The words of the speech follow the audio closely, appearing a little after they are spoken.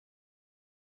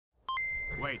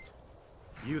Wait.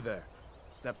 You there.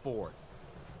 Step forward.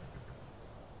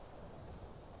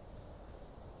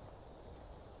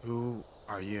 Who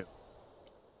are you?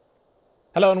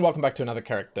 Hello and welcome back to another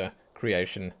character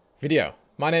creation video.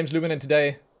 My name's Lumin and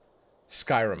today,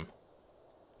 Skyrim.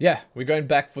 Yeah, we're going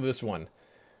back for this one.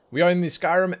 We are in the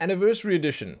Skyrim Anniversary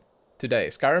Edition today.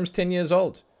 Skyrim's 10 years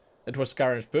old. It was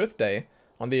Skyrim's birthday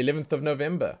on the 11th of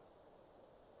November.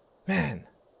 Man.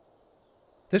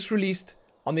 This released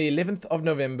on the 11th of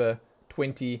November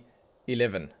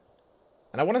 2011.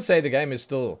 And I want to say the game is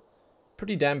still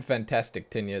pretty damn fantastic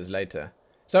 10 years later.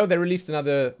 So they released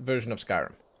another version of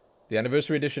Skyrim. The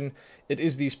Anniversary Edition. It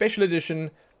is the special edition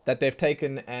that they've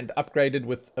taken and upgraded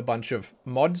with a bunch of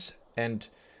mods and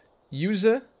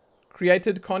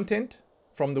user-created content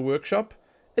from the workshop.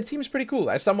 It seems pretty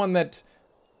cool. As someone that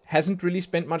hasn't really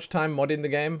spent much time modding the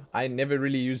game, I never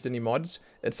really used any mods.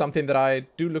 It's something that I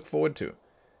do look forward to.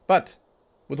 But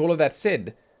with all of that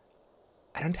said,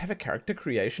 I don't have a character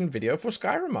creation video for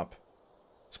Skyrim up.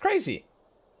 It's crazy.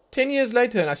 10 years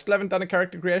later and I still haven't done a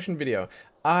character creation video.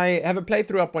 I have a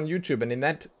playthrough up on YouTube, and in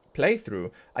that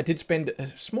playthrough, I did spend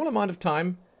a small amount of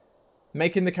time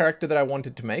making the character that I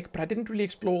wanted to make, but I didn't really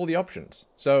explore all the options.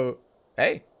 So,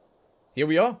 hey, here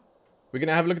we are. We're going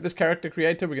to have a look at this character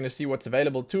creator. We're going to see what's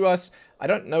available to us. I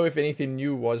don't know if anything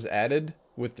new was added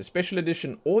with the special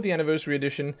edition or the anniversary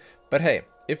edition, but hey,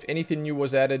 if anything new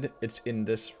was added, it's in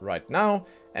this right now,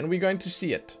 and we're going to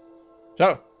see it.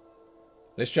 So,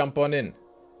 let's jump on in.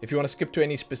 If you want to skip to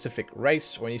any specific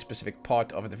race or any specific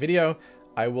part of the video,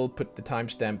 I will put the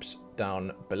timestamps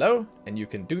down below, and you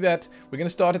can do that. We're going to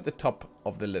start at the top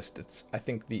of the list. It's, I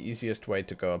think, the easiest way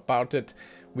to go about it.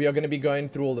 We are going to be going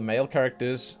through all the male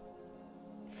characters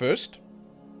first,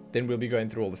 then we'll be going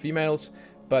through all the females.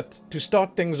 But to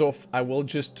start things off, I will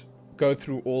just go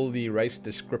through all the race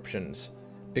descriptions,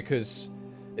 because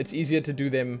it's easier to do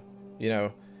them, you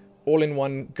know, all in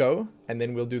one go, and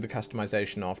then we'll do the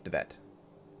customization after that.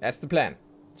 That's the plan.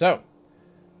 So,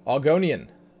 Argonian.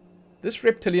 This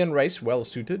reptilian race, well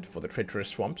suited for the treacherous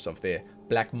swamps of their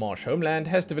black marsh homeland,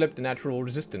 has developed a natural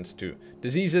resistance to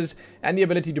diseases and the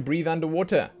ability to breathe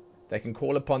underwater. They can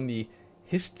call upon the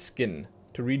hist skin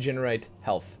to regenerate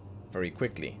health very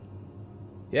quickly.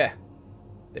 Yeah,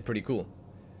 they're pretty cool.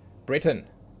 Breton.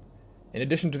 In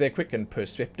addition to their quick and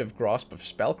perceptive grasp of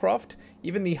spellcraft,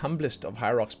 even the humblest of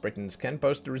Hierarch's Bretons can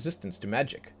boast a resistance to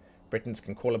magic. Bretons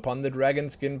can call upon the dragon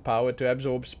skin power to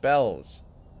absorb spells.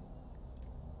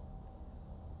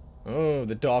 Oh,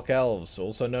 the Dark Elves,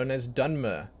 also known as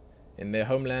Dunmer. In their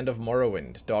homeland of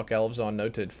Morrowind, Dark Elves are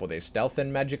noted for their stealth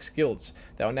and magic skills.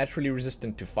 They are naturally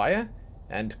resistant to fire,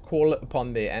 and call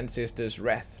upon their ancestors'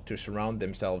 wrath to surround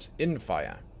themselves in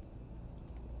fire.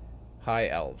 High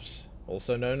Elves,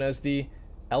 also known as the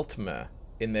Altmer,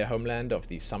 in their homeland of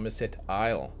the Somerset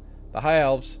Isle. The High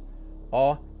Elves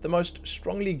are the most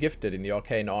strongly gifted in the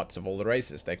arcane arts of all the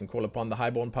races. They can call upon the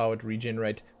highborn power to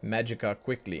regenerate magicka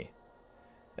quickly.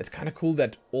 It's kind of cool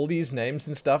that all these names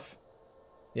and stuff,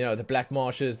 you know, the Black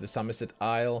Marshes, the Somerset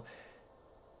Isle,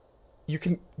 you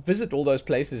can visit all those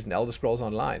places in Elder Scrolls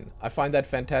Online. I find that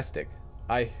fantastic.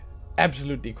 I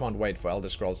absolutely can't wait for Elder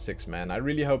Scrolls 6, man. I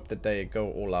really hope that they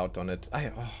go all out on it.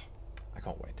 I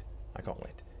can't wait. I can't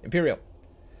wait. Imperial.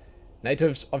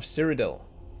 Natives of Cyrodiil.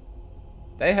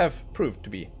 They have proved to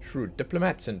be shrewd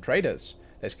diplomats and traders.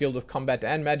 They're skilled with combat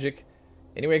and magic.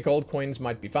 Anywhere gold coins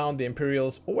might be found, the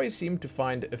Imperials always seem to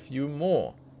find a few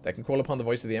more. They can call upon the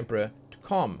voice of the Emperor to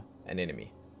calm an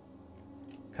enemy.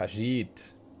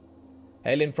 Khajiit.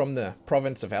 Hailing from the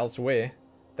province of Elsewhere,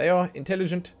 they are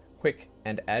intelligent, quick,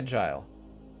 and agile.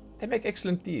 They make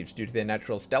excellent thieves due to their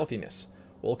natural stealthiness.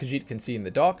 All Khajiit can see in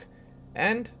the dark,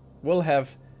 and will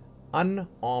have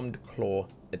unarmed claw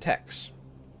attacks.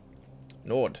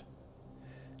 Nord.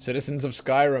 Citizens of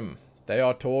Skyrim. They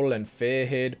are tall and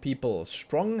fair-haired people,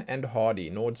 strong and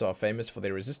hardy. Nords are famous for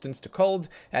their resistance to cold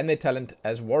and their talent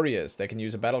as warriors. They can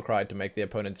use a battle cry to make their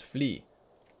opponents flee.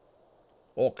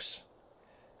 Orcs.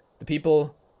 The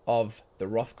people of the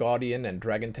Redguard and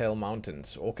Dragontail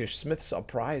Mountains. Orcish smiths are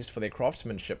prized for their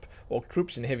craftsmanship. Orc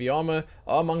troops in heavy armor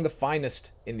are among the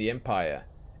finest in the Empire,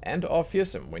 and are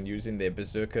fearsome when using their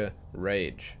berserker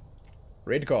rage.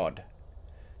 Redguard.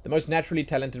 The most naturally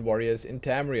talented warriors in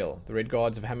Tamriel. The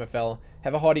Redguards of Hammerfell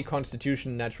have a hardy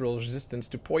constitution and natural resistance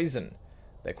to poison.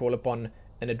 They call upon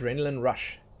an adrenaline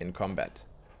rush in combat.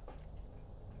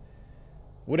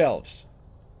 Wood Elves.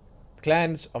 The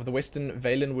clans of the Western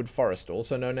Valenwood Forest,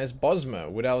 also known as Bosmer.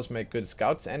 Wood Elves make good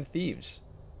scouts and thieves.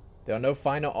 There are no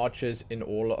finer archers in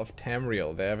all of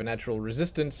Tamriel. They have a natural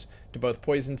resistance to both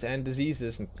poisons and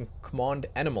diseases and can command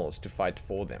animals to fight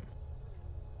for them.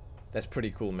 That's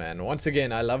pretty cool, man. Once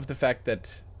again, I love the fact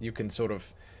that you can sort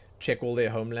of check all their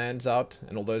homelands out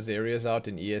and all those areas out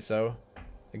in ESO.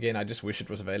 Again, I just wish it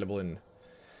was available in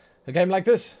a game like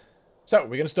this. So, we're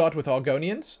going to start with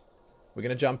Argonians. We're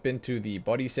going to jump into the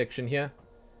body section here.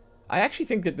 I actually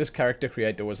think that this character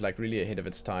creator was like really ahead of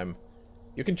its time.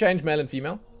 You can change male and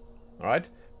female, alright?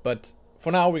 But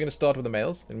for now, we're going to start with the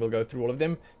males, then we'll go through all of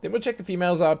them. Then we'll check the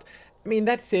females out. I mean,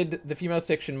 that said, the female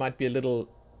section might be a little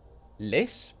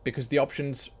less, because the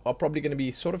options are probably going to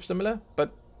be sort of similar,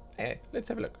 but hey, let's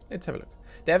have a look. Let's have a look.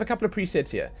 They have a couple of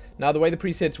presets here. Now, the way the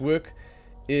presets work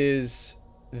is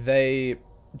they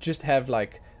just have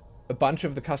like a bunch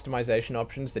of the customization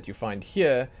options that you find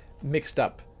here mixed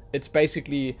up. It's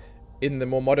basically, in the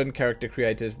more modern character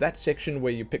creators, that section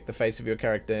where you pick the face of your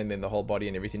character and then the whole body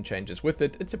and everything changes with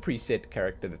it. It's a preset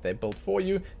character that they built for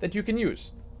you that you can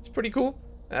use. It's pretty cool.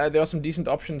 There are some decent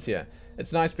options here.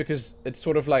 It's nice because it's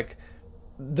sort of like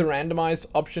the randomize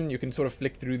option. You can sort of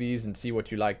flick through these and see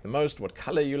what you like the most, what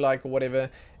color you like or whatever,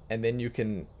 and then you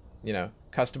can, you know,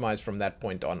 customize from that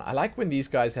point on. I like when these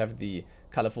guys have the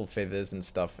colorful feathers and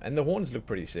stuff, and the horns look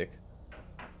pretty sick.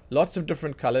 Lots of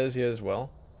different colors here as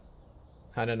well.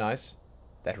 Kind of nice.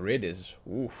 That red is,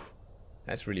 oof,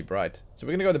 that's really bright. So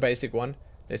we're gonna go the basic one.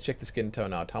 Let's check the skin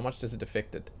tone out. How much does it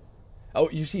affect it? Oh,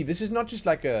 you see, this is not just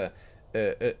like a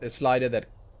slider that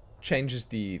changes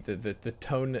the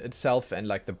tone itself and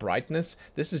like the brightness.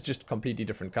 This is just completely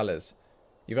different colors.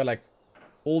 You got like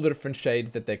all the different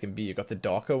shades that they can be. You got the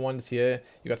darker ones here.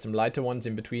 You got some lighter ones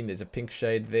in between. There's a pink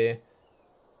shade there.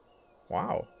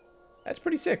 Wow, that's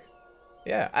pretty sick.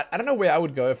 Yeah, I don't know where I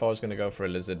would go if I was going to go for a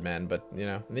lizard man, but, you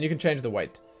know, and then you can change the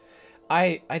weight.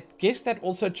 I guess that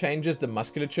also changes the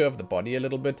musculature of the body a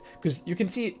little bit, because you can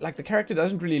see, like, the character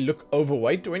doesn't really look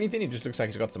overweight or anything. He just looks like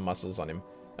he's got some muscles on him.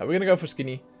 We're going to go for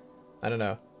skinny. I don't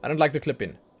know. I don't like the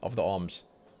clip-in of the arms.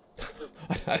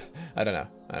 I don't know.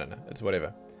 I don't know. It's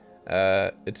whatever.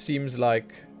 It seems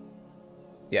like,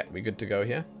 yeah, we're good to go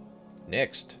here.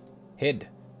 Next, head.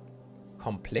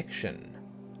 Complexion.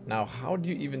 Now, how do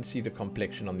you even see the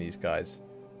complexion on these guys?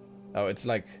 Oh, it's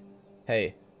like,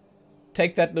 hey,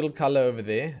 take that little color over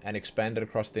there and expand it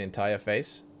across the entire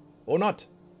face. Or not.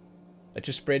 It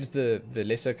just spreads the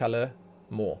lesser color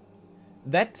more.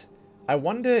 That, I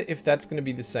wonder if that's going to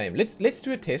be the same. Let's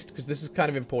do a test, because this is kind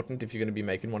of important if you're going to be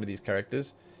making one of these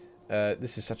characters.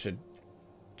 This is such a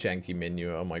janky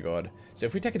menu, oh my god. So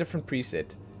if we take a different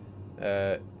preset,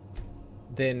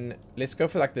 then let's go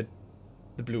for like the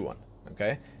blue one.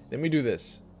 Okay, then we do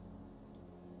this.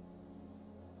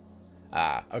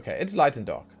 Ah, okay, it's light and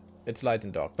dark. It's light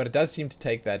and dark, but it does seem to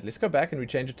take that. Let's go back and we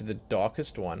change it to the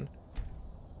darkest one.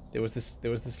 There was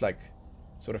this like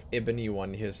sort of ebony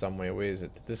one here somewhere. Where is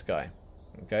it? This guy.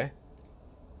 Okay.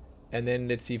 And then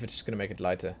let's see if it's just gonna make it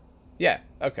lighter. Yeah,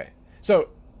 okay. So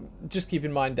just keep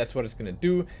in mind that's what it's gonna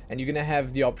do, and you're gonna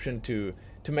have the option to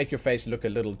make your face look a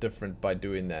little different by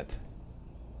doing that.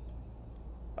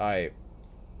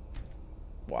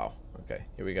 Wow. Okay,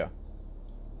 here we go.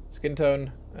 Skin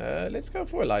tone. Let's go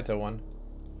for a lighter one.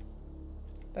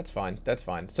 That's fine. That's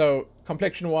fine. So,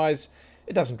 complexion-wise,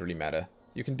 it doesn't really matter.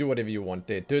 You can do whatever you want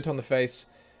there. Dirt on the face.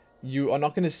 You are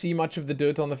not going to see much of the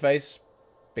dirt on the face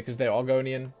because they're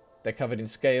Argonian. They're covered in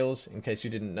scales, in case you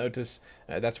didn't notice.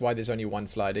 That's why there's only one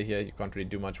slider here. You can't really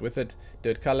do much with it.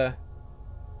 Dirt color.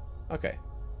 Okay.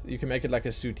 So you can make it like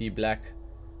a sooty black,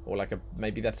 or like a,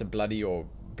 maybe that's a bloody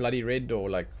red, or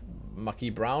like mucky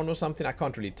brown or something. I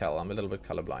can't really tell. I'm a little bit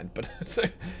colorblind, but so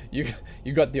you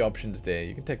got the options there.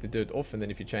 You can take the dirt off, and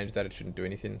then if you change that, it shouldn't do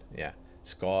anything. Yeah.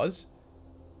 Scars.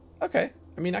 Okay.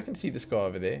 I mean, I can see the scar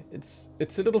over there. It's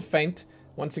a little faint.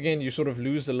 Once again, you sort of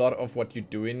lose a lot of what you're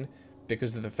doing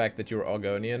because of the fact that you're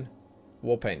Argonian.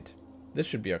 War paint. This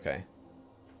should be okay.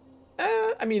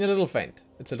 I mean, a little faint.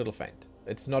 It's a little faint.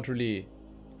 It's not really...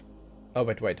 Oh,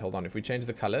 wait, hold on. If we change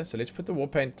the color, so let's put the war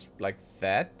paint like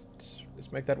that.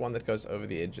 Let's make that one that goes over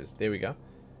the edges. There we go.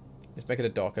 Let's make it a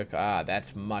darker. Ah,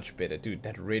 that's much better. Dude,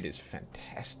 that red is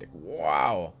fantastic.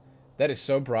 Wow. That is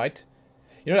so bright.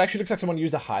 You know, it actually looks like someone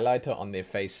used a highlighter on their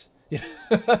face.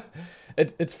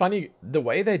 It's funny. The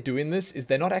way they're doing this is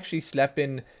they're not actually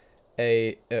slapping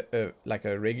like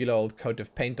a regular old coat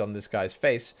of paint on this guy's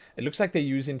face. It looks like they're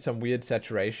using some weird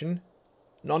saturation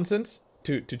nonsense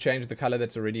to change the color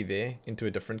that's already there into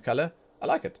a different color. I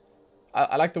like it.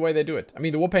 I like the way they do it. I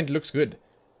mean, the war paint looks good.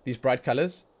 These bright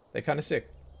colors, they're kind of sick.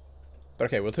 But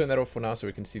okay, we'll turn that off for now so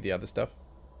we can see the other stuff.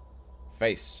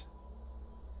 Face.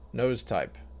 Nose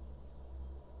type.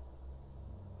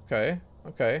 Okay.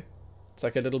 It's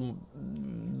like a little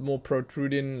more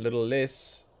protruding, a little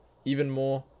less, even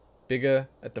more, bigger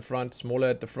at the front, smaller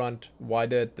at the front,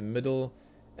 wider at the middle,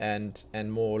 and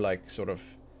more like sort of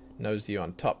nosy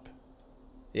on top.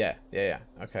 Yeah.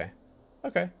 Okay.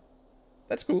 Okay.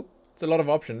 That's cool. It's a lot of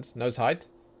options. Nose height.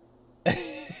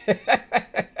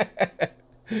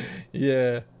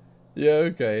 Yeah. Yeah,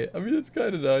 okay. I mean, it's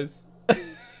kind of nice.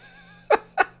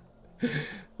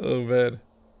 Oh, man.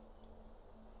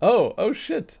 Oh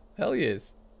shit. Hell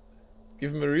yes.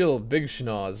 Give him a real big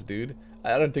schnoz, dude.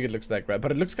 I don't think it looks that great,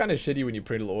 but it looks kind of shitty when you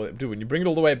bring it all. Dude, when you bring it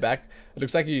all the way back, it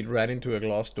looks like you ran into a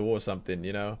glass door or something.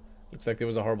 You know, looks like there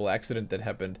was a horrible accident that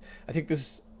happened. I think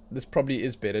this probably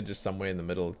is better just somewhere in the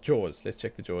middle. Jaws. Let's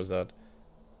check the jaws out.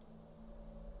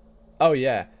 Oh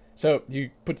yeah. So you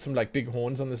put some like big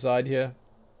horns on the side here.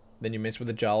 Then you mess with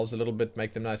the jowls a little bit,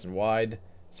 make them nice and wide,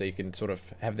 so you can sort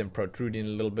of have them protruding a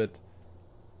little bit.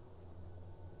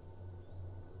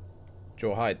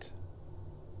 Jaw height.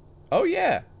 Oh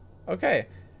yeah. Okay.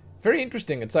 Very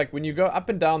interesting. It's like when you go up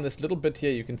and down this little bit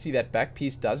here, you can see that back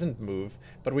piece doesn't move.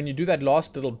 But when you do that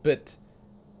last little bit,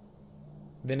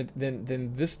 then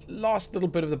this last little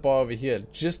bit of the bar over here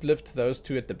just lifts those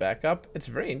two at the back up. It's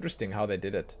very interesting how they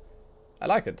did it. I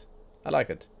like it. I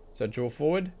like it. So jaw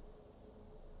forward.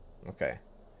 Okay.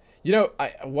 You know,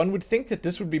 one would think that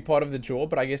this would be part of the jaw,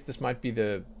 but I guess this might be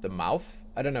the mouth.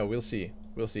 I don't know. We'll see.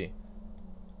 We'll see.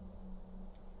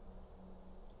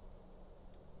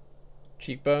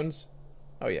 Cheekbones.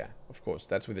 Oh yeah, of course.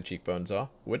 That's where the cheekbones are.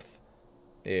 Width.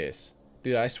 Yes.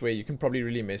 Dude, I swear you can probably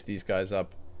really mess these guys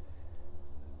up.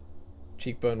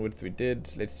 Cheekbone width we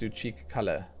did. Let's do cheek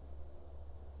color.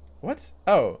 What?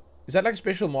 Oh. Is that like a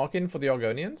special marking for the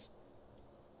Argonians?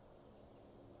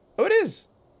 Oh, it is.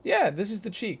 Yeah, this is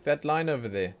the cheek. That line over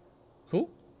there.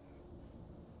 Cool.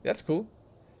 That's cool.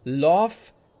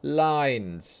 Laugh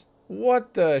lines.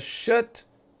 What the shit?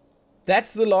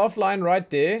 That's the laugh line right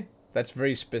there. That's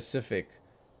very specific.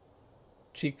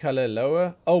 Cheek color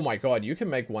lower. Oh my god, you can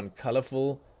make one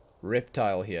colorful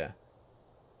reptile here.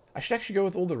 I should actually go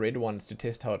with all the red ones to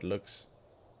test how it looks.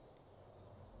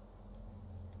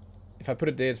 If I put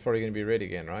it there, it's probably going to be red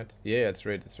again, right? Yeah, it's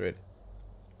red, it's red.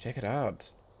 Check it out.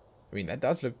 I mean, that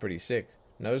does look pretty sick.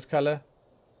 Nose color.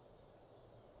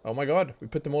 Oh my god, we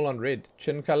put them all on red.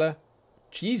 Chin color.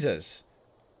 Jesus.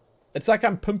 It's like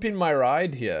I'm pimping my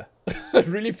ride here. It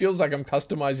really feels like I'm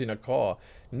customizing a car.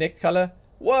 Neck color.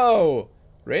 Whoa!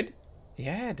 Red?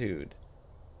 Yeah, dude.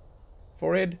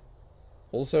 Forehead.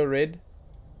 Also red.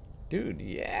 Dude,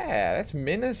 yeah, that's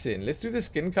menacing. Let's do the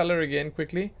skin color again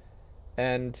quickly.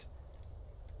 And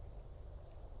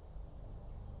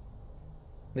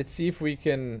let's see if we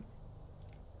can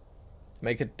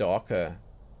make it darker.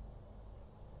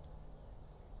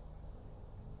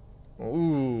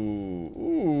 Ooh.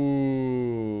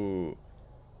 Ooh.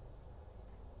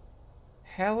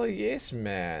 Hell yes,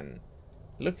 man.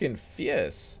 Looking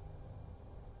fierce.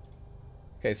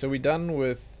 Okay, so we're done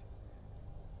with,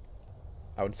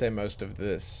 I would say, most of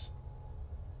this.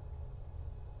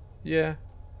 Yeah,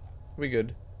 we're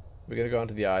good. We're gonna go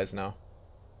onto the eyes now.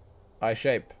 Eye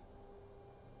shape.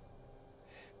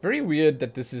 Very weird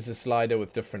that this is a slider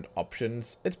with different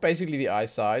options. It's basically the eye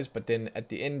size, but then at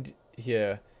the end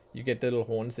here, you get little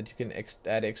horns that you can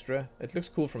add extra. It looks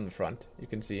cool from the front. You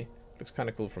can see. It looks kind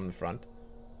of cool from the front.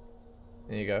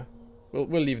 There you go.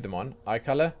 We'll leave them on. Eye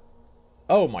color.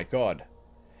 Oh my god.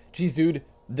 Jeez, dude.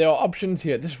 There are options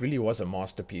here. This really was a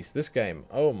masterpiece. This game.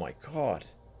 Oh my god.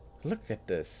 Look at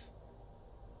this.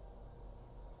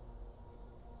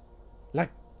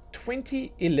 Like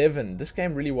 2011. This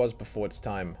game really was before its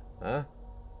time. Huh?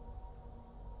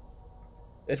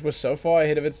 It was so far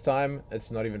ahead of its time.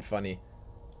 It's not even funny.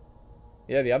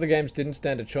 Yeah, the other games didn't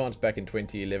stand a chance back in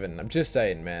 2011. I'm just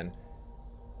saying, man.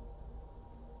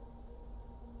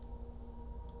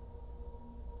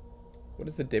 What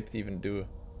does the depth even do?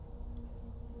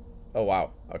 Oh,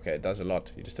 wow. Okay, it does a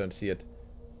lot. You just don't see it.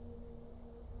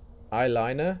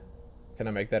 Eyeliner. Can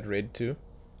I make that red too?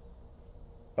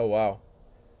 Oh, wow.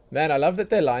 Man, I love that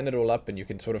they line it all up and you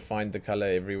can sort of find the color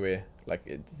everywhere. Like,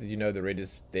 you know the red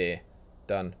is there.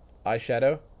 Done.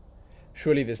 Eyeshadow.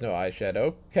 Surely there's no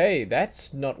eyeshadow. Okay,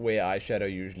 that's not where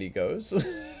eyeshadow usually goes.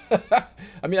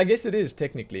 I mean, I guess it is,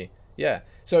 technically. Yeah.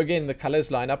 So again, the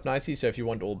colors line up nicely. So if you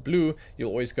want all blue, you'll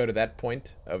always go to that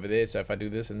point over there. So if I do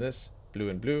this and this, blue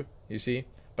and blue, you see.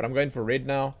 But I'm going for red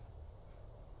now.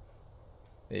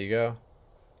 There you go.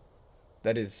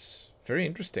 That is very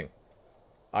interesting.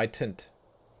 Eye tint.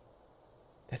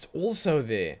 That's also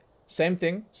there. Same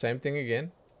thing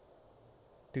again.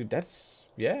 Dude, that's,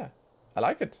 yeah. I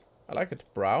like it. I like it.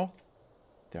 Brow.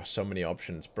 There are so many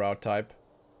options. Brow type.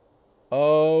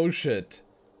 Oh, shit.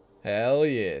 Hell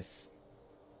yes.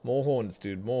 More horns,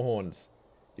 dude. More horns.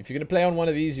 If you're going to play on one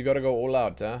of these, you got to go all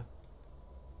out, huh?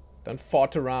 Don't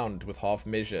fart around with half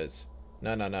measures.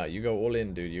 No, no, no. You go all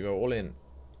in, dude. You go all in.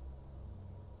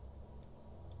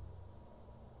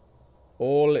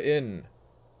 All in.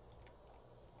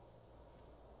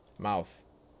 Mouth.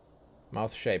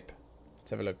 Mouth shape. Let's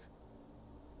have a look.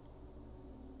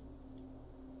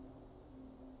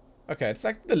 Okay, it's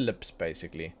like the lips,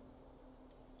 basically.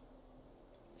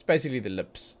 It's basically the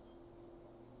lips.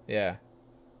 Yeah.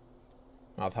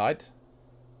 Mouth height.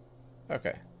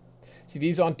 Okay. See,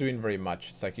 these aren't doing very much.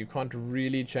 It's like you can't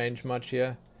really change much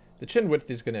here. The chin width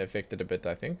is going to affect it a bit,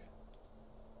 I think.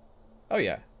 Oh,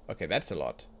 yeah. Okay, that's a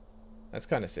lot. That's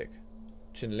kind of sick.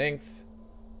 Chin length.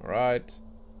 Alright.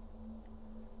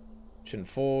 Chin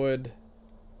forward.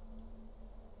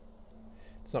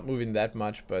 It's not moving that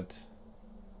much, but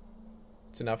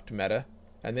it's enough to matter.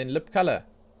 And then lip color.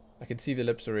 I can see the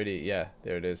lips already. Yeah,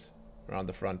 there it is. Around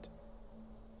the front.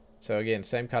 So again,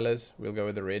 same colors. We'll go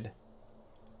with the red.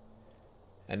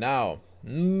 And now,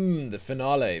 the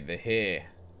finale, the hair.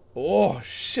 Oh,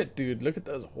 shit, dude. Look at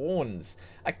those horns.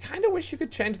 I kind of wish you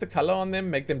could change the color on them,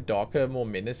 make them darker, more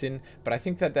menacing. But I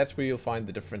think that that's where you'll find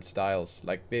the different styles.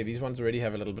 Like, there, these ones already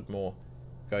have a little bit more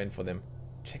going for them.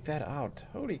 Check that out.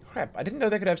 Holy crap. I didn't know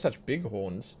they could have such big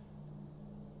horns.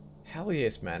 Hell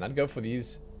yes, man. I'd go for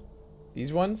these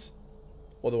ones.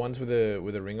 Or the ones with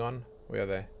a ring on. Where are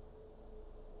they?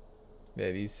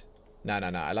 There, these. No, no,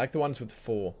 no. I like the ones with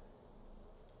 4.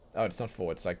 Oh, it's not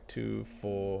 4. It's like 2,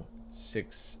 4,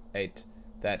 6, 8.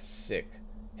 That's sick.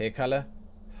 Hair color.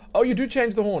 Oh, you do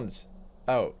change the horns.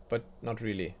 Oh, but not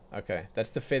really. Okay. That's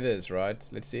the feathers, right?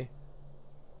 Let's see.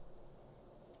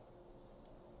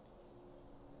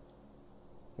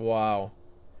 Wow.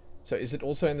 So is it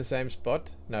also in the same spot?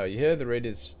 No, here the red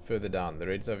is further down. The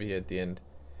red's over here at the end.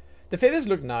 The feathers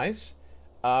look nice.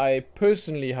 I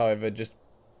personally, however, just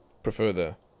prefer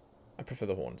the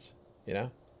horns. You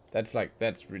know? That's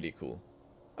really cool.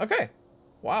 Okay.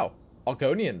 Wow.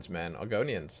 Argonians, man.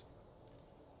 Argonians.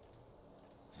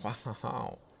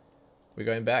 Wow. We're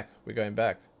going back. We're going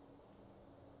back.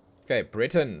 Okay,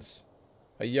 Bretons.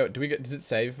 Yo, does it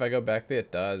save if I go back there?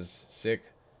 It does. Sick.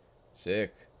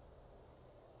 Sick.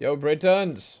 Yo,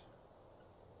 Bretons.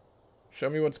 Show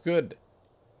me what's good.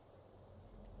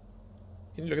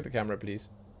 Can you look at the camera, please?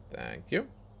 Thank you.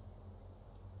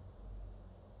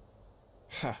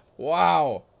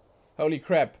 Wow. Holy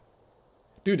crap.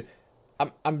 Dude,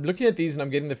 I'm looking at these and I'm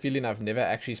getting the feeling I've never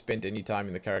actually spent any time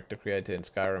in the character creator in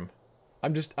Skyrim.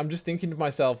 I'm just thinking to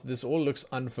myself, this all looks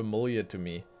unfamiliar to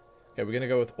me. Okay, we're gonna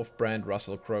go with off-brand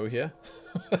Russell Crowe here.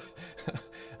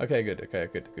 Okay, good. Okay,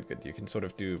 good. You can sort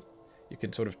of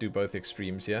do both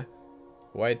extremes here.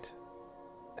 White.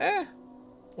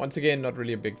 Once again, not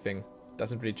really a big thing.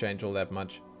 Doesn't really change all that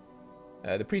much.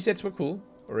 The presets were cool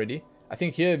already. I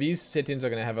think here these settings are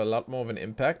gonna have a lot more of an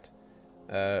impact.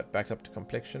 Back up to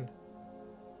complexion.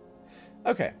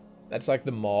 Okay, that's like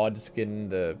the marred skin,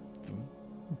 the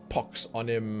pox on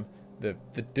him, the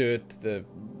dirt,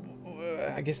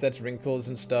 I guess that's wrinkles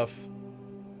and stuff.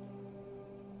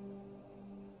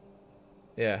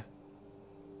 Yeah.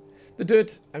 The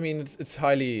dirt, I mean, it's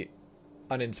highly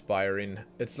uninspiring.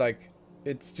 It's like,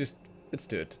 it's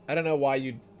dirt. I don't know why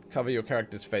you'd cover your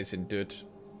character's face in dirt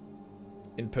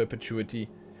in perpetuity.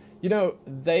 You know,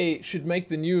 they should make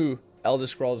the new Elder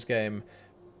Scrolls game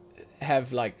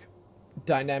have, like,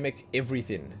 dynamic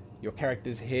everything. Your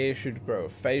character's hair should grow,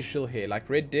 facial hair, like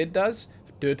Red Dead does,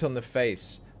 dirt on the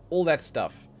face, all that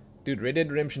stuff. Dude, Red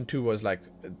Dead Redemption 2 was like,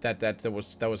 that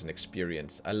was an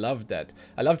experience. I loved that.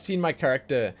 I loved seeing my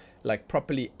character, like,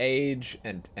 properly age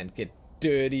and get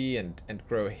dirty and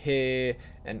grow hair,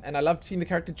 and I loved seeing the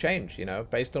character change, you know,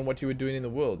 based on what you were doing in the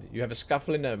world. You have a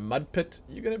scuffle in a mud pit,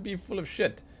 you're gonna be full of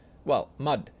shit. Well,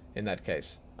 mud, in that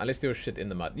case. Unless there was shit in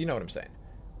the mud. You know what I'm saying.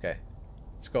 Okay.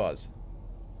 Scars.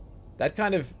 That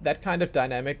kind of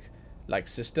dynamic, like,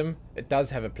 system, it does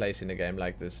have a place in a game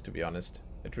like this, to be honest.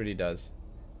 It really does.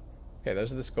 Okay,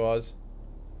 those are the scars.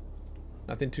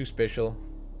 Nothing too special.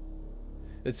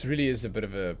 This really is a bit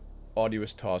of a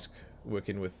arduous task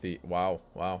working with the... Wow.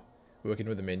 Working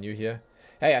with the menu here.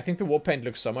 Hey, I think the war paint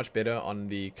looks so much better on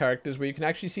the characters where you can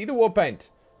actually see the war paint.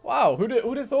 Wow,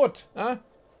 who'd have thought? Huh?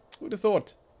 Who'd have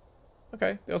thought?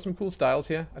 Okay, there are some cool styles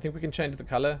here. I think we can change the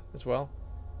color as well.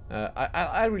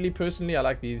 I really personally, I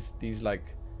like these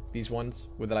ones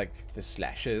with like the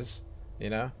slashes, you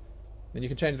know. Then you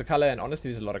can change the color, and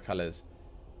honestly, there's a lot of colors.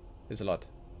 There's a lot.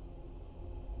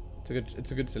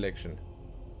 It's a good selection.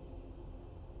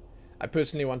 I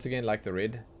personally, once again, like the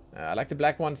red. I like the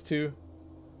black ones too,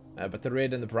 but the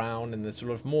red and the brown and the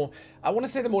sort of more, I want to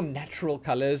say the more natural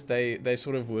colors, they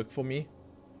sort of work for me.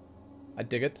 I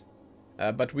dig it.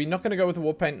 But we're not going to go with the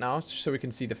war paint now, so we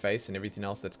can see the face and everything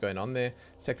else that's going on there.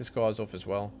 Let's take the scars off as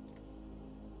well.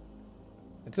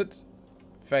 That's it.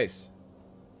 Face.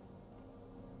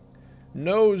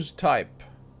 Nose type.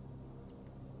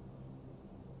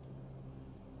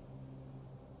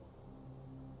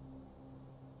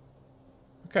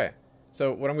 Okay.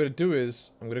 So what I'm going to do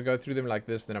is, I'm going to go through them like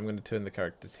this, then I'm going to turn the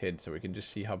character's head so we can just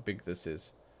see how big this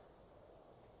is.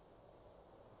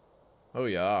 Oh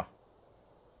yeah.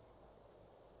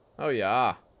 Oh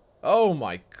yeah. Oh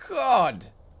my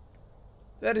god!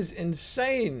 That is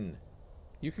insane!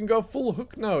 You can go full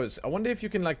hook nose. I wonder if you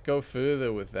can like go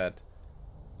further with that.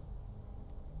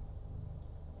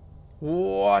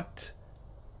 What?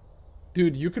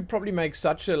 Dude, you could probably make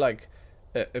such a like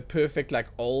a perfect like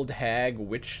old hag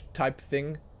witch type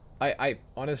thing. I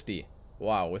honestly,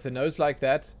 wow, with a nose like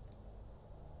that,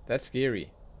 that's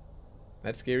scary.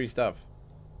 That's scary stuff.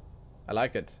 I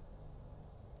like it.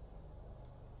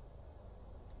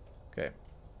 Okay.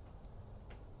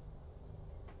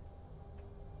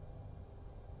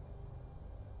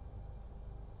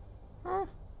 Oh,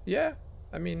 yeah.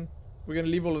 I mean, we're going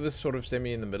to leave all of this sort of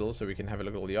semi in the middle so we can have a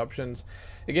look at all the options.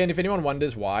 Again, if anyone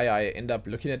wonders why I end up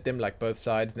looking at them like both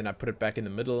sides, then I put it back in the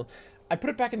middle. I put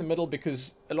it back in the middle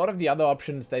because a lot of the other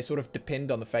options, they sort of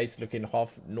depend on the face looking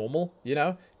half normal, you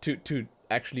know, to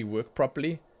actually work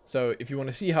properly. So if you want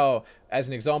to see how, as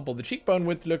an example, the cheekbone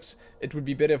width looks, it would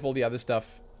be better if all the other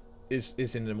stuff is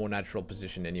in a more natural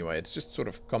position anyway. It's just sort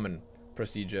of common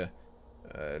procedure.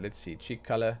 Let's see, cheek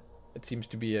color. It seems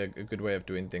to be a good way of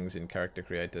doing things in character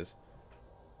creators.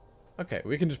 Okay,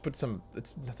 we can just put some...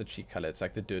 It's not the cheek color, it's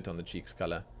like the dirt on the cheeks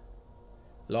color.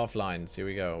 Laugh lines, here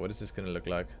we go. What is this going to look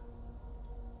like?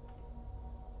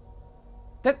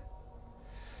 That...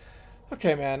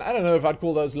 Okay, man, I don't know if I'd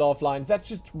call those laugh lines. That's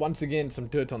just, once again, some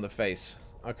dirt on the face.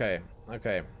 Okay,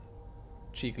 okay.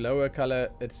 Cheek lower color,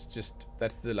 it's just...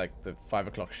 That's the, like, the 5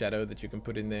 o'clock shadow that you can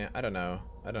put in there. I don't know.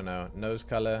 I don't know. Nose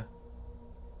color.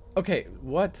 Okay,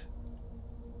 what?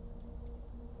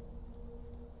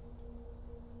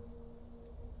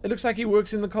 It looks like he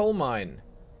works in the coal mine.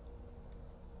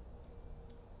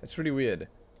 That's really weird.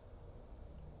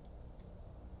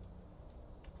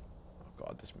 Oh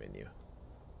god, this menu.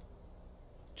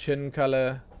 Chin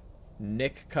color.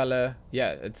 Neck color.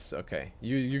 Yeah, it's okay.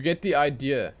 You get the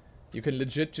idea. You can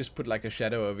legit just put like a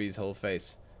shadow over his whole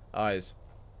face. Eyes.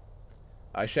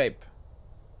 Eye shape.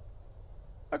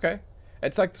 Okay.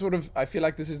 It's like sort of, I feel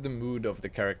like this is the mood of the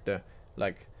character.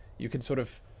 Like, you can sort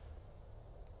of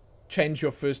change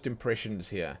your first impressions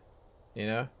here. You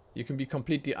know? You can be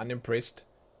completely unimpressed.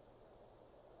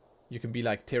 You can be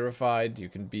like terrified. You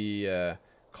can be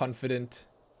confident.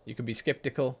 You can be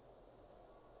skeptical.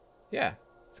 Yeah,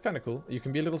 it's kind of cool. You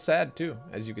can be a little sad too,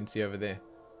 as you can see over there.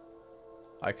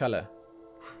 Eye color.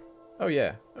 Oh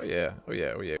yeah, oh yeah, oh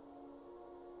yeah, oh yeah.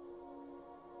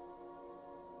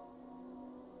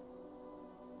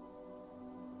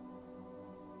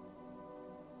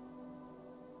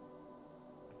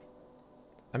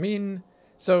 I mean,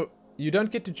 so you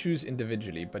don't get to choose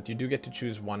individually, but you do get to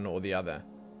choose one or the other.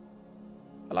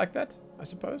 I like that, I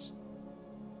suppose.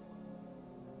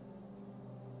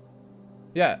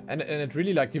 Yeah, and it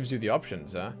really like gives you the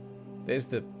options, huh? There's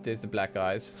the black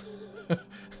eyes.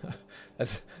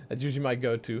 that's usually my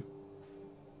go-to.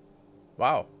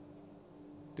 Wow.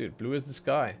 Dude, blue as the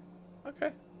sky.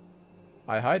 Okay.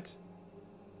 Eye height.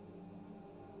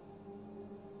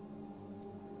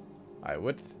 Eye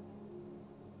width.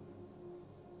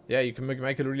 Yeah, you can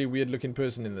make a really weird looking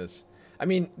person in this. I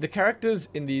mean, the characters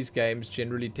in these games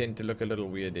generally tend to look a little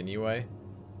weird anyway.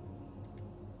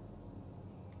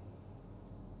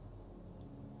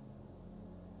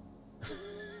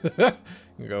 You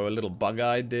can go a little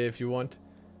bug-eyed there if you want.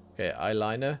 Okay,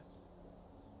 eyeliner.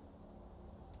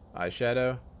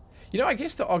 Eyeshadow. You know, I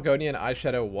guess the Argonian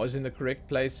eyeshadow was in the correct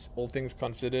place, all things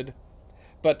considered.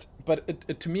 But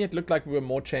to me, it looked like we were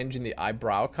more changing the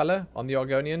eyebrow color on the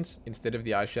Argonians instead of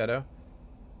the eyeshadow.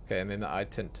 Okay, and then the eye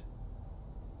tint.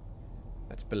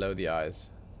 That's below the eyes.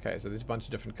 Okay, so there's a bunch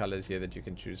of different colors here that you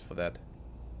can choose for that.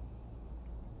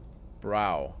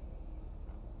 Brow.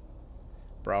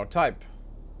 Brow type.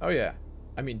 Oh, yeah.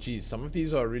 I mean, geez, some of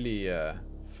these are really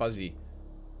fuzzy.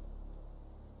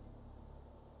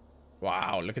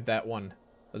 Wow, look at that one.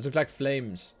 Those look like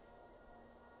flames.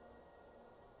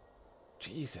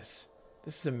 Jesus.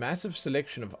 This is a massive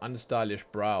selection of unstylish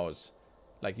brows.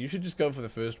 Like, you should just go for the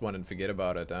first one and forget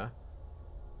about it, huh?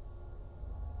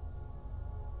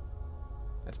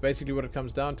 That's basically what it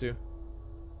comes down to.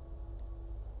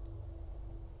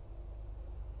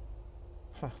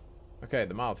 Huh. Okay,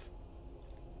 the mouth.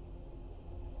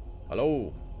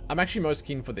 Hello. I'm actually most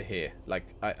keen for the hair. Like,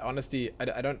 I honestly,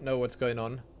 I don't know what's going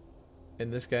on in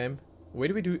this game. Where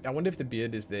do we do... I wonder if the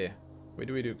beard is there. Where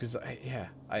do we do... Because, yeah,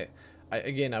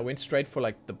 again, I went straight for,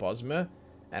 like, the Bosmer.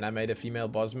 And I made a female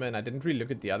Bosmer. And I didn't really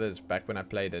look at the others back when I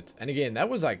played it. And again, that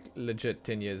was, like, legit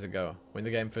 10 years ago. When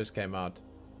the game first came out.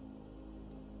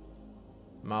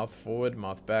 Mouth forward,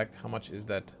 mouth back. How much is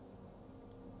that?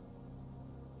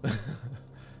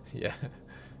 Yeah.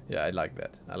 Yeah, I like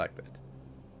that. I like that.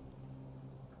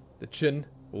 The chin.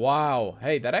 Wow.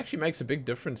 Hey, that actually makes a big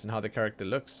difference in how the character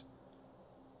looks.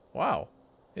 Wow.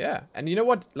 Yeah. And you know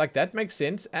what? Like, that makes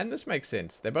sense, and this makes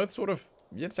sense. They're both sort of...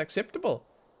 Yeah, it's acceptable.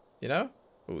 You know?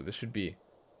 Oh, this should be...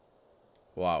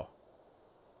 Wow.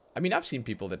 I mean, I've seen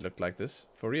people that look like this.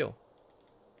 For real.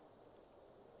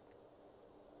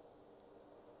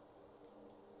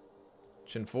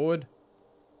 Chin forward.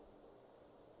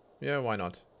 Yeah, why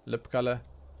not? Lip color.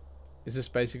 Is this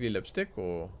basically lipstick,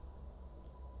 or...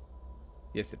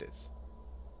 Yes, it is.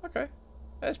 Okay.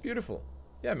 That's beautiful.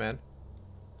 Yeah, man.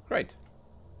 Great.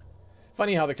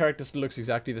 Funny how the character still looks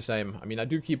exactly the same. I mean, I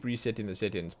do keep resetting the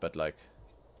settings, but, like...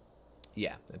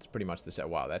 Yeah, it's pretty much the same.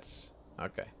 Wow, that's...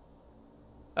 Okay.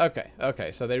 Okay,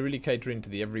 okay. So they're really catering to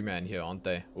the everyman here, aren't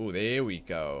they? Oh, there we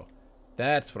go.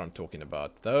 That's what I'm talking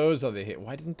about. Those are the...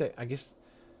 Why didn't they... I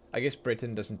guess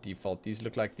Breton doesn't default. These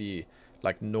look like the...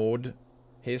 Like, Nord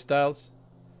hairstyles.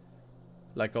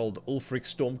 Like old Ulfric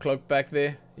Stormcloak back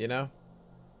there, you know?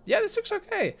 Yeah, this looks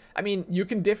okay. I mean, you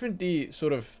can definitely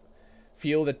sort of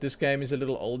feel that this game is a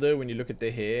little older when you look at the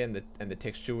hair and the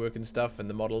texture work and stuff and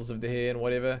the models of the hair and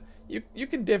whatever. You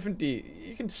can definitely...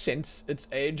 You can sense its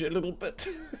age a little bit.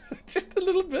 Just a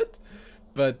little bit.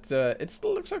 But it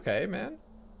still looks okay, man.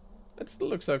 It still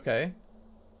looks okay.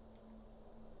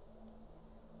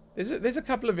 There's a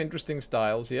couple of interesting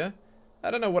styles here.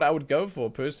 I don't know what I would go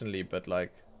for personally, but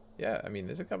like... Yeah, I mean,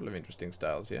 there's a couple of interesting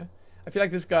styles here. I feel like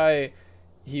this guy,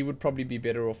 he would probably be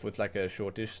better off with, like, a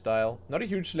shortish style. Not a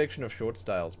huge selection of short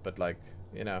styles, but, like,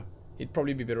 you know, he'd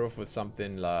probably be better off with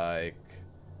something like...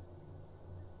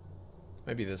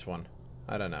 Maybe this one.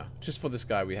 I don't know. Just for this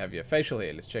guy we have here. Facial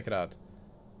hair, let's check it out.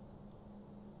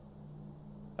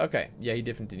 Okay, yeah, he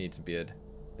definitely needs a beard.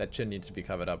 That chin needs to be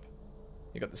covered up.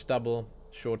 You got the stubble,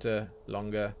 shorter,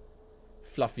 longer,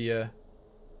 fluffier.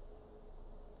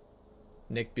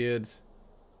 Neck beards,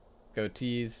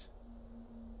 goatees,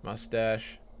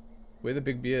 mustache. Where are the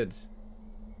big beards?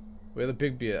 Where are the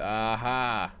big beard?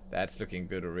 Aha! That's looking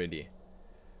good already.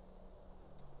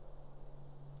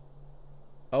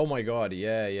 Oh my god,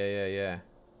 yeah.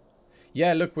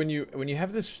 Yeah, look, when you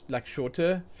have this like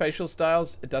shorter facial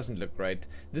styles, it doesn't look great.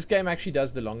 This game actually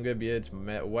does the longer beards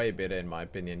way better in my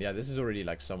opinion. Yeah, this is already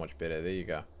like so much better. There you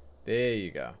go. There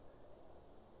you go.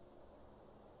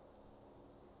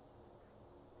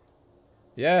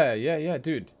 Yeah,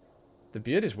 dude. The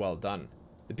beard is well done.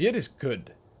 The beard is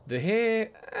good. The hair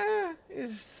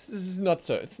is not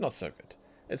so... It's not so good.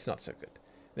 It's not so good.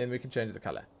 Then we can change the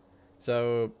color.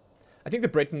 So, I think the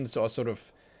Bretons are sort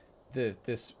of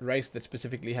this race that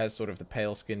specifically has sort of the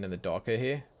pale skin and the darker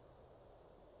hair.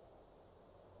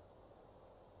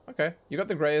 Okay, you got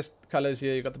the greyest colors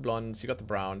here, you got the blondes, you got the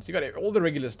browns, you got all the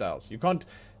regular styles. You can't...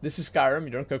 This is Skyrim, you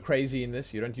don't go crazy in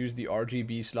this. You don't use the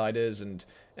RGB sliders and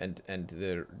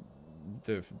the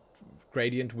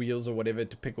gradient wheels or whatever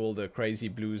to pick all the crazy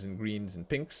blues and greens and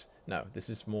pinks. No, this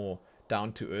is more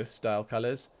down-to-earth style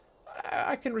colors.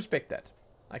 I can respect that.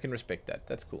 I can respect that.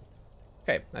 That's cool.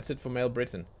 Okay, that's it for male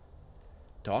Breton.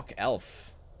 Dark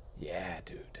Elf. Yeah,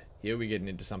 dude. Here we're getting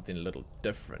into something a little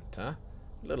different, huh?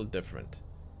 A little different.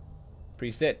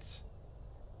 Presets.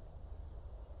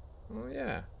 Oh,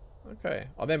 yeah. Okay.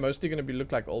 Are they mostly going to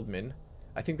look like old men?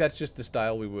 I think that's just the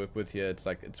style we work with here. It's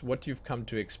like, it's what you've come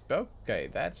to expect. Okay,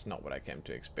 that's not what I came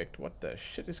to expect. What the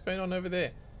shit is going on over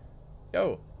there?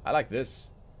 Yo, I like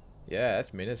this. Yeah,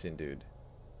 that's menacing, dude.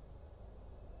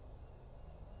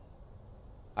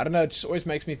 I don't know, it just always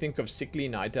makes me think of sickly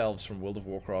night elves from World of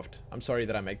Warcraft. I'm sorry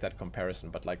that I make that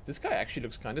comparison, but like, this guy actually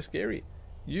looks kind of scary.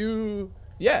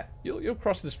 Yeah, you'll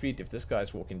cross the street if this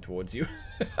guy's walking towards you.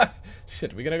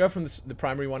 Shit, we're gonna go from the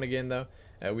primary one again, though.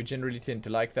 We generally tend to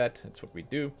like that. That's what we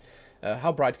do.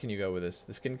 How bright can you go with this?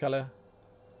 The skin color?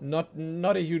 Not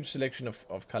a huge selection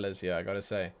of colors here, I gotta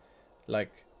say.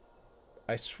 Like,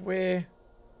 I swear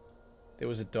there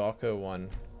was a darker one.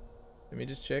 Let me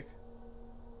just check.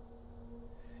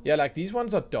 Yeah, like, these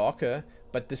ones are darker,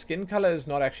 but the skin color is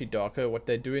not actually darker. What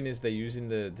they're doing is they're using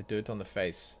the dirt on the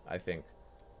face, I think.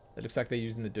 It looks like they're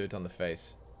using the dirt on the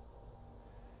face.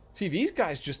 See, these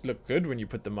guys just look good when you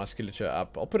put the musculature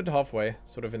up. I'll put it halfway,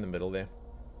 sort of in the middle there.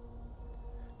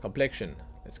 Complexion.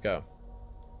 Let's go.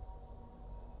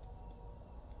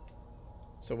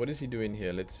 So what is he doing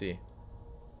here? Let's see.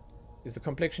 Is the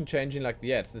complexion changing? Like,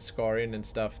 yeah, it's the scarring and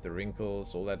stuff, the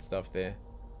wrinkles, all that stuff there.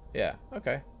 Yeah,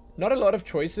 okay. Not a lot of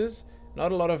choices.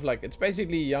 Not a lot of, like, it's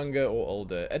basically younger or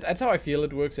older. That's how I feel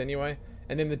it works anyway.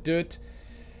 And then the dirt,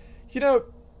 you know,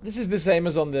 this is the same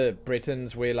as on the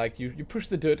Bretons, where, like, you push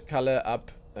the dirt color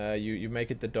up. You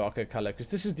make it the darker color, because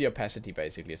this is the opacity,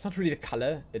 basically. It's not really the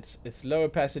color. It's low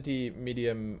opacity,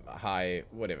 medium, high,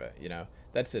 whatever, you know.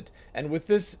 That's it. And with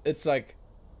this, it's like,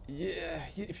 yeah,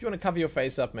 if you want to cover your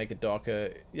face up, make it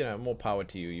darker, you know, more power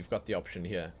to you. You've got the option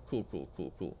here. Cool, cool,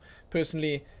 cool, cool.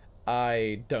 Personally,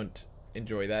 I don't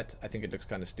enjoy that. I think it looks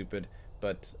kind of stupid,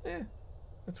 but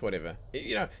that's whatever.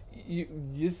 You know,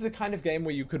 this is a kind of game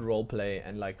where you could role play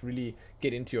and like really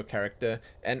get into your character,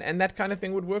 and that kind of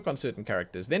thing would work on certain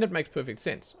characters. Then it makes perfect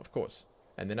sense, of course.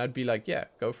 And then I'd be like, yeah,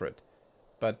 go for it.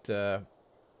 But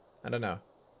I don't know.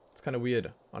 It's kind of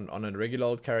weird on a regular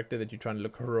old character that you're trying to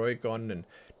look heroic on and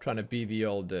trying to be the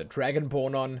old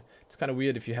dragonborn on. It's kind of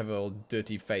weird if you have an old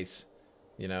dirty face,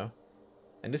 you know.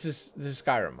 And this is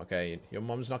Skyrim, okay? Your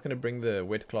mom's not going to bring the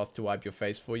wet cloth to wipe your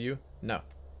face for you. No,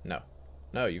 no,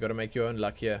 no. You got to make your own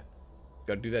luck here.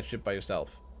 Got to do that shit by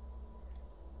yourself.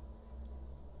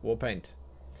 War paint.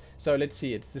 So let's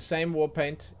see. It's the same war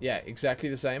paint. Yeah, exactly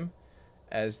the same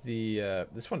as the.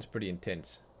 This one's pretty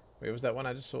intense. Where was that one?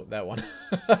 I just saw that one.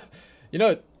 You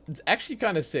know, it's actually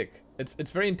kind of sick.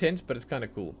 It's very intense, but it's kind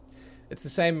of cool. It's the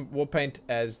same war paint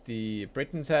as the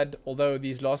Bretons had, although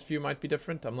these last few might be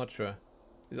different. I'm not sure.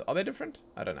 Are they different?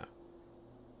 I don't know.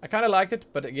 I kind of like it,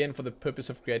 but again, for the purpose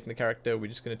of creating the character, we're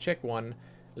just going to check one,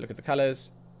 look at the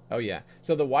colors. Oh yeah,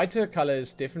 so the whiter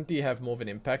colors definitely have more of an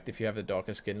impact if you have a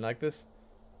darker skin like this.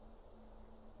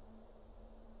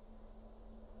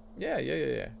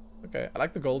 Yeah. Okay, I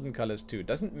like the golden colors too.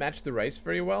 Doesn't match the race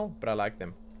very well, but I like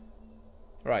them.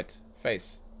 Right,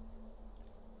 face.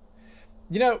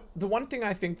 You know, the one thing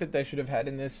I think that they should have had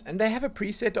in this, and they have a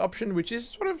preset option, which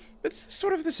is it's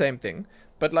sort of the same thing,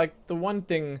 but like the one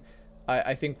thing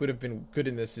I think would have been good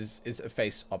in this is a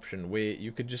face option, where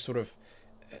you could just sort of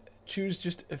choose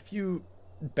just a few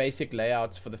basic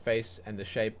layouts for the face and the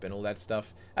shape and all that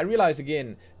stuff. I realize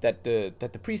again that the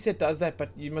preset does that, but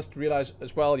you must realize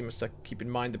as well, you must keep in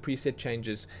mind the preset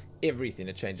changes everything.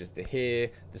 It changes the hair,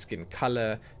 the skin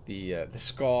color, the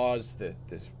scars, the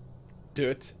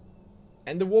dirt,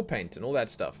 and the war paint and all that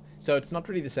stuff. So it's not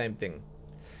really the same thing.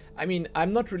 I mean,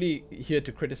 I'm not really here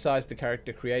to criticize the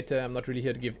character creator. I'm not really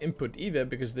here to give input either,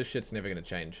 because this shit's never going to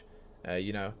change.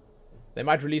 You know, they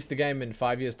might release the game in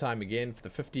 5 years' time again for the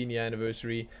 15-year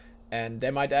anniversary, and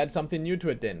they might add something new to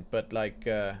it then. But like,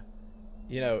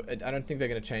 you know, I don't think they're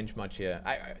going to change much here.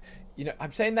 You know,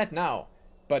 I'm saying that now,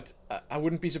 but I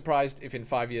wouldn't be surprised if in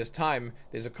 5 years' time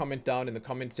there's a comment down in the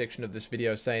comment section of this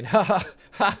video saying,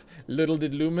 ha, little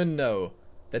did Lumin know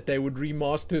that they would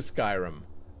remaster Skyrim,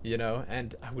 you know,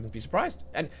 and I wouldn't be surprised.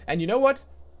 And you know what?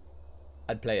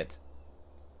 I'd play it.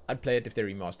 I'd play it if they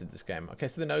remastered this game. Okay,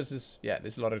 so the noses, yeah,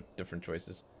 there's a lot of different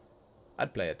choices.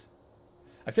 I'd play it.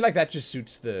 I feel like that just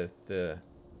suits the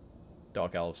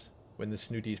Dark Elves when the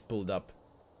snooty's pulled up.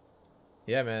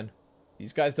 Yeah, man.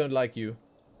 These guys don't like you.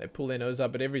 They pull their nose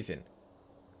up at everything.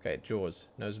 Okay, jaws.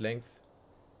 Nose length.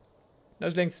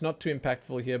 Nose length's not too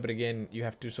impactful here, but again, you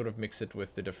have to sort of mix it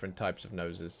with the different types of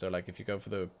noses. So like if you go for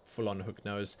the full-on hook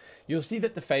nose, you'll see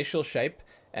that the facial shape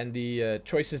and the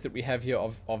choices that we have here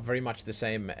are very much the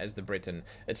same as the Breton.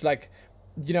 It's like,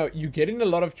 you know, you're getting a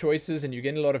lot of choices and you're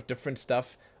getting a lot of different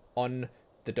stuff on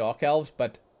the Dark Elves,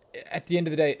 but at the end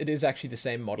of the day, it is actually the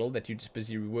same model that you're just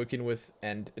busy working with,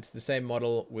 and it's the same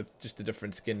model with just a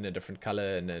different skin, a different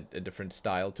color, and a different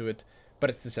style to it, but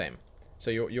it's the same. So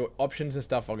your options and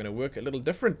stuff are going to work a little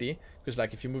differently, because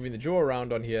like if you're moving the jaw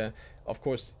around on here, of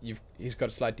course he's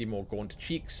got slightly more gaunt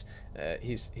cheeks.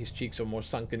 His cheeks are more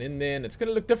sunken in there, and it's going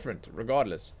to look different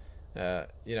regardless.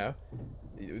 You know,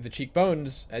 the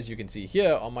cheekbones, as you can see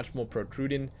here, are much more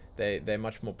protruding. They're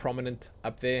much more prominent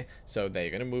up there, so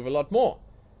they're going to move a lot more.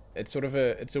 It's sort of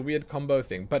it's a weird combo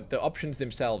thing, but the options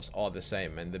themselves are the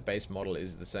same, and the base model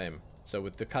is the same. So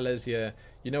with the colors here,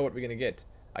 you know what we're going to get.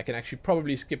 I can actually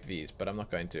probably skip these, but I'm not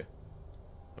going to.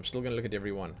 I'm still going to look at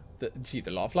every one. See,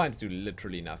 the laugh lines do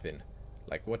literally nothing.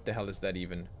 Like, what the hell is that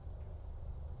even?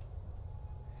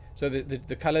 So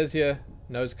the colors here,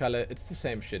 nose color, it's the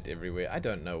same shit everywhere. I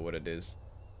don't know what it is.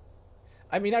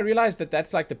 I mean, I realize that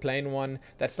that's like the plain one.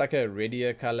 That's like a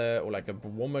reddier color, or like a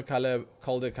warmer color,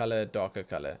 colder color, darker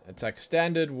color. It's like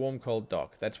standard, warm, cold,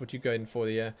 dark. That's what you're going for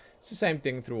here. It's the same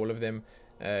thing through all of them.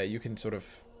 You can sort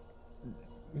of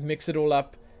mix it all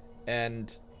up,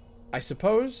 and I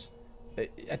suppose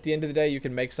at the end of the day, you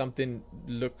can make something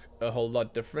look a whole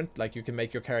lot different. Like, you can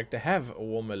make your character have a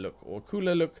warmer look, or a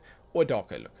cooler look, or a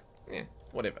darker look. Yeah,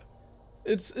 whatever.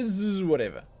 It's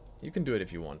whatever. You can do it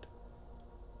if you want.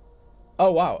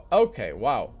 Oh, wow. Okay,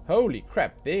 wow. Holy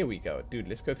crap. There we go. Dude,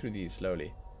 let's go through these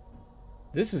slowly.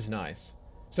 This is nice.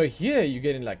 So here you're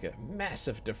getting like a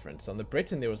massive difference. On the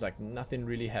Breton, there was like nothing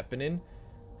really happening.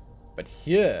 But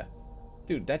here,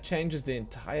 dude, that changes the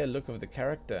entire look of the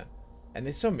character. And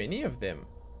there's so many of them.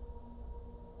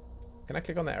 Can I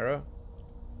click on the arrow?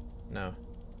 No.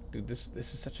 Dude, this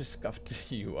is such a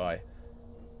scuffed UI.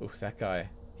 Ooh, that guy.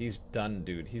 He's done,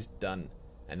 dude. He's done.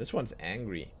 And this one's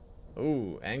angry.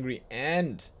 Ooh, angry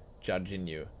and judging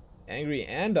you. Angry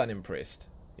and unimpressed.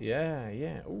 Yeah,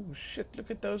 yeah. Ooh, shit.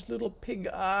 Look at those little pig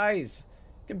eyes.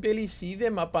 You can barely see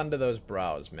them up under those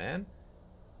brows, man.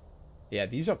 Yeah,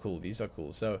 these are cool. These are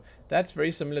cool. So that's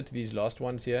very similar to these last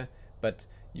ones here. But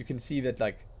you can see that,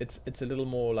 like, it's a little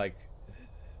more, like,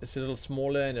 it's a little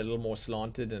smaller and a little more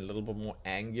slanted and a little bit more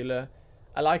angular.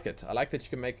 I like it. I like that you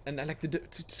can make, and I like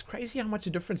it's crazy how much a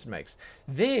difference it makes.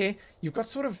 There, you've got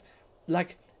sort of,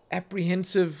 like,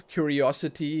 apprehensive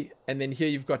curiosity, and then here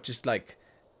you've got just, like,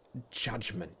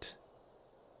 judgment.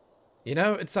 You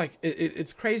know, it's like,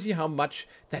 it's crazy how much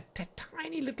that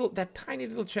tiny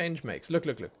little change makes. Look.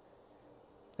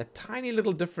 That tiny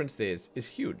little difference there is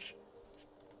huge.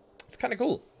 It's kind of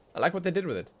cool. I like what they did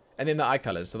with it. And then the eye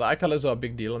colors. So the eye colors are a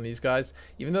big deal on these guys.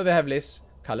 Even though they have less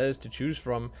colors to choose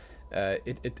from,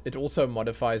 it also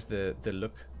modifies the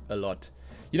look a lot.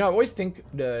 You know, I always think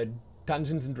the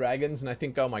Dungeons and Dragons, and I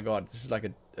think, oh my god, this is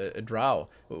like a drow.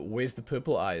 Where's the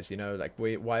purple eyes? You know, like,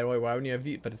 why wouldn't you have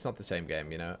these? But it's not the same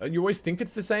game, you know. You always think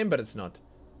it's the same, but it's not.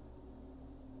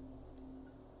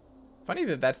 Funny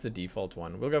that that's the default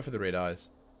one. We'll go for the red eyes.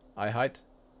 Eye height.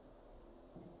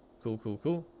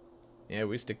 Cool. Yeah,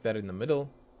 we stick that in the middle.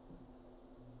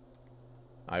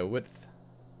 Eye width.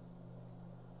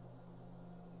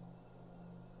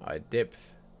 Eye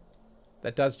depth.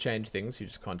 That does change things. You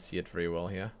just can't see it very well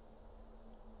here.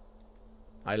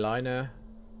 Eyeliner.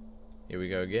 Here we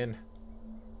go again.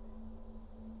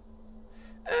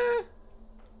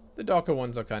 The darker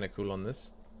ones are kind of cool on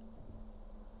this.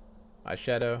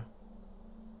 Eyeshadow.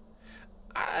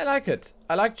 I like it.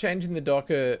 I like changing the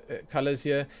darker colors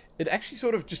here. It actually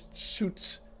sort of just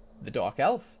suits the dark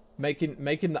elf, making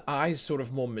the eyes sort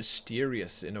of more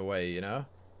mysterious in a way, you know.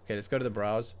 Okay, let's go to the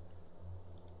brows.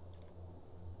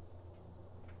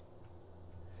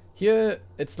 Here,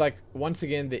 it's like, once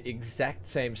again, the exact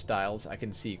same styles I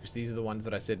can see, because these are the ones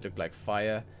that I said look like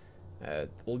fire.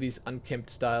 All these unkempt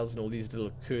styles and all these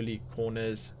little curly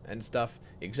corners and stuff.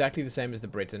 Exactly the same as the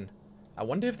Breton. I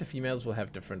wonder if the females will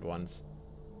have different ones.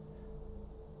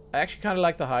 I actually kind of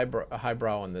like the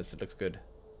highbrow on this. It looks good.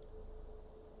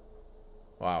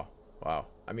 Wow.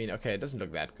 I mean, okay, it doesn't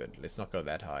look that good. Let's not go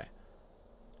that high.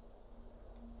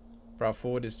 Brow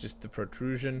forward is just the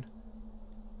protrusion.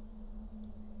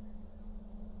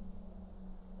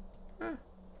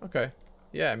 Okay.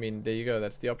 Yeah, I mean, there you go.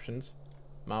 That's the options.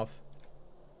 Mouth.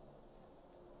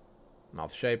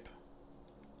 Mouth shape.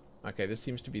 Okay, this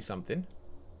seems to be something.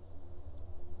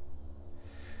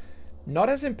 Not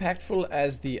as impactful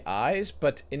as the eyes,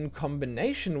 but in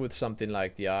combination with something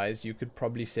like the eyes, you could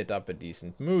probably set up a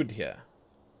decent mood here.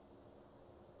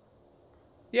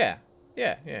 Yeah,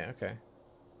 okay.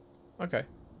 Okay.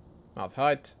 Mouth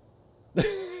height.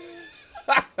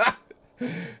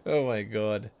 Oh my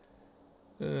god.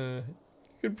 You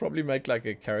could probably make like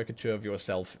a caricature of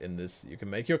yourself in this. You can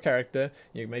make your character,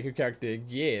 you can make your character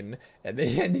again, and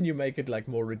then you make it like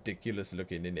more ridiculous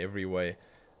looking in every way.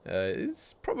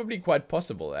 It's probably quite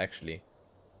possible, actually.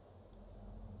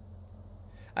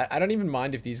 I don't even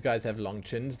mind if these guys have long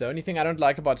chins. The only thing I don't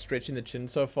like about stretching the chin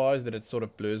so far is that it sort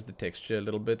of blurs the texture a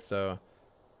little bit, so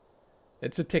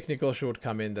it's a technical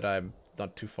shortcoming that I'm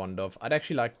not too fond of. I'd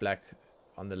actually like black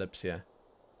on the lips here.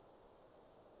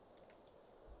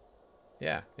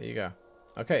 Yeah, there you go.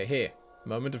 Okay, here.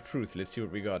 Moment of truth. Let's see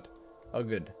what we got. Oh,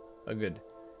 good. Oh, good.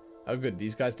 Oh, good.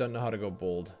 These guys don't know how to go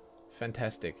bald.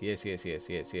 Fantastic. Yes.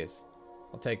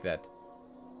 I'll take that.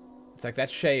 It's like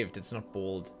that's shaved. It's not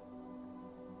bald.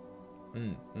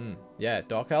 Yeah,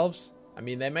 dark elves. I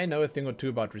mean, they may know a thing or two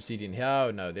about receding here.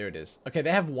 Oh, no, there it is. Okay,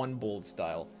 they have one bald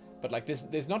style. But, like,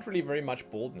 there's not really very much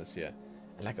baldness here.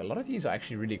 And, like, a lot of these are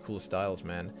actually really cool styles,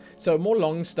 man. So, more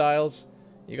long styles.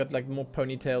 You got, like, more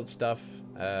ponytailed stuff.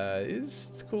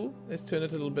 It's cool. Let's turn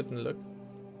it a little bit and look.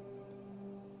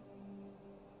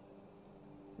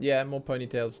 Yeah, more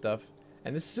ponytailed stuff.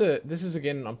 And this is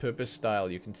again on purpose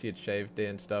style. You can see it shaved there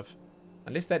and stuff.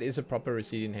 Unless that is a proper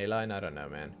receding hairline, I don't know,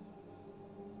 man.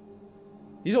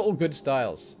 These are all good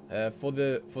styles. For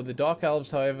the Dark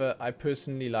Elves, however, I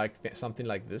personally like something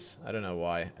like this. I don't know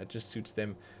why. It just suits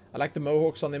them. I like the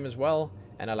mohawks on them as well,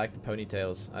 and I like the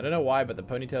ponytails. I don't know why, but the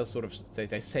ponytails sort of,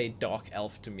 they say Dark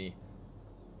Elf to me.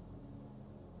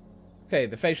 Okay,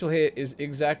 the facial hair is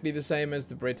exactly the same as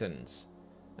the Bretons.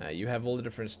 You have all the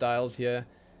different styles here.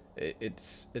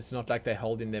 It's not like they're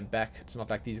holding them back. It's not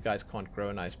like these guys can't grow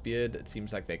a nice beard. It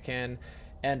seems like they can.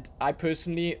 And I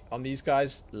personally, on these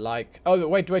guys, like... Oh,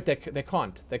 wait, they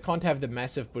can't. They can't have the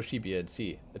massive bushy beard.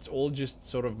 See, it's all just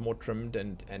sort of more trimmed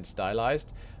and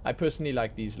stylized. I personally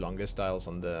like these longer styles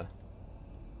on the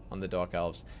Dark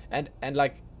Elves. And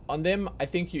like, on them, I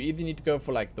think you either need to go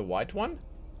for, like, the white one,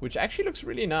 which actually looks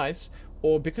really nice,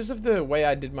 or because of the way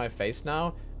I did my face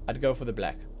now, I'd go for the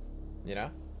black. You know?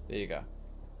 There you go.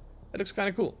 That looks kind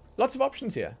of cool. Lots of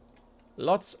options here.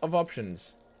 Lots of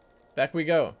options. Back we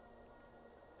go.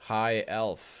 High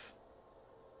Elf.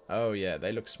 Oh yeah,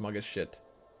 they look smug as shit.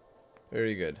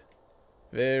 Very good.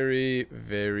 Very,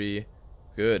 very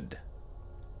good.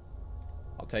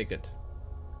 I'll take it.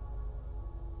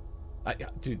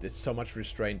 Dude, there's so much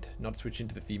restraint. Not switching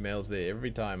to the females there every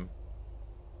time.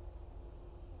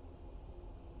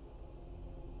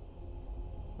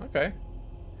 Okay.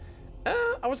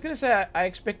 I was gonna say I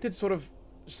expected sort of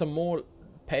some more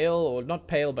pale, or not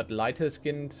pale, but lighter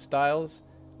skinned styles.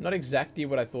 Not exactly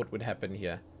what I thought would happen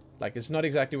here. Like, it's not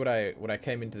exactly what I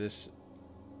came into this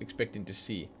expecting to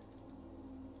see.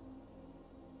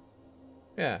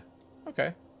 Yeah.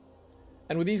 Okay.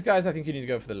 And with these guys, I think you need to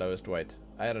go for the lowest weight.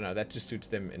 I don't know. That just suits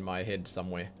them in my head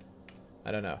somewhere.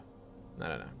 I don't know. I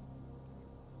don't know.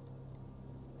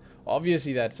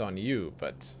 Obviously, that's on you,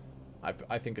 but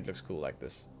I think it looks cool like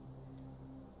this.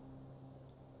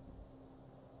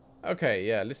 Okay,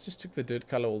 yeah, let's just check the dirt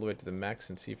color all the way to the max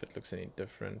and see if it looks any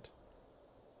different.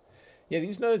 Yeah,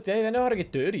 these know, they know how to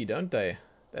get dirty, don't they?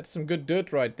 That's some good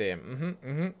dirt right there.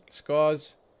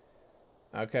 Scars.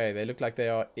 Okay, they look like they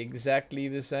are exactly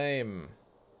the same.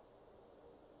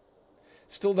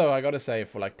 Still, though, I gotta say,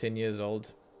 for like 10 years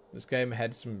old, this game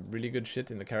had some really good shit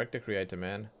in the character creator,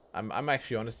 man. I'm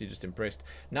actually honestly just impressed.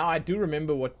 Now, I do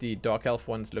remember what the Dark Elf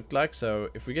ones looked like, so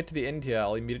if we get to the end here,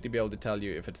 I'll immediately be able to tell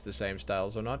you if it's the same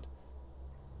styles or not.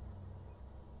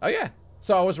 Oh, yeah.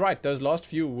 So I was right. Those last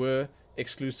few were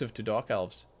exclusive to Dark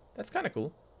Elves. That's kind of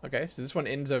cool. Okay, so this one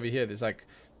ends over here. There's like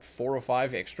 4 or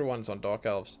 5 extra ones on Dark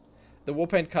Elves. The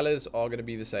Warpaint colors are going to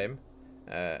be the same.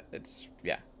 It's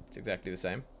exactly the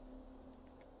same.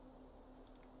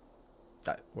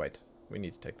 Wait, we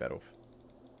need to take that off.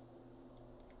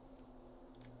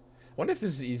 I wonder if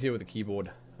this is easier with a keyboard.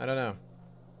 I don't know.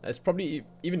 It's probably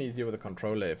even easier with a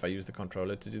controller if I use the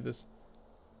controller to do this.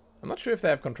 I'm not sure if they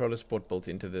have controller support built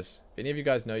into this. If any of you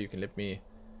guys know, you can let me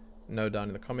know down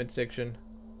in the comment section.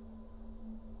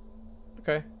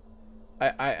 Okay.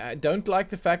 I don't like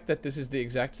the fact that this is the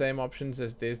exact same options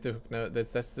as there's the hook nose.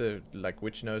 That's the like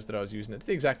witch nose that I was using. It's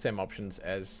the exact same options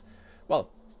as, well,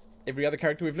 every other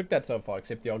character we've looked at so far,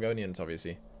 except the Argonians,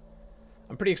 obviously.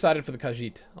 I'm pretty excited for the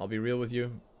Khajiit. I'll be real with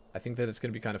you. I think that it's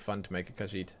going to be kind of fun to make a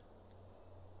Khajiit.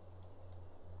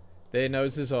 Their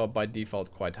noses are by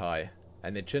default quite high,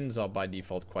 and their chins are by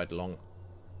default quite long.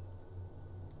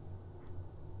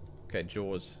 Okay,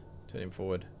 jaws. Turn him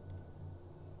forward.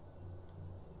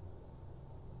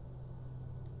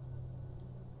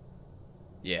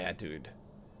 Yeah, dude.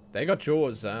 They got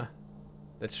jaws, huh?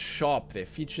 That's sharp. Their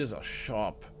features are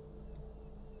sharp.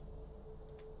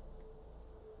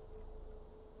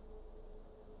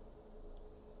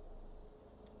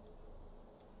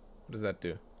 What does that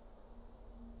do?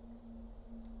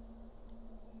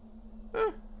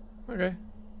 Oh, okay.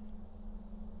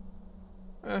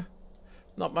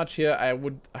 Not much here. I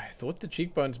thought the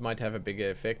cheekbones might have a bigger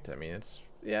effect. I mean,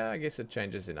 yeah, I guess it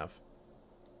changes enough.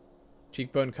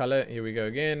 Cheekbone color, here we go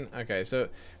again. Okay, so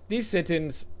these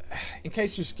settings, in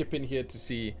case you skip in here to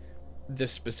see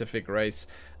this specific race,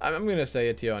 I'm gonna say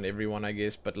it here on everyone, I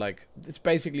guess, but like, it's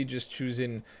basically just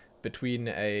choosing between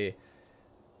a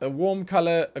warm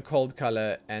color, a cold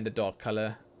color, and a dark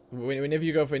color. Whenever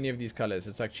you go for any of these colors,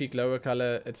 it's like cheek lower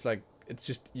color, it's like, it's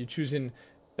just, you're choosing,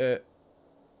 I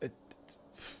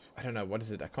don't know, what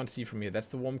is it? I can't see from here. That's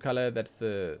the warm color, that's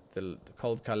the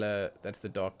cold color, that's the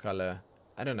dark color.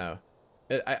 I don't know.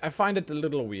 I find it a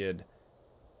little weird.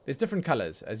 There's different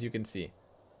colors, as you can see.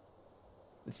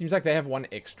 It seems like they have one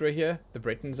extra here. The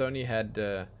Bretons only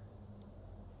had,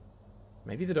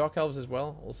 maybe the Dark Elves as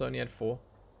well, also only had 4.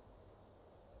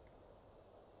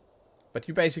 But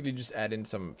you basically just add in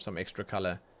some extra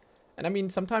color. And I mean,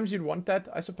 sometimes you'd want that,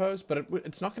 I suppose, but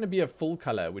it's not going to be a full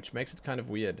color, which makes it kind of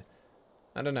weird.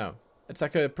 I don't know. It's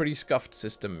like a pretty scuffed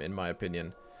system, in my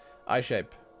opinion. eye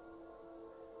shape.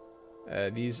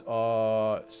 These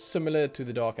are similar to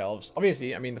the Dark Elves.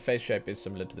 Obviously, I mean, the face shape is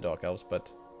similar to the Dark Elves,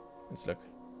 but let's look.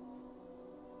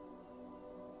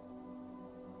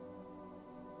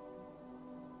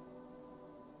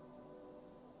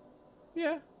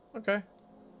 Yeah, okay.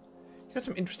 You got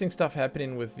some interesting stuff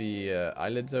happening with the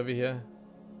eyelids over here.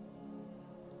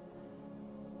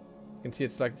 You can see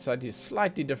it's like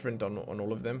slightly different on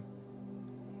all of them.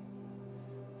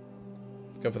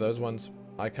 Let's go for those ones.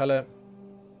 Eye color.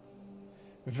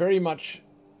 Very much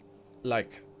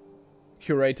like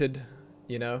curated,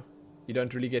 you know. You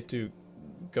don't really get to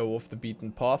go off the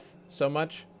beaten path so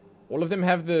much. All of them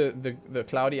have the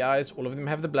cloudy eyes, all of them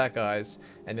have the black eyes,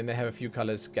 and then they have a few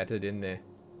colors scattered in there.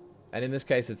 And in this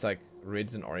case it's like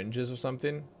reds and oranges or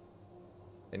something.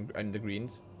 And the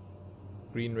greens.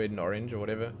 Green, red, and orange or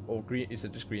whatever. Or green, is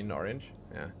it just green and orange?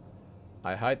 Yeah.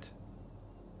 Eye height.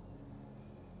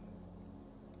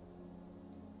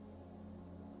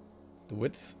 The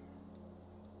width.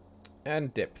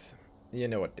 And depth. You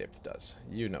know what depth does.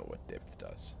 You know what depth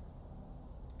does.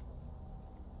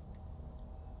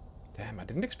 Damn, I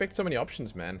didn't expect so many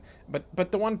options, man.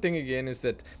 But the one thing again is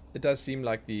that it does seem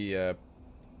like the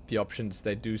options,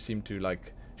 they do seem to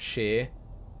like share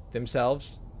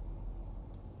themselves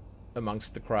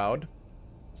amongst the crowd.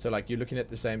 So like you're looking at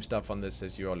the same stuff on this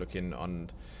as you are looking on,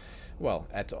 well,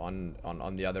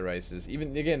 on the other races.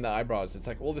 Even again the eyebrows, it's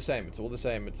like all the same. It's all the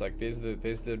same. It's like there's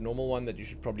the normal one that you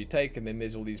should probably take, and then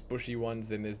there's all these bushy ones.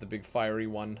 Then there's the big fiery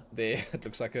one there. It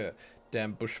looks like a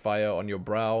damn bushfire on your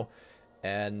brow.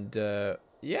 And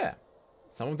yeah,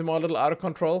 some of them are a little out of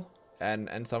control,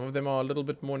 and some of them are a little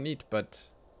bit more neat, but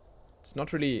it's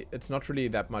not really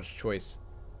that much choice.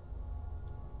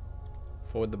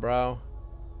 Forward the brow.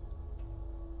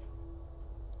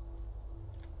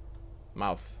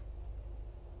 Mouth.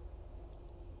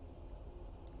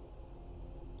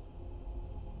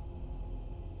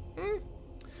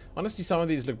 Honestly, some of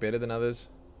these look better than others.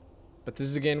 But this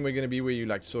is again going to be where you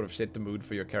like sort of set the mood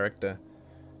for your character.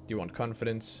 Do you want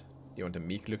confidence? Do you want a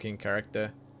meek looking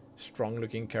character? Strong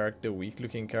looking character? Weak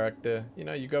looking character? You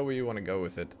know, you go where you want to go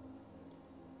with it.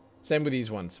 Same with these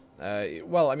ones.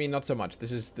 Well, I mean, not so much.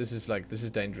 This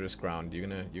is dangerous ground. You're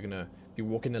gonna be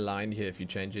walking a line here if you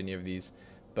change any of these.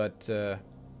 But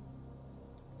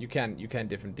you can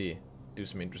definitely do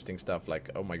some interesting stuff. Like,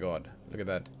 oh my god, look at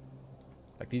that.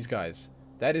 Like these guys.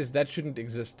 That shouldn't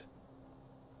exist.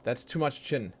 That's too much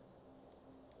chin.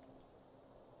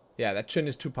 Yeah, that chin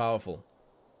is too powerful.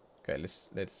 Okay, let's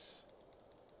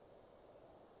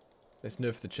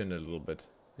nerf the chin a little bit.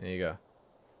 There you go.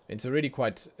 It's already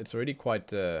quite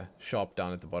sharp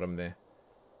down at the bottom there.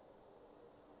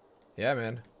 Yeah,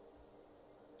 man.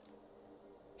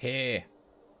 Here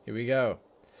we go.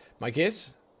 My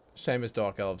guess, same as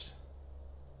Dark Elves.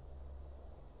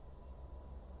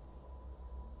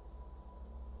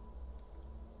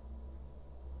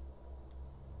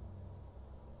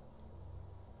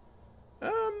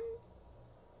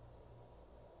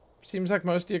 Seems like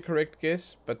mostly a correct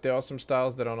guess, but there are some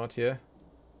styles that are not here.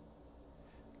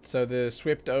 So the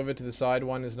swept over to the side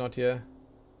one is not here.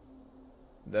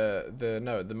 The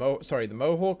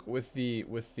mohawk with the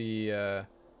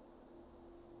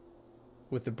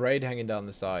braid hanging down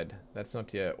the side. That's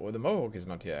not here. Or the mohawk is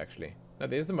not here actually. No,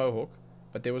 there's the mohawk,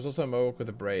 but there was also a mohawk with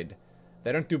a braid.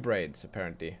 They don't do braids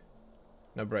apparently.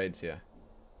 No braids here.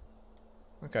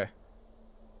 Okay.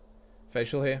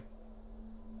 Facial hair.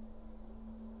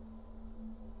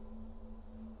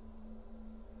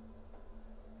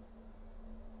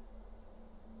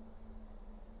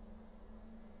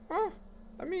 Oh,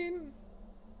 I mean,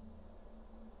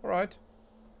 alright.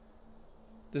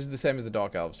 This is the same as the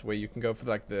Dark Elves, where you can go for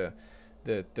like the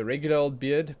regular old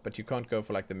beard, but you can't go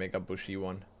for like the mega bushy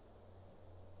one.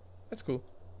 That's cool.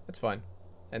 That's fine.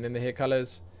 And then the hair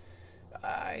colors.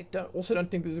 I also don't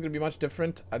think this is going to be much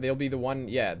different. There'll be the one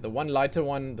lighter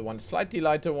one, the one slightly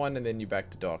lighter one, and then you back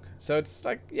to dark. So it's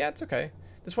like, yeah, it's okay.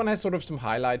 This one has sort of some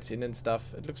highlights in and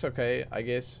stuff. It looks okay, I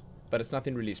guess, but it's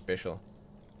nothing really special.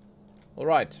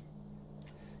 Alright.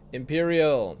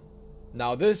 Imperial.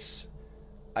 Now this,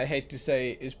 I hate to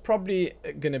say, is probably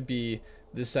going to be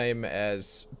the same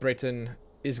as Breton,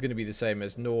 is going to be the same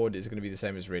as Nord, is going to be the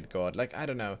same as Redguard. Like, I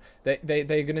don't know. They're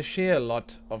going to share a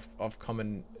lot of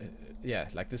common... yeah,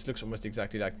 like this looks almost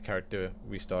exactly like the character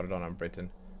we started on Breton.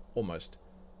 Almost.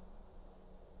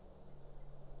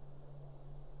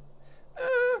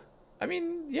 I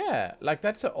mean, yeah. Like,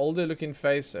 that's an older looking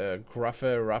face, a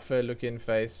gruffer, rougher looking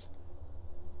face.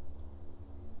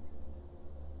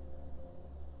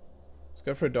 Let's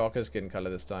go for a darker skin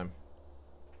color this time.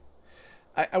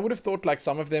 I would have thought like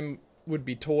some of them would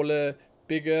be taller,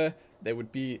 bigger. They would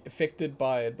be affected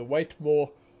by the weight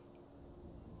more.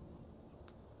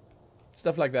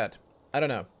 Stuff like that. I don't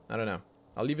know. I don't know.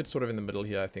 I'll leave it sort of in the middle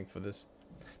here, I think, for this.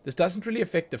 This doesn't really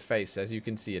affect the face, as you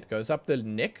can see. It goes up the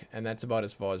neck, and that's about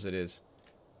as far as it is.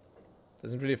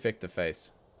 Doesn't really affect the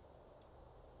face.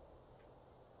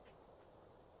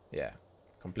 Yeah.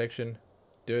 Complexion.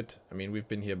 Dirt. I mean, we've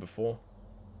been here before.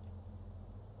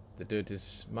 The dirt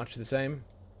is much the same.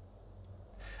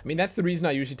 I mean, that's the reason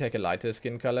I usually take a lighter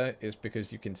skin color, is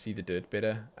because you can see the dirt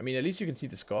better. I mean, at least you can see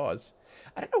the scars.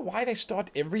 I don't know why they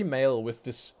start every male with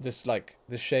this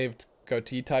shaved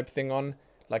goatee type thing on.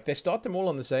 Like, they start them all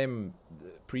on the same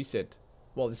preset.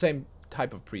 Well, the same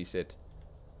type of preset.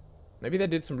 Maybe they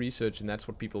did some research and that's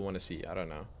what people want to see. I don't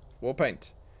know. Warpaint.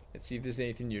 Let's see if there's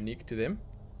anything unique to them.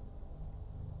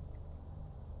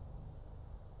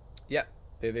 Yeah,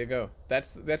 there they go.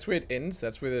 That's where it ends.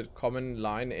 That's where the common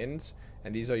line ends.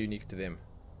 And these are unique to them.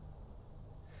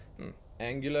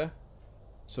 Angular.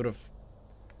 Sort of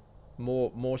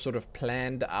more sort of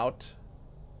planned out,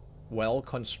 well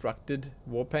constructed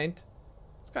warpaint.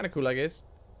 It's kind of cool, I guess.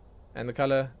 And the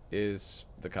color is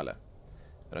the color.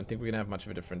 I don't think we're gonna have much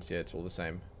of a difference here. It's all the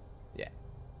same. Yeah.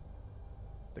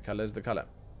 The color is the color.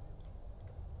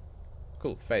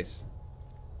 Cool. Face.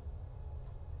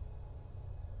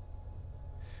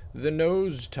 The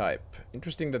nose type.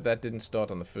 Interesting that that didn't start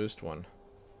on the first one.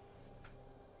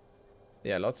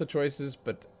 Yeah, lots of choices,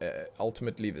 but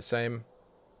ultimately the same.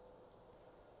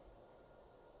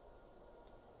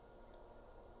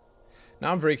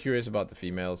 Now I'm very curious about the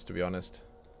females, to be honest.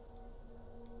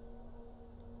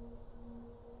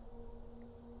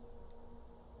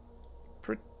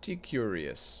 Pretty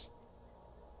curious.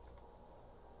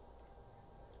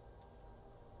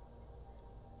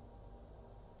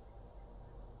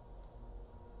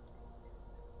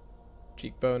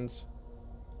 Cheekbones.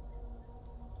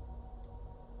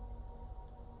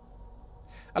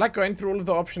 I like going through all of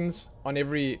the options on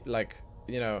every, like,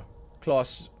 you know,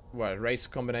 class, well, race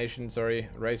combination, sorry,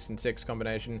 race and sex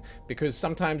combination, because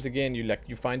sometimes, again,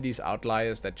 you find these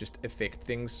outliers that just affect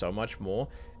things so much more,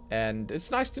 and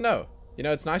it's nice to know. You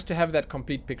know, it's nice to have that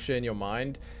complete picture in your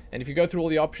mind, and if you go through all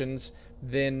the options,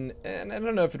 then, and I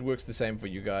don't know if it works the same for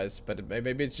you guys, but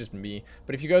maybe it's just me,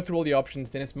 but if you go through all the options,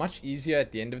 then it's much easier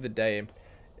at the end of the day.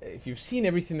 If you've seen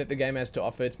everything that the game has to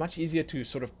offer, it's much easier to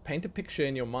sort of paint a picture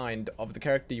in your mind of the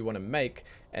character you want to make,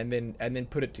 and then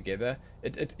put it together.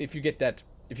 If you get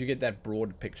that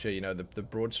broad picture, you know, the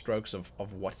broad strokes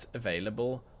of what's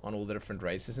available on all the different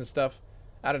races and stuff.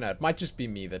 I don't know, it might just be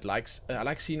me that I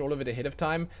like seeing all of it ahead of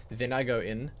time, then I go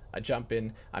in, I jump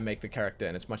in, I make the character,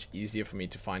 and it's much easier for me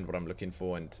to find what I'm looking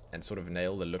for and sort of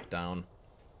nail the look down.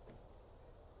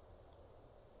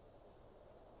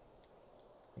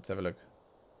 Let's have a look.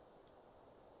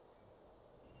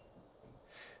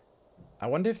 I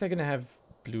wonder if they're going to have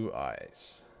blue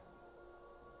eyes.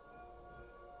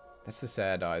 That's the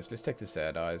sad eyes. Let's take the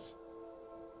sad eyes.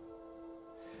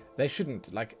 They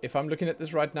shouldn't. Like, if I'm looking at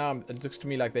this right now, it looks to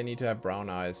me like they need to have brown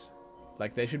eyes.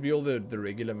 Like, they should be all the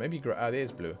regular, maybe gray. Oh,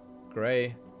 there's blue.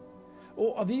 Gray.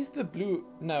 Oh, are these the blue?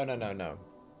 No.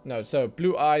 No, so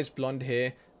blue eyes, blonde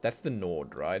hair. That's the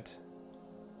Nord, right?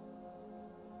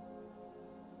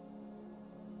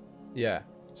 Yeah.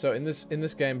 So in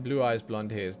this game, blue eyes,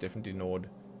 blonde hair is definitely Nord.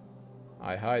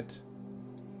 Eye height.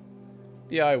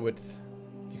 The eye width.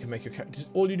 You can make your character...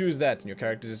 All you do is that, and your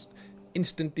character just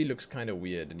instantly looks kind of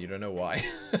weird, and you don't know why.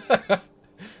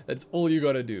 That's all you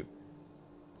gotta do.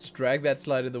 Just drag that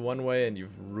slider the one way, and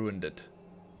you've ruined it.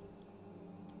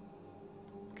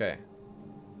 Okay.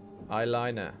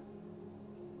 Eyeliner.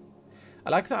 I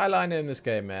like the eyeliner in this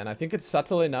game, man. I think it's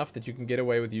subtle enough that you can get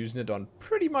away with using it on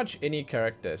pretty much any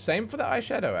character. Same for the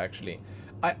eyeshadow, actually.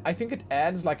 I think it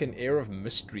adds like an air of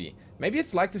mystery. Maybe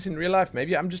it's like this in real life.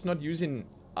 Maybe I'm just not using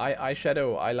eyeshadow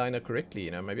or eyeliner correctly, you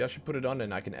know. Maybe I should put it on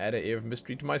and I can add an air of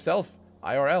mystery to myself.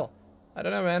 IRL. I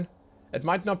don't know, man. It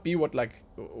might not be what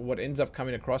ends up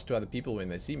coming across to other people when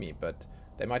they see me, but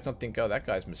they might not think, oh, that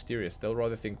guy's mysterious. They'll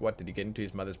rather think, what, did he get into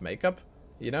his mother's makeup?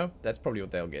 You know, that's probably what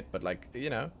they'll get. But like,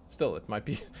 you know, still, it might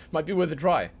be worth a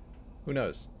try. Who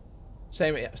knows?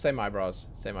 Same eyebrows,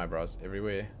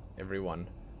 everywhere, everyone,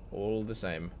 all the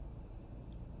same.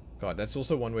 God, that's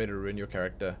also one way to ruin your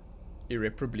character.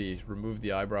 Irreparably remove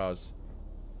the eyebrows.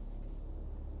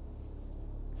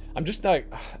 I'm just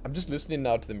listening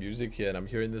now to the music here, and I'm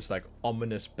hearing this like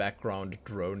ominous background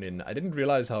drone in. I didn't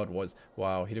realize how it was.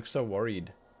 Wow, he looks so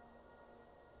worried.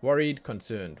 Worried,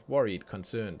 concerned, worried,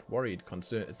 concerned, worried,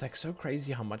 concerned. It's like so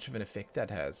crazy how much of an effect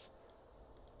that has.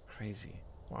 Crazy.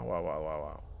 Wow, wow, wow, wow,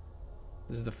 wow.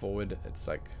 This is the forward. It's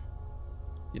like,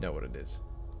 you know what it is.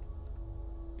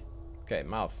 Okay,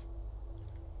 mouth.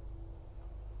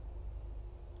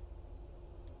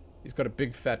 He's got a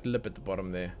big fat lip at the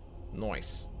bottom there.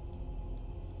 Nice.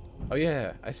 Oh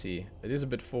yeah, I see. It is a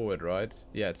bit forward, right?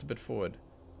 Yeah, it's a bit forward.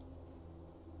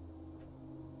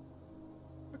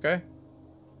 Okay.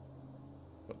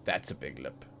 Well, that's a big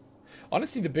lip.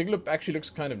 Honestly, the big lip actually looks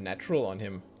kind of natural on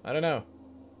him. I don't know.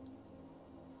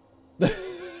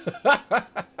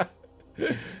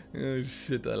 Oh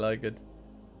shit, I like it.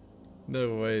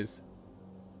 No ways.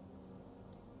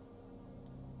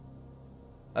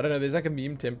 I don't know, there's like a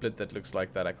meme template that looks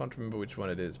like that. I can't remember which one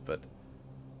it is, but...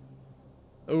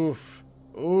 Oof.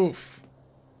 Oof.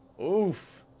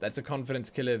 Oof. That's a confidence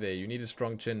killer there. You need a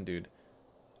strong chin, dude.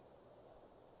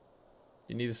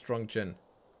 You need a strong chin.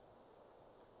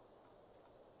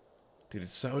 Dude,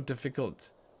 it's so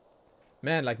difficult.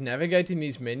 Man, like navigating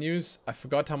these menus, I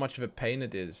forgot how much of a pain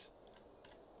it is.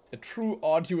 A true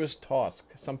arduous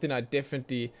task. Something I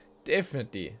definitely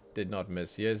did not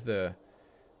miss. Here's the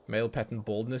male pattern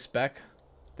baldness back.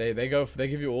 They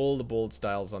give you all the bald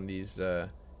styles on these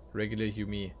regular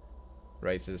Humi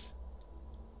races.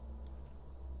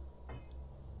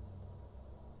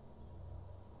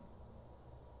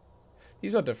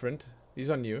 These are different. These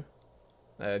are new.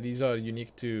 These are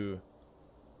unique to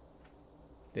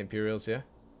the Imperials here.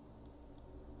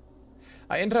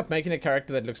 I ended up making a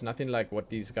character that looks nothing like what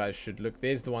these guys should look.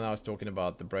 There's the one I was talking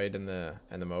about, the braid and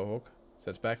the mohawk. So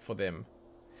it's back for them.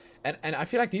 And I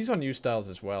feel like these are new styles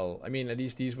as well. I mean, at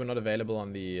least these were not available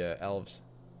on the elves.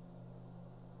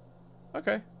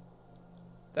 Okay.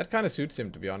 That kind of suits him,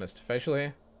 to be honest. Facial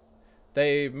hair.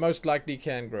 They most likely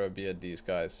can grow a beard, these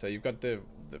guys. So you've got the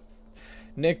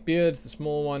neck beards, the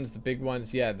small ones, the big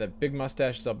ones. Yeah, the big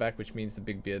mustaches are back, which means the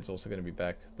big beard's also going to be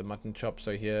back. The mutton chops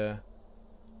are here.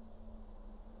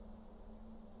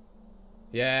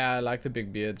 Yeah, I like the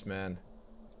big beards, man.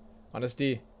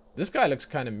 Honestly, this guy looks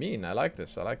kind of mean. I like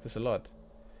this. I like this a lot.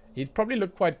 He'd probably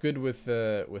look quite good with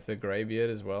the grey beard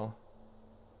as well.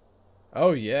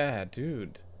 Oh, yeah,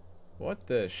 dude. What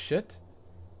the shit?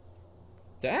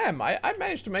 Damn, I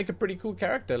managed to make a pretty cool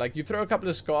character. Like, you throw a couple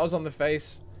of scars on the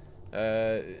face.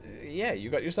 Yeah, you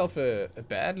got yourself a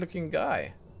bad-looking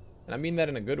guy. And I mean that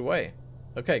in a good way.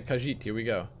 Okay, Khajiit, here we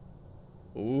go.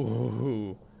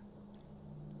 Ooh.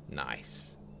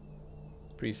 Nice.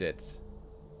 Presets.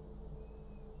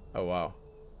 Oh, wow.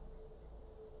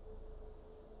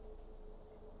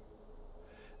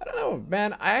 I don't know,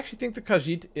 man. I actually think the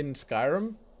Khajiit in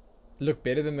Skyrim look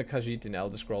better than the Khajiit in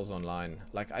Elder Scrolls Online.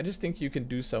 Like, I just think you can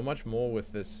do so much more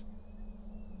with this.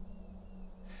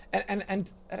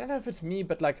 And I don't know if it's me,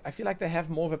 but like, I feel like they have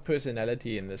more of a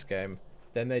personality in this game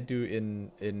than they do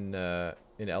in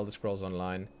Elder Scrolls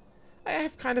Online. I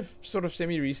have kind of sort of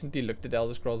semi-recently looked at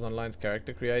Elder Scrolls Online's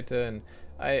character creator, and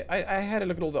I had a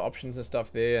look at all the options and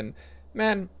stuff there, and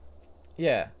man,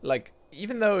 yeah, like,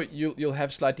 even though you'll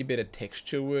have slightly better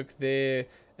texture work there,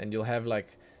 and you'll have,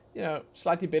 like, you know,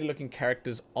 slightly better looking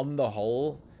characters on the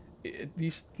whole,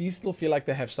 these still feel like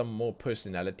they have some more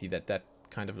personality that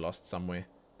kind of lost somewhere.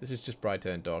 This is just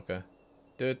brighter and darker.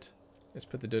 Dirt. Let's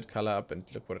put the dirt color up and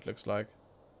look what it looks like.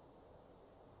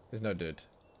 There's no dirt.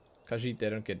 Khajiit, they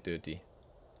don't get dirty.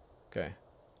 Okay.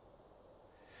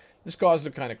 The scars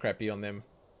look kind of crappy on them.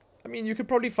 I mean, you could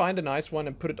probably find a nice one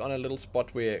and put it on a little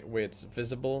spot where it's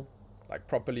visible. Like,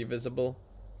 properly visible.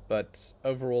 But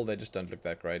overall, they just don't look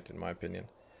that great, in my opinion.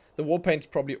 The war paint's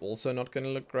probably also not going to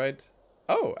look great.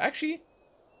 Oh, actually,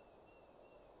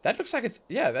 that looks like it's...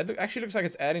 Yeah, that actually looks like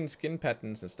it's adding skin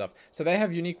patterns and stuff. So they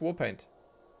have unique war paint.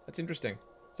 That's interesting.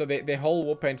 So their whole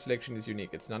war paint selection is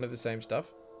unique. It's none of the same stuff.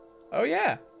 Oh,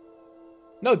 yeah.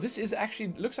 No, this is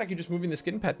actually... Looks like you're just moving the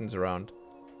skin patterns around.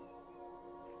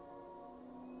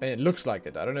 And it looks like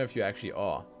it. I don't know if you actually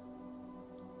are.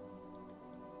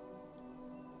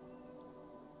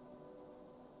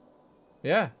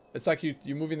 Yeah. It's like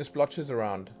you're moving the splotches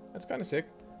around. That's kind of sick.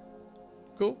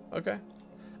 Cool. Okay.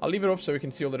 I'll leave it off so we can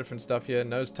see all the different stuff here.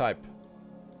 Nose type.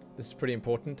 This is pretty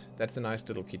important. That's a nice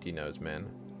little kitty nose, man.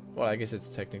 Well, I guess it's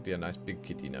technically a nice big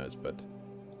kitty nose, but...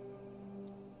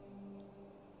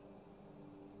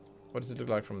 What does it look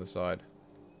like from the side?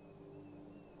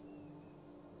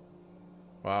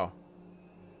 Wow.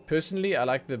 Personally, I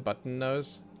like the button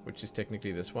nose, which is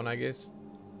technically this one, I guess.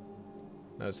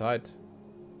 Nose height.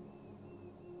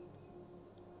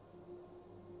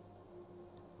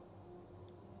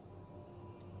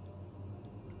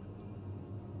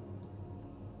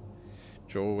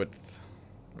 Jaw width.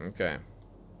 Okay.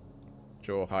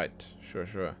 Jaw height. Sure,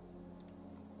 sure.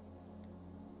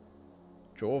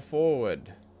 Jaw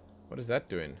forward. What is that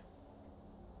doing?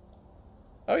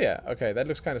 Oh yeah, okay, that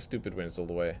looks kind of stupid when it's all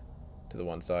the way to the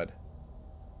one side.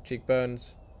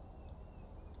 Cheekbones.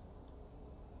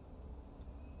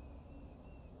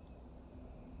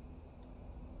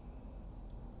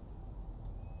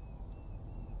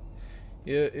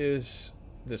 Here is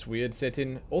this weird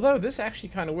setting. Although this actually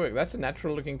kind of works. That's a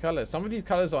natural looking color. Some of these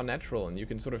colors are natural and you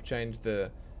can sort of change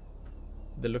the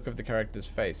look of the character's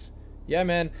face. Yeah,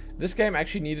 man. This game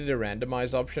actually needed a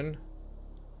randomize option.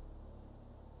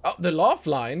 Oh, the laugh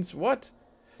lines? What?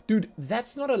 Dude,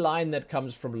 that's not a line that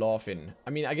comes from laughing.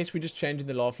 I mean, I guess we're just changing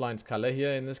the laugh lines color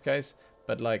here in this case.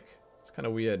 But like, it's kind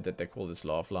of weird that they call this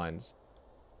laugh lines.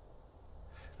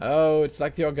 Oh, it's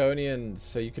like the Argonians,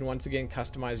 so you can once again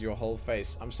customize your whole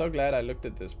face. I'm so glad I looked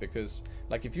at this because,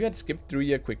 like, if you had skipped through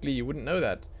here quickly, you wouldn't know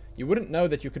that. You wouldn't know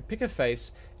that you could pick a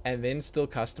face and then still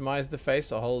customize the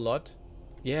face a whole lot.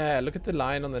 Yeah, look at the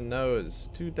line on the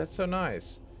nose. Dude, that's so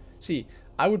nice. See,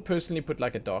 I would personally put,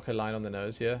 like, a darker line on the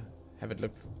nose here. Have it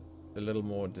look a little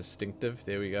more distinctive.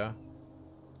 There we go.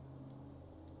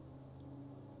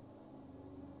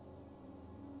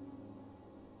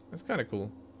 That's kind of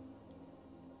cool.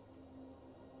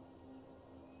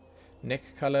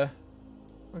 Neck color.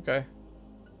 Okay.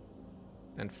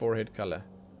 And forehead color.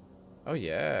 Oh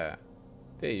yeah.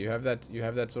 There you have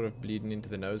that sort of bleeding into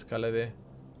the nose color there.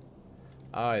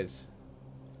 Eyes.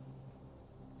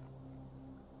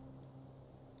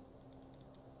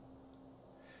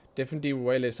 Definitely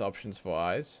way less options for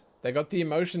eyes. They got the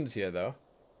emotions here though.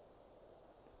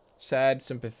 Sad,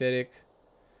 sympathetic,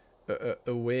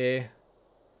 aware,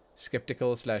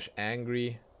 skeptical /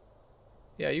 angry.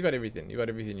 Yeah, you got everything. You got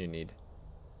everything you need.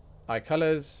 Eye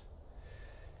colors.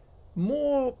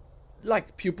 More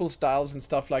like pupil styles and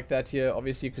stuff like that here.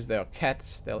 Obviously, because they are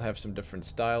cats, they'll have some different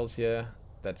styles here.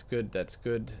 That's good. That's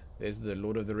good. There's the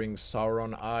Lord of the Rings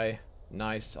Sauron eye.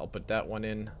 Nice. I'll put that one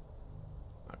in.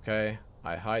 Okay.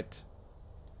 Eye height.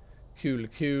 Cool,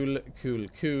 cool, cool,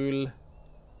 cool.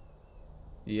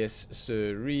 Yes,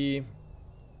 sirree.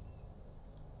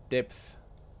 Depth.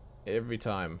 Every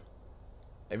time.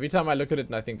 Every time I look at it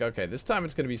and I think, okay, this time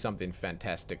it's going to be something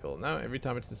fantastical. No, every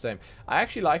time it's the same. I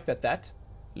actually like that that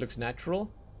looks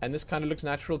natural, and this kind of looks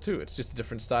natural too. It's just a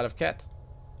different style of cat.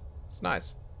 It's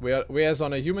nice. Whereas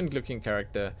on a human-looking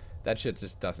character, that shit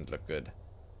just doesn't look good.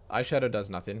 Eyeshadow does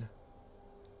nothing.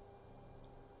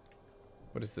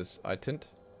 What is this? Eye tint?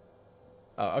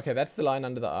 Oh, okay, that's the line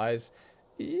under the eyes.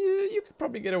 You could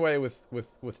probably get away with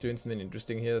doing something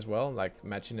interesting here as well, like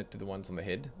matching it to the ones on the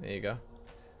head. There you go.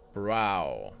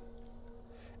 Brow.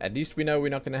 At least we know we're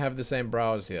not going to have the same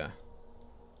brows here.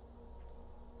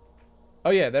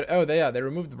 Oh yeah, they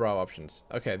removed the brow options.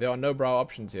 Okay, there are no brow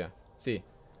options here. See,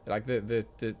 like the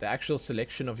actual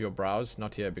selection of your brows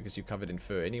not here because you covered in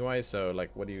fur anyway. So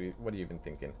like, what are you even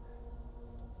thinking?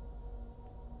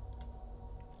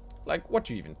 Like, what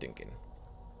are you even thinking?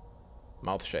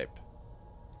 Mouth shape.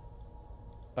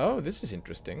 Oh, this is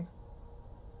interesting.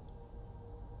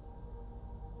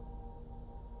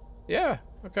 Yeah,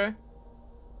 okay.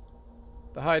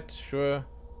 The height, sure.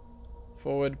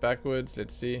 Forward, backwards,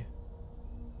 let's see.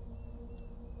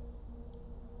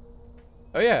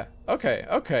 Oh yeah, okay,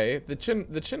 okay. The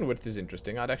chin width is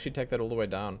interesting. I'd actually take that all the way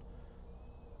down.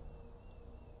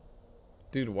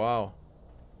 Dude, wow.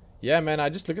 Yeah, man, I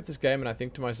just look at this game and I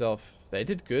think to myself, they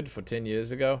did good for 10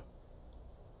 years ago.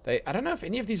 I don't know if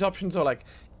any of these options are like,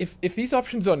 if these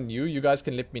options are new, you guys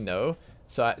can let me know,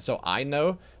 so I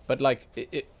know. But like,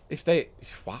 if they,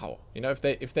 wow, you know,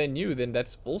 if they're new, then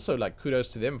that's also like kudos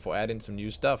to them for adding some new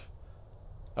stuff.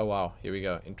 Oh wow, here we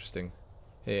go, interesting.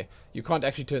 Here, you can't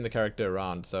actually turn the character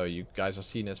around, so you guys are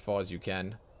seen as far as you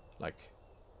can. Like,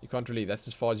 you can't really, that's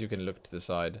as far as you can look to the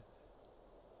side.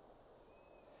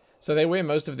 So they wear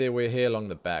most of their hair along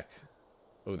the back.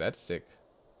 Oh, that's sick.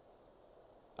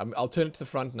 I'll turn it to the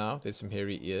front now. There's some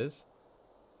hairy ears.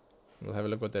 We'll have a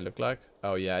look what they look like.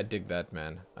 Oh yeah, I dig that,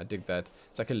 man. I dig that.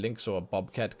 It's like a lynx or a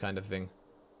bobcat kind of thing.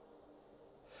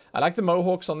 I like the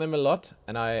mohawks on them a lot,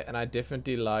 and I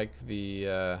definitely like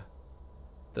the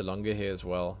longer hair as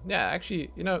well. Yeah,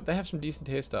 actually, you know, they have some decent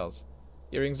hairstyles.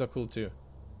 Earrings are cool too.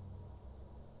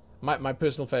 My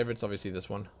personal favorite's obviously this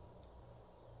one.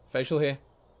 Facial hair.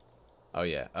 Oh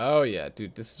yeah,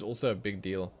 dude, this is also a big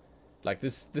deal. Like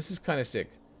this is kind of sick.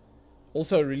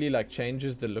 Also really like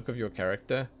changes the look of your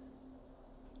character.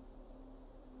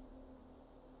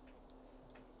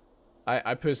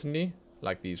 I personally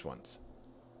like these ones.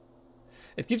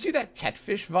 It gives you that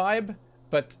catfish vibe,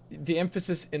 but the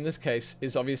emphasis in this case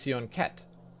is obviously on cat,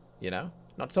 you know?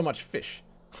 Not so much fish.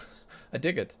 I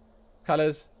dig it.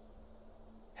 Colors.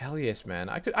 Hell yes, man.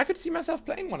 I could see myself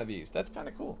playing one of these. That's kind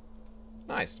of cool.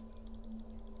 Nice.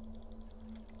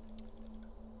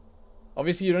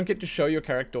 Obviously, you don't get to show your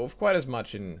character off quite as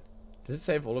much in Does it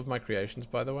save all of my creations,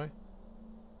 by the way?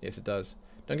 Yes, it does.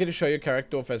 Don't get to show your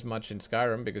character off as much in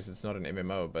Skyrim because it's not an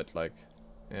MMO, but like,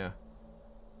 yeah.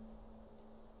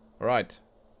 Alright.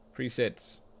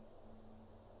 Presets.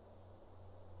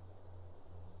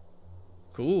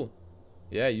 Cool.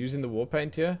 Yeah, using the war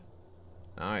paint here.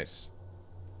 Nice.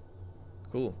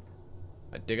 Cool.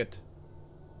 I dig it.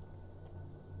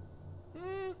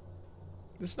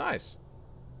 It's nice.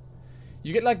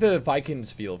 You get like the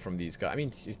Vikings feel from these guys. I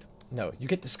mean, no, you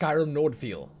get the Skyrim Nord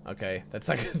feel. Okay, that's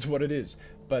like that's what it is.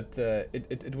 But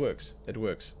it works. It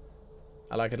works.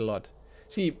 I like it a lot.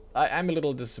 See, I'm a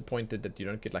little disappointed that you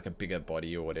don't get like a bigger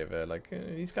body or whatever. Like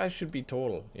these guys should be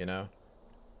tall, you know.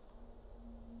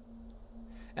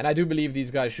 And I do believe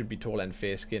these guys should be tall and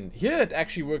fair-skinned. Here it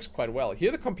actually works quite well.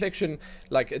 Here the complexion,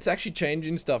 like, it's actually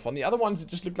changing stuff. On the other ones, it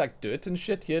just looked like dirt and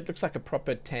shit. Here it looks like a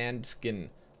proper tanned skin.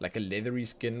 Like a leathery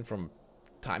skin from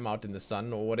time out in the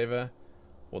sun or whatever.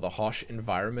 Or the harsh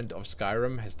environment of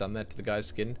Skyrim has done that to the guy's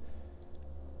skin.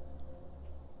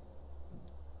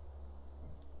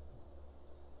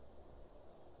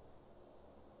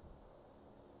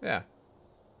 Yeah.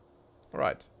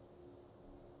 Alright.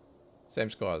 Same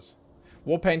scars.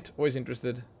 War paint, always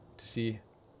interested to see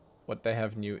what they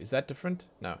have new. Is that different?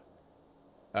 No.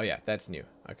 Oh yeah, that's new.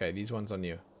 Okay, these ones are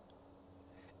new.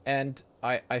 And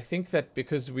I think that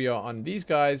because we are on these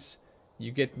guys,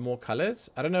 you get more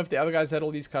colors. I don't know if the other guys had all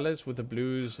these colors with the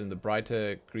blues and the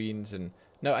brighter greens and...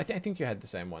 No, I think you had the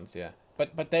same ones, yeah.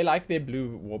 But they like their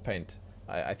blue war paint.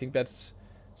 I think that's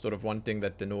sort of one thing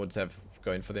that the Nords have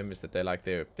going for them is that they like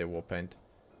their war paint.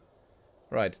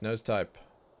 Right, nose type.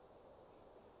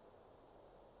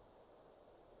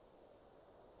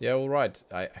 Yeah, all right.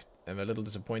 I am a little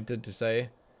disappointed to say.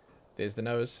 There's the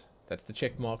nose. That's the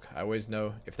check mark. I always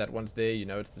know if that one's there, you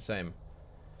know it's the same.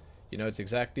 You know it's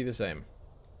exactly the same.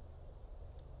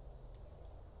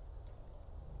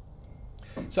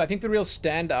 So I think the real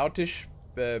standout-ish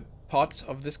parts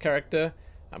of this character,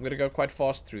 I'm going to go quite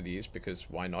fast through these because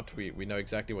why not? We know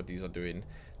exactly what these are doing.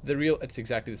 It's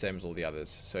exactly the same as all the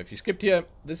others. So if you skipped here,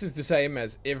 this is the same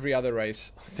as every other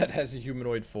race that has a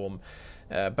humanoid form.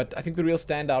 But I think the real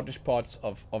standoutish parts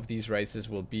of these races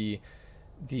will be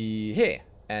the hair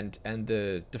and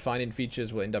the defining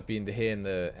features will end up being the hair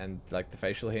and like the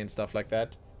facial hair and stuff like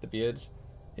that, the beards,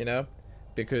 you know,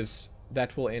 because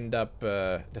that will end up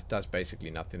that does basically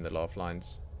nothing. The laugh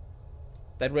lines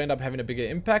that will end up having a bigger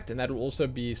impact, and that will also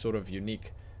be sort of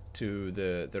unique to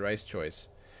the race choice.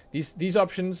 These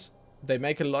options, they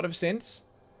make a lot of sense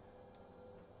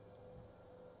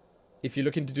if you're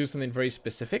looking to do something very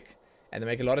specific. And they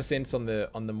make a lot of sense on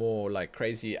the more like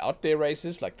crazy out there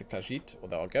races like the Khajiit or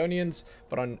the Argonians,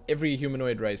 but on every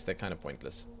humanoid race they're kind of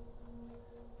pointless.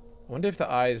 I wonder if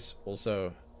the eyes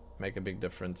also make a big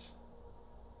difference.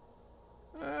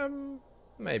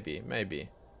 Maybe.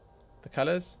 The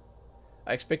colors?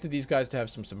 I expected these guys to have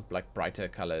some like brighter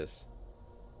colors.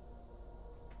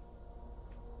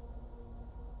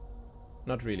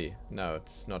 Not really. No,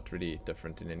 it's not really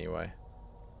different in any way.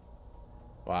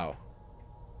 Wow.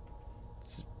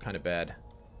 This is kind of bad.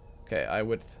 Okay, eye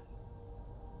width.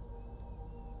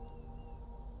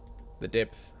 The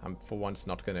depth. I'm for once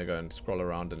not going to go and scroll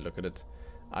around and look at it.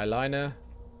 Eyeliner.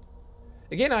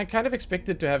 Again, I kind of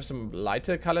expected to have some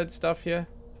lighter colored stuff here.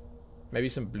 Maybe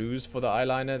some blues for the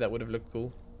eyeliner. That would have looked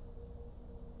cool.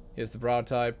 Here's the brow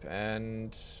type.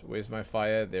 And where's my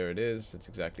fire? There it is. It's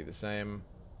exactly the same.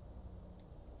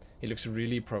 He looks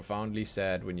really profoundly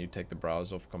sad when you take the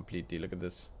brows off completely. Look at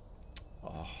this.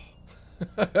 Oh.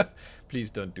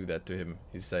 Please don't do that to him.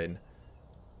 He's sane.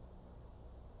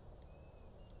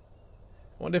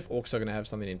 I wonder if orcs are going to have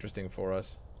something interesting for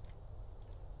us.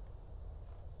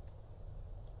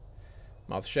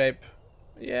 Mouth shape.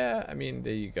 Yeah, I mean,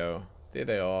 there you go. There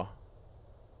they are.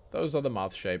 Those are the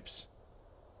mouth shapes.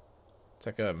 It's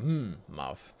like a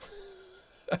mouth.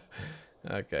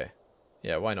 Okay.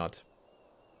 Yeah, why not?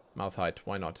 Mouth height,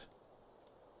 why not?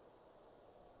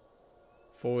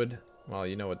 Forward. Well,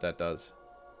 you know what that does.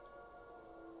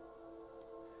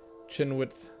 Chin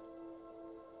width.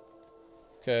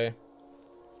 Okay.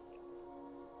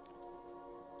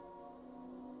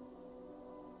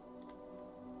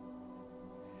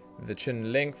 The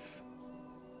chin length.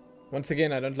 Once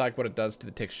again, I don't like what it does to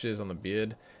the textures on the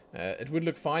beard. It would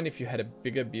look fine if you had a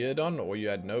bigger beard on, or you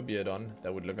had no beard on.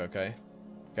 That would look okay.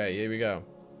 Okay, here we go.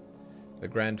 The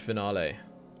grand finale.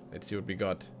 Let's see what we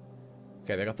got.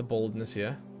 Okay, they got the baldness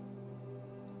here.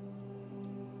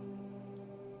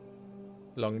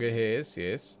 Longer hairs,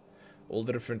 yes. All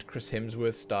the different Chris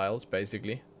Hemsworth styles,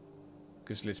 basically.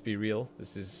 Because let's be real,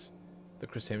 this is the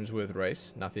Chris Hemsworth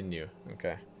race. Nothing new.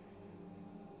 Okay.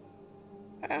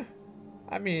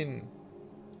 I mean,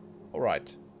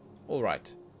 alright.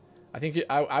 Alright. I think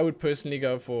I would personally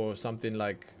go for something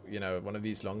like, you know, one of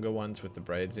these longer ones with the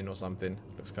braids in or something.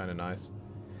 Looks kind of nice.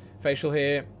 Facial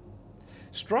hair.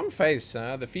 Strong face,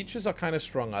 huh? The features are kind of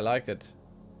strong. I like it.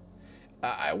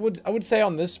 I would say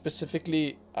on this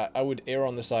specifically, I would err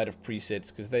on the side of presets,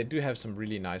 because they do have some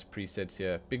really nice presets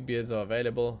here. Big beards are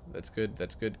available. That's good.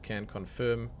 That's good. Can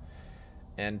confirm.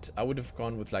 And I would have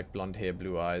gone with like blonde hair,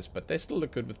 blue eyes, but they still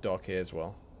look good with dark hair as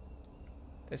well.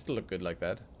 They still look good like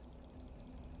that.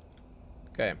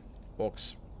 Okay,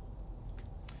 orcs.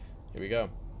 Here we go.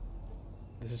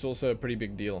 This is also a pretty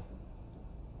big deal.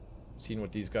 Seeing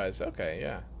what these guys... Okay,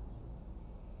 yeah.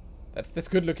 That's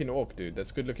good looking orc, dude.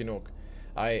 That's good looking orc.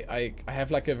 I have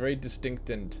like a very distinct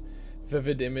and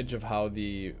vivid image of how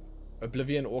the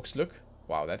Oblivion orcs look.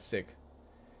 Wow, that's sick.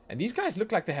 And these guys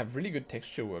look like they have really good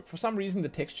texture work. For some reason, the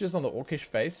textures on the orcish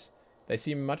face, they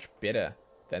seem much better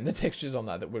than the textures on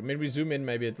the other. When we zoom in,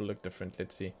 maybe it will look different.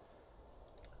 Let's see.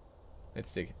 Let's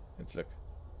see. Let's look.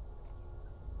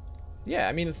 Yeah,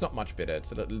 I mean, it's not much better.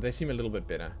 It's a little, they seem a little bit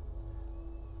better.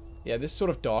 Yeah, this sort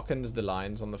of darkens the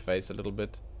lines on the face a little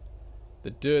bit.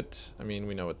 The dirt, I mean,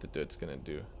 we know what the dirt's gonna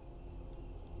do.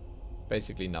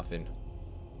 Basically nothing.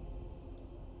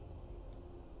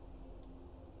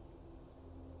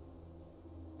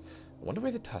 I wonder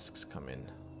where the tusks come in.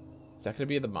 Is that gonna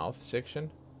be the mouth section?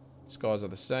 Scars are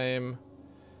the same.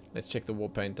 Let's check the war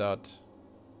paint out.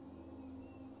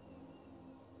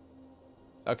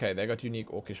 Okay, they got unique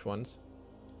orcish ones.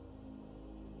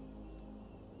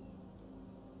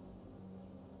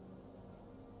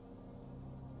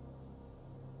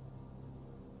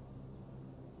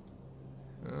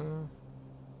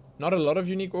 Not a lot of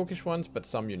unique orcish ones, but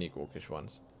some unique orcish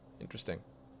ones. Interesting.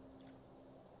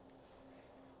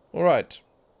 Alright.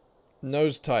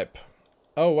 Nose type.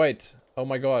 Oh, wait. Oh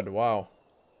my god, wow.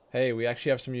 Hey, we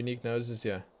actually have some unique noses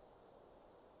here.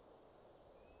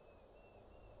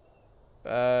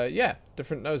 Yeah,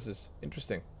 different noses.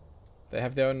 Interesting. They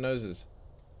have their own noses.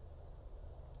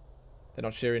 They're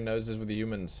not sharing noses with the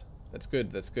humans. That's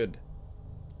good, that's good.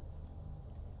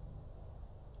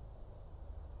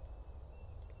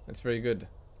 That's very good.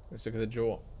 Let's look at the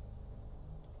jaw.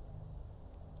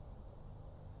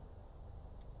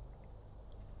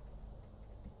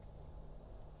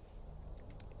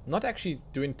 Not actually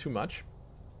doing too much.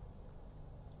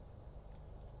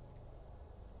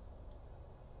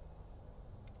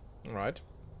 Alright.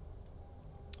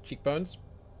 Cheekbones.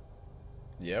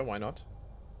 Yeah, why not?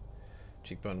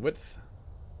 Cheekbone width.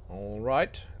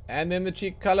 Alright. And then the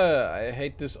cheek color. I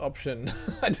hate this option.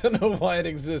 I don't know why it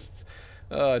exists.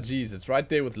 Oh, jeez. It's right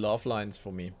there with laugh lines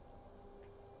for me.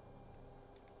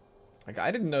 Like, I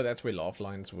didn't know that's where laugh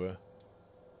lines were.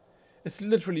 It's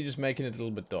literally just making it a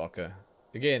little bit darker.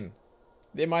 Again,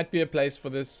 there might be a place for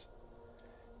this,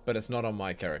 but it's not on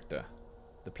my character.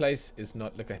 The place is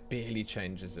not... Look, that barely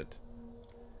changes it.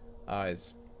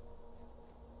 Eyes.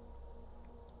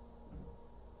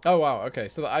 Oh, wow. Okay,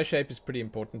 so the eye shape is pretty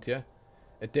important here.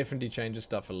 It definitely changes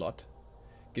stuff a lot.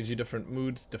 Gives you different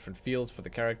moods, different feels for the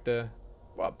character.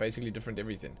 Well, basically different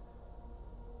everything.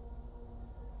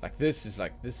 Like, this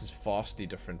is vastly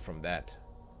different from that.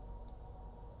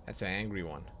 That's an angry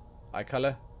one. Eye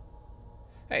color.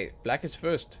 Hey, black is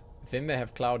first. Then they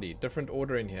have cloudy. Different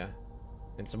order in here.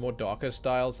 And some more darker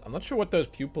styles. I'm not sure what those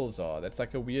pupils are. That's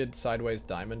like a weird sideways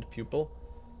diamond pupil.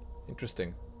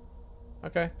 Interesting.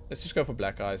 Okay, let's just go for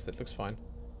black eyes. That looks fine.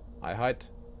 Eye height.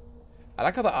 I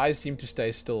like how the eyes seem to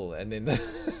stay still, and then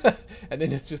and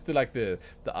then it's just like the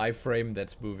eye frame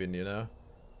that's moving, you know.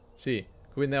 See,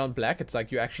 when they're on black, it's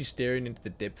like you're actually staring into the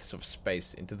depths of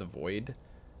space, into the void.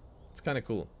 It's kind of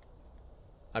cool.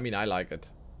 I mean, I like it.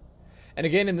 And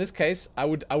again, in this case, I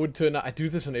would turn up. I do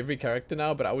this on every character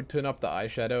now, but I would turn up the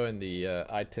eyeshadow and the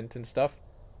eye tint and stuff,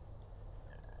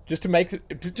 just to make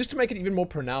it even more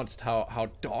pronounced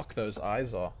how dark those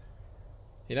eyes are.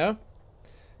 You know.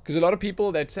 Because a lot of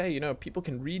people, they'd say, you know, people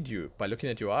can read you by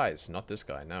looking at your eyes. Not this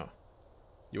guy, no.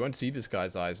 You won't see this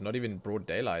guy's eyes, not even in broad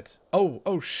daylight.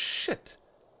 Oh shit!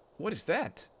 What is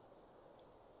that?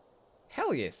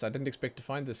 Hell yes, I didn't expect to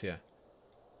find this here.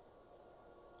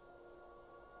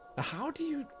 Now, how do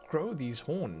you grow these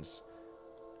horns?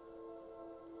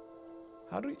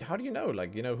 How do you know?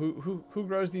 Like, you know, who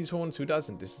grows these horns, who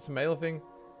doesn't? Is this a male thing?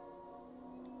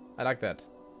 I like that.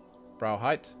 Brow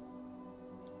height.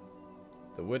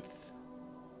 The width.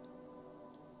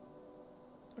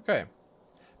 Okay.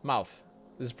 Mouth.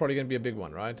 This is probably going to be a big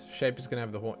one, right? Shape is going to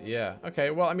have the horn. Yeah. Okay.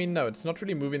 Well, I mean, no. It's not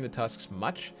really moving the tusks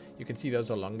much. You can see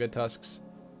those are longer tusks.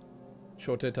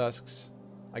 Shorter tusks.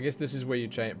 I guess this is where you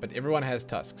change. But everyone has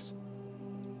tusks.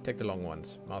 Take the long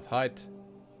ones. Mouth height.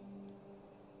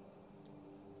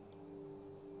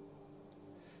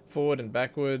 Forward and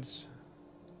backwards.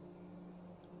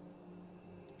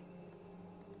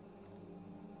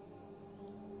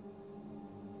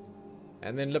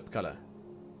 And then lip color.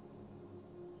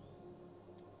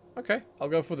 Okay, I'll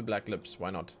go for the black lips. Why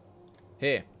not?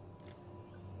 Hair.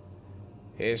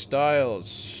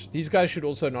 Hairstyles. These guys should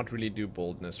also not really do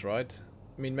baldness, right?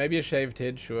 I mean, maybe a shaved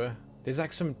head, sure. There's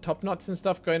like some top knots and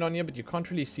stuff going on here, but you can't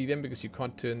really see them because you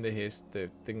can't turn the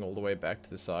thing all the way back to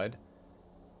the side.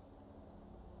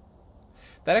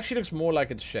 That actually looks more like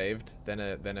it's shaved than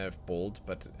a bald,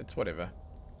 but it's whatever.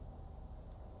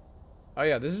 Oh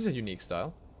yeah, this is a unique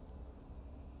style.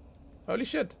 Holy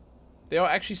shit. There are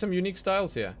actually some unique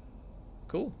styles here.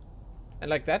 Cool. And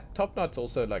like that top knot's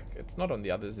also like, it's not on the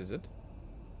others, is it?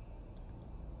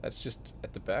 That's just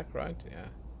at the back, right? Yeah.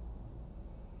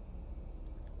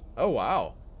 Oh,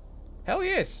 wow. Hell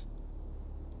yes.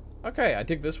 Okay, I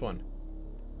dig this one.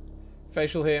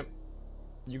 Facial hair.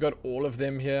 You got all of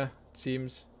them here, it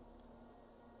seems.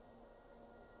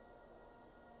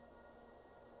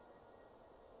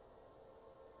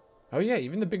 Oh yeah,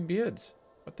 even the big beards.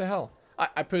 What the hell?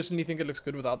 I personally think it looks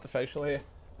good without the facial hair.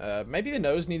 Maybe the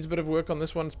nose needs a bit of work on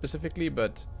this one specifically,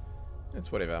 but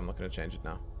it's whatever. I'm not going to change it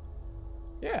now.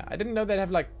 Yeah, I didn't know they'd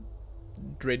have like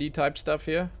dready type stuff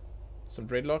here. Some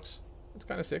dreadlocks. It's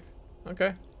kind of sick.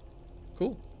 Okay.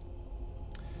 Cool.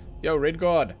 Yo,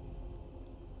 Redguard.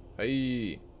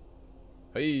 Hey.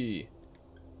 Hey.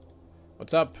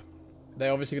 What's up?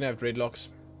 They're obviously going to have dreadlocks.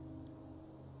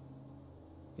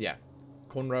 Yeah.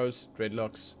 Cornrows,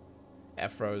 dreadlocks,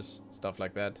 afros, stuff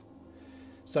like that.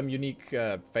 Some unique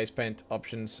face paint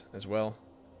options as well.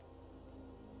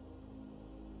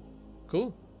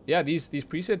 Cool. Yeah, these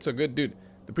presets are good, dude.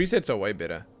 The presets are way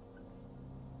better.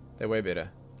 They're way better.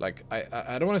 Like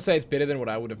I don't want to say it's better than what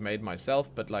I would have made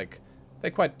myself, but like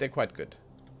they're quite good.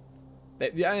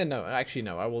 Yeah, no, actually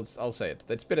no. I'll say it.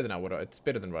 It's better than it's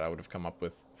better than what I would have come up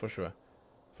with for sure.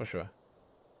 For sure.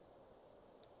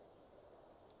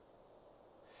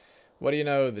 What do you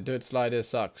know? The dirt slider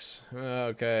sucks.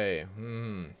 Okay.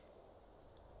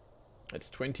 It's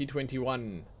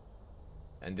 2021.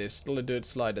 And there's still a dirt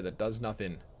slider that does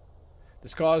nothing. The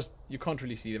scars, you can't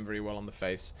really see them very well on the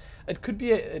face. It could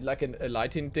be like a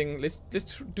lighting thing. Let's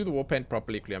do the war paint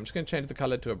properly. I'm just going to change the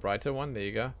color to a brighter one. There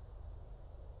you go.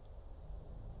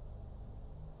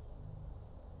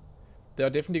 There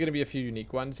are definitely going to be a few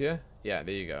unique ones here. Yeah,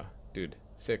 there you go. Dude,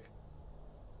 sick.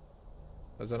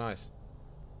 Those are nice.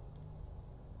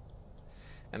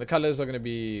 And the colors are going to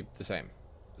be the same.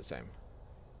 The same.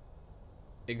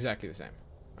 Exactly the same.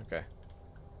 Okay.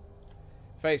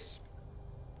 Face.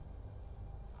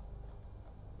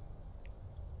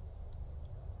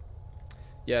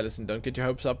 Yeah, listen, don't get your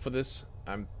hopes up for this.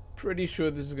 I'm pretty sure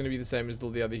this is going to be the same as all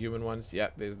the other human ones. Yeah,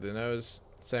 there's the nose.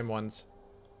 Same ones.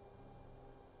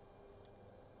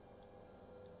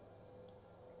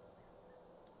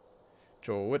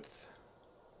 Jaw width.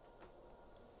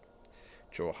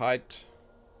 Jaw height.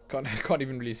 Can't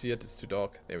even really see it. It's too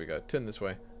dark. There we go. Turn this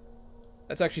way.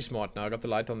 That's actually smart now. I got the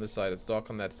light on this side. It's dark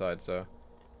on that side, so.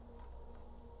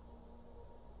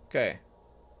 Okay.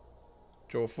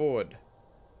 Jaw forward.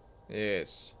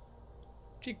 Yes.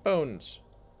 Cheekbones.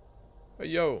 Oh,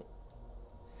 yo.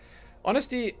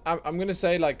 Honestly, I'm going to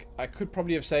say, like, I could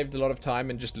probably have saved a lot of time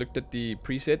and just looked at the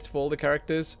presets for all the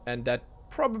characters. And that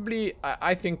probably,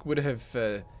 I think, would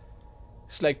have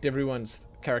slaked everyone's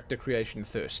character creation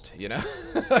thirst, you know?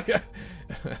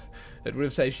 It would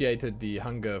have satiated the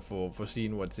hunger for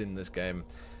seeing what's in this game.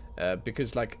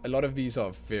 Because, like, a lot of these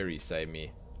are very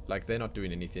samey. Like, they're not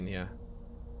doing anything here.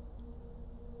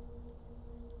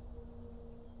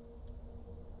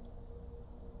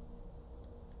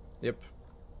 Yep.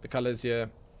 The colors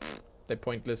here, they're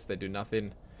pointless. They do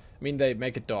nothing. I mean, they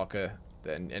make it darker.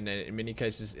 And in many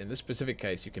cases, in this specific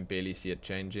case, you can barely see it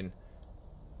changing.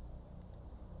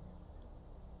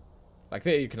 Like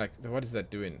there, you can like, what is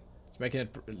that doing? It's making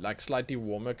it like slightly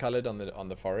warmer colored on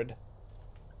the forehead.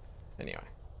 Anyway,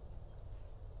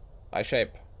 eye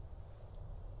shape.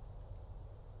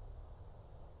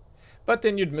 But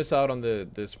then you'd miss out on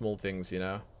the small things, you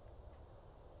know.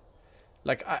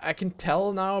 Like, I can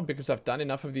tell now, because I've done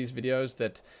enough of these videos,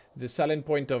 that the selling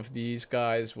point of these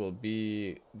guys will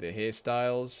be the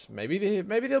hairstyles. Maybe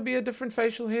there'll be a different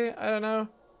facial hair, I don't know.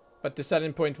 But the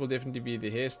selling point will definitely be the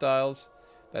hairstyles.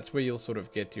 That's where you'll sort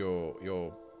of get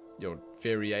your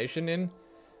variation in.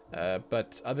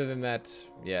 But other than that,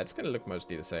 yeah, it's going to look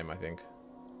mostly the same, I think.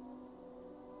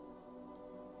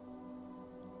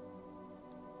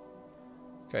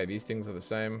 Okay, these things are the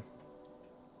same.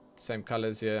 Same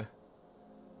colors here.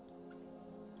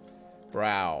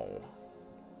 Brow.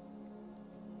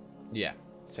 Yeah,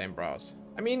 same brows.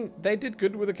 I mean, they did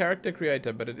good with the character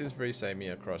creator, but it is very samey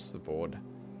across the board.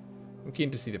 I'm keen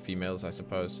to see the females, I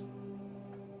suppose.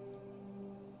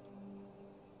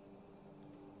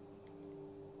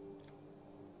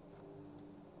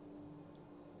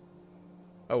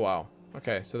 Oh, wow.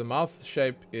 Okay, so the mouth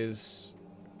shape is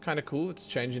kind of cool. It's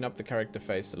changing up the character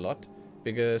face a lot.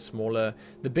 Bigger, smaller.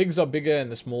 The bigs are bigger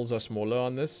and the smalls are smaller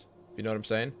on this, if you know what I'm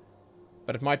saying.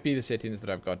 But it might be the settings that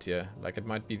I've got here. Like, it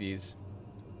might be these.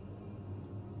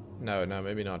 No,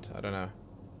 maybe not. I don't know.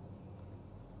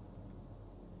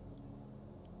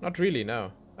 Not really,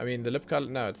 no. I mean, the lip color,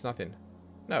 no, it's nothing.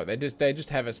 No, they just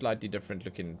have a slightly different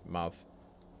looking mouth.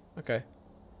 Okay.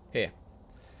 Here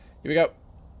we go.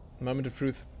 Moment of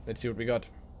truth. Let's see what we got.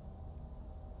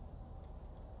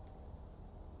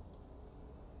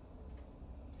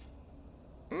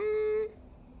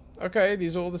 Okay,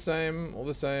 these are all the same, all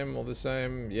the same, all the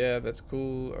same. Yeah, that's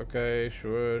cool. Okay,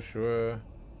 sure.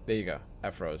 There you go.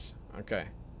 Afros. Okay.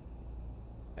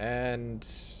 And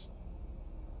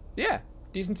yeah,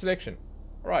 decent selection.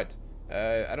 Alright.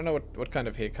 I don't know what kind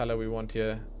of hair color we want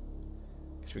here.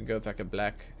 Guess we can go with like a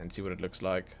black and see what it looks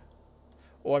like.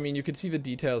 Or, I mean, you can see the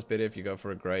details better if you go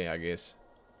for a grey, I guess.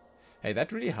 Hey,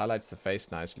 that really highlights the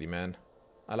face nicely, man.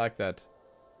 I like that.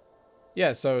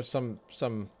 Yeah, so some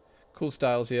cool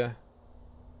styles here.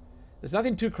 There's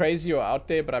nothing too crazy or out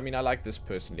there, but I mean, I like this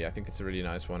personally. I think it's a really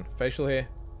nice one. Facial hair.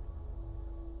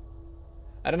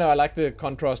 I don't know, I like the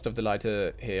contrast of the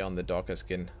lighter hair on the darker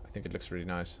skin. I think it looks really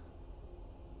nice.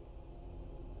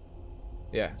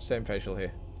 Yeah, same facial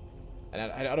hair.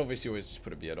 And I'd obviously always just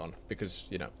put a beard on, because,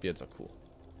 you know, beards are cool.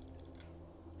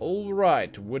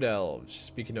 Alright, wood elves.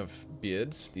 Speaking of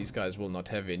beards, these guys will not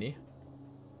have any.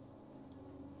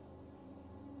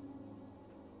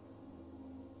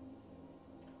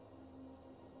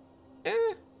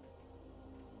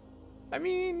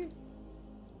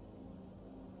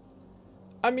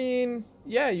 I mean,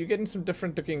 yeah, you're getting some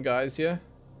different looking guys here.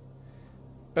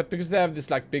 But because they have this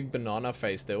like big banana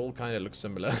face, they all kind of look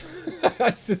similar.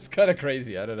 It's just kind of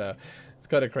crazy, I don't know. It's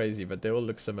kind of crazy, but they all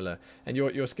look similar. And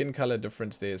your skin color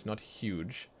difference there is not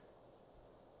huge.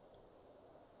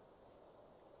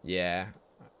 Yeah.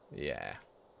 Yeah.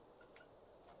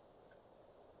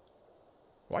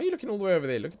 Why are you looking all the way over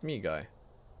there? Look at me, guy.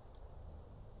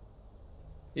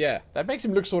 Yeah, that makes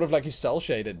him look sort of like he's cell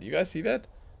shaded. Do you guys see that?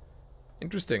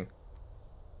 Interesting.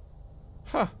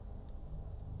 Huh.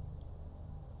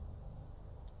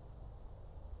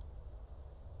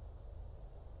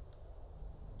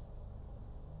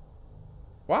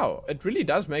 Wow, it really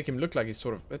does make him look like he's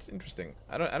sort of. That's interesting.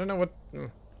 I don't know what.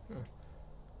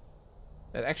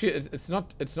 Actually, it's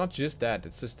not just that.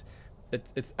 It's just.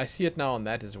 I see it now on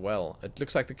that as well. It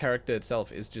looks like the character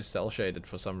itself is just cell shaded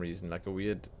for some reason, like a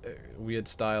weird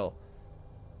style.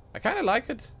 I kind of like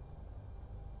it,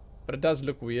 but it does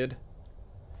look weird.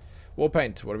 War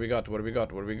paint. What do we got? What do we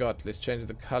got? What do we got? Let's change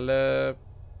the color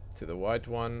to the white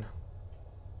one.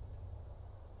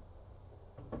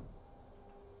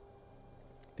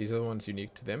 These are the ones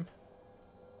unique to them.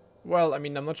 Well, I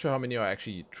mean, I'm not sure how many are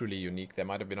actually truly unique. There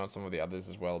might have been on some of the others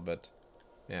as well, but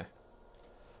yeah.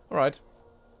 Alright.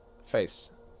 Face.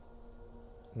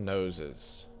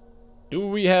 Noses. Do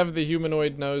we have the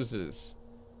humanoid noses?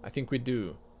 I think we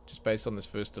do. Just based on this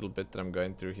first little bit that I'm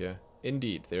going through here.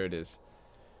 Indeed, there it is.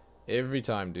 Every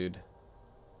time, dude.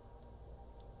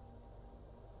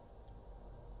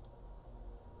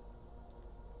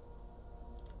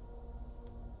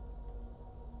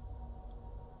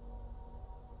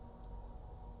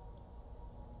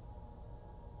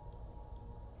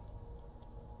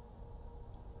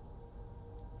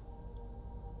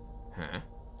 Huh?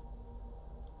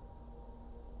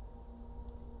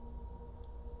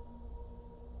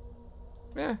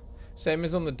 Yeah. Same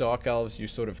as on the Dark Elves, you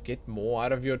sort of get more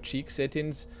out of your cheek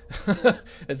settings.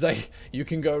 It's like you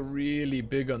can go really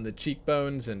big on the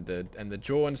cheekbones and the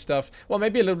jaw and stuff. Well,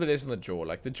 maybe a little bit less on the jaw.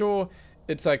 Like the jaw,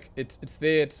 it's like it's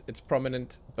there, it's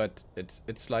prominent, but it's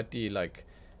slightly like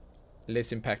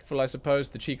less impactful, I suppose.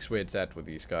 The cheek's where it's at with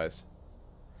these guys.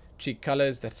 Cheek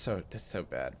colors, that's so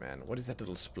bad, man. What is that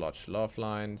little splotch? Laugh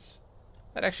lines.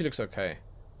 That actually looks okay.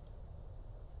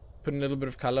 Putting a little bit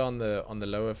of color on the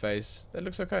lower face, that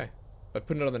looks okay. But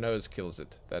putting it on the nose kills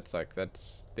it. That's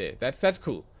there. That's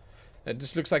cool. It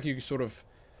just looks like you sort of,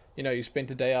 you know, you spent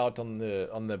a day out on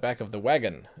the back of the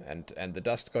wagon and the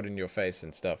dust got in your face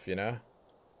and stuff, you know?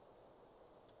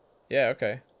 Yeah,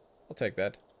 okay. I'll take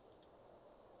that.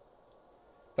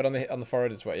 But on the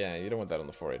forehead as well. Yeah, you don't want that on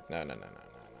the forehead. No.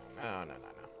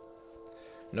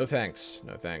 No thanks.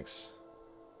 No thanks.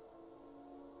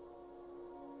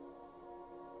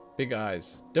 Big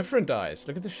eyes. Different eyes.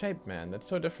 Look at the shape, man. That's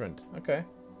so different. Okay.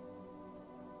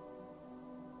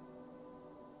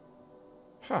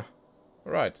 Huh.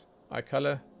 Right. Eye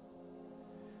color.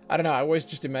 I don't know. I always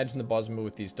just imagine the Bosmer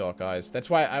with these dark eyes. That's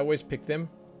why I always pick them.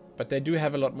 But they do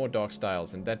have a lot more dark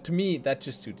styles. And that, to me, that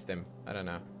just suits them. I don't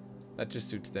know. That just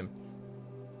suits them.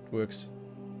 It works.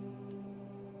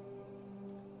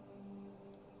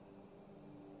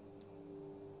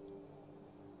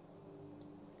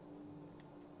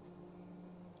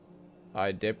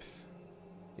 Eye depth.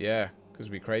 Yeah, because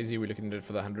we're crazy. We're looking at it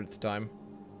for the 100th time.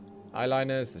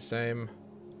 Eyeliner is the same.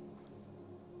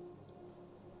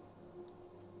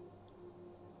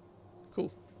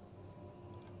 Cool.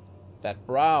 That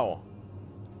brow.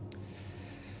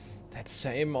 That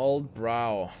same old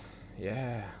brow.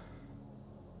 Yeah.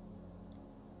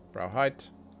 Brow height.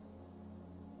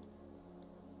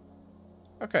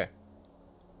 Okay.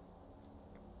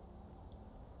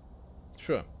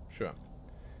 Sure, sure.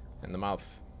 And the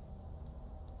mouth.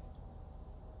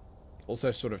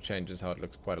 Also sort of changes how it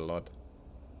looks quite a lot.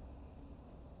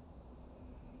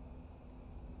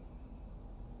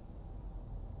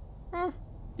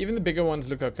 Even the bigger ones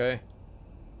look okay.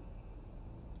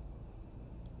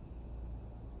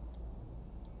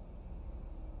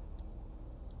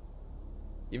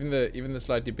 Even the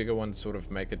slightly bigger ones sort of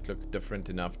make it look different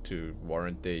enough to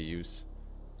warrant their use.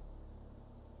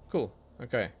 Cool.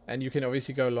 Okay. And you can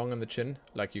obviously go long on the chin,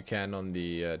 like you can on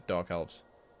the Dark Elves.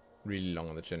 Really long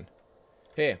on the chin.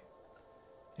 Here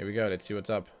we go. Let's see what's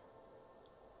up.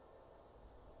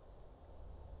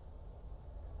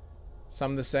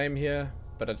 Some the same here,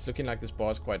 but it's looking like this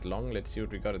bar is quite long. Let's see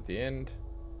what we got at the end.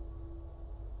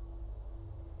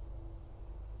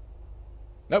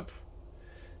 Nope.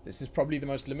 This is probably the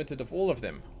most limited of all of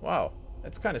them. Wow.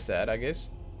 That's kind of sad, I guess.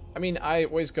 I mean, I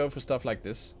always go for stuff like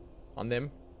this on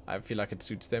them. I feel like it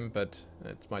suits them, but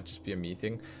it might just be a me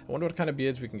thing. I wonder what kind of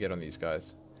beards we can get on these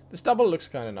guys. The stubble looks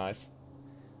kind of nice.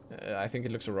 I think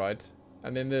it looks alright.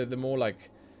 And then the more like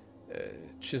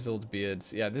chiseled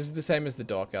beards. Yeah, this is the same as the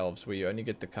Dark Elves, where you only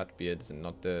get the cut beards and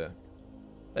not the...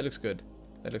 That looks good.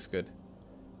 That looks good.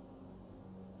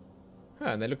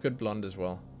 Ah, and they look good blonde as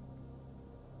well.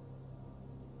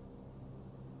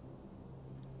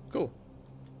 Cool.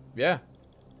 Yeah.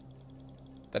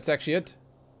 That's actually it.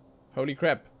 Holy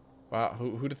crap. Wow,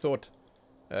 who'd have thought?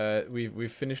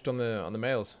 We've finished on the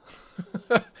males.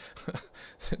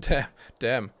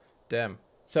 Damn.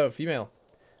 So, female.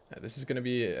 This is going to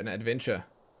be an adventure.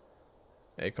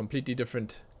 A completely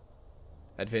different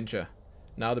adventure.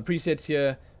 Now, the presets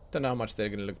here, don't know how much they're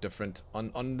going to look different.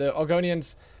 On the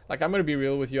Argonians, like, I'm going to be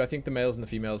real with you. I think the males and the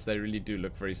females, they really do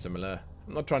look very similar.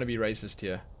 I'm not trying to be racist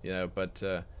here, you know, but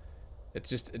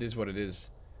it is what it is.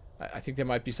 I think there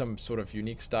might be some sort of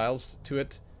unique styles to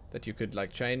it that you could,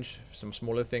 like, change. Some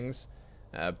smaller things.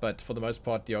 But for the most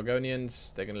part, the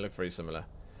Argonians, they're going to look very similar.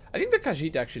 I think the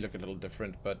Khajiit actually look a little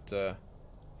different, but...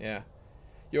 yeah,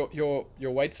 your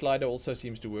weight slider also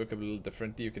seems to work a little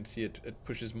differently. You can see it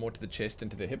pushes more to the chest and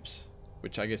to the hips,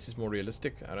 which I guess is more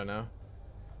realistic. I don't know.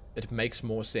 It makes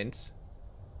more sense.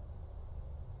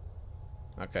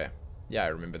 Okay, yeah, I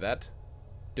remember that.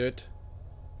 Dirt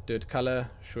color.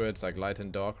 Sure, it's like light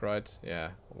and dark, right?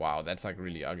 Yeah. Wow, that's like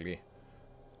really ugly.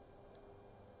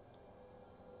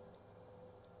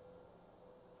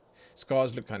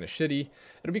 Scars look kind of shitty.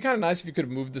 It'd be kind of nice if you could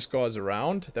move the scars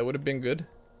around. That would have been good.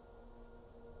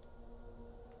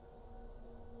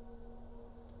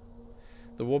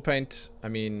 The war paint, I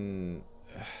mean,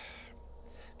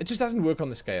 it just doesn't work on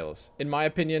the scales. In my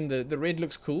opinion, the red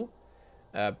looks cool,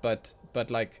 but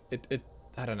like it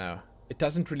I don't know. It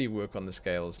doesn't really work on the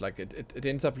scales. Like it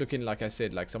ends up looking, like I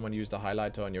said, like someone used a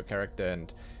highlighter on your character,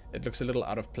 and it looks a little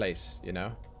out of place, you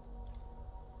know.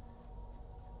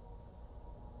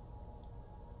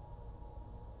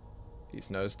 These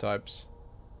nose types.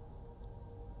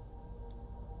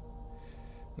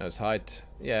 Nose height.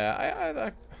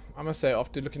 Yeah, I must say,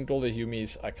 after looking at all the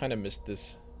Humies, I kind of missed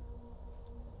this.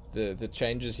 The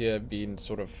changes here being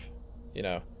sort of, you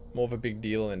know, more of a big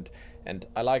deal, and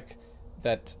I like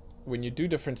that when you do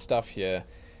different stuff here,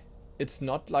 it's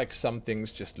not like some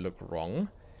things just look wrong.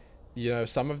 You know,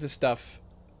 some of the stuff,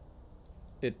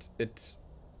 it's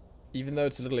even though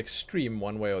it's a little extreme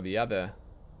one way or the other,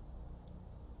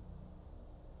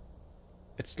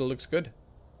 it still looks good.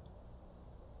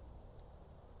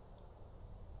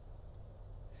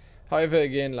 However,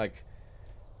 again, like,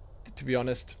 to be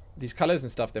honest, these colors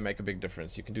and stuff, they make a big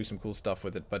difference. You can do some cool stuff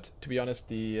with it, but to be honest,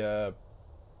 the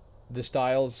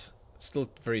styles still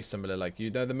very similar. Like,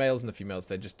 you know, the males and the females,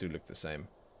 they just do look the same.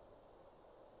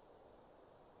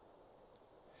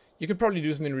 You could probably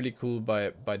do something really cool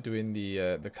by doing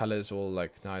the colors all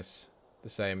like nice, the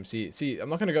same. See, I'm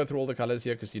not gonna go through all the colors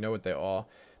here because you know what they are,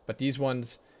 but these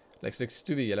ones, like, let's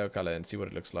do the yellow color and see what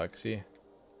it looks like. See.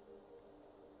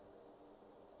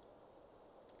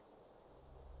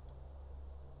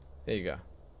 There you go.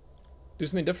 Do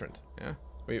something different. Yeah.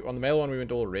 On the male one we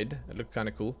went all red. It looked kind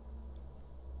of cool.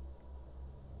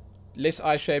 Less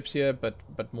eye shapes here, but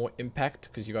more impact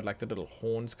because you got like the little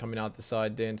horns coming out the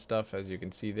side there and stuff, as you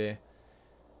can see there.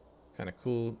 Kind of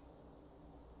cool.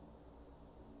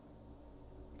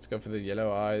 Let's go for the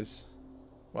yellow eyes.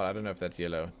 Well, I don't know if that's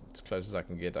yellow. It's as close as I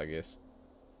can get, I guess.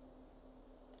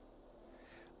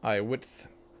 Eye width.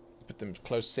 Put them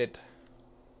close set.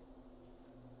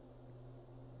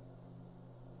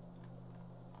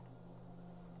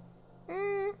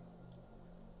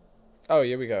 Oh,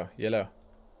 here we go. Yellow.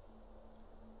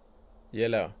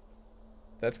 Yellow.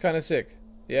 That's kind of sick.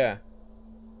 Yeah.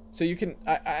 So you can...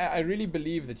 I really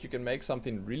believe that you can make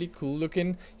something really cool looking.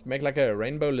 You can make like a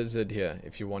rainbow lizard here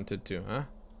if you wanted to, huh?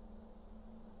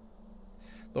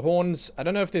 The horns... I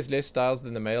don't know if there's less styles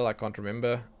than the male. I can't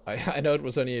remember. I know it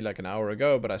was only like an hour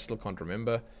ago, but I still can't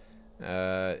remember.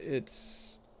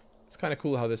 It's kind of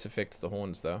cool how this affects the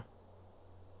horns, though.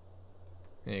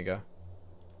 There you go.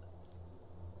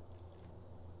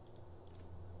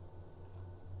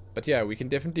 But yeah, we can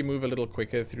definitely move a little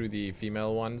quicker through the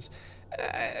female ones.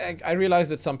 I realize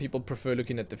that some people prefer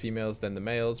looking at the females than the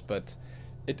males, but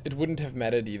it wouldn't have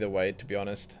mattered either way, to be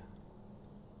honest.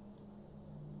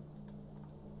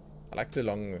 I like the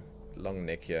long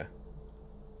neck here.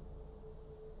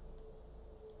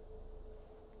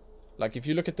 Like, if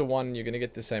you look at the one, you're going to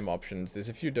get the same options. There's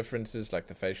a few differences, like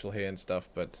the facial hair and stuff,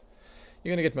 but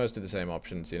you're going to get most of the same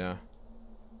options, you know?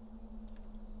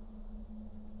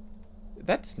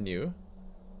 That's new.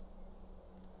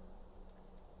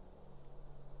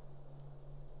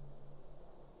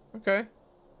 Okay.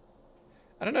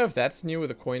 I don't know if that's new with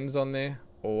the coins on there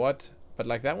or what, but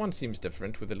like that one seems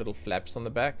different with the little flaps on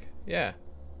the back. Yeah.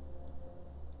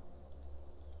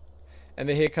 And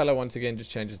the hair color once again just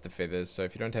changes the feathers. So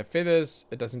if you don't have feathers,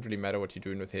 it doesn't really matter what you're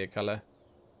doing with hair color.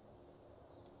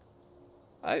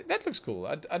 That looks cool.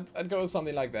 I'd go with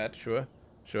something like that. Sure.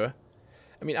 Sure.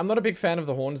 I mean, I'm not a big fan of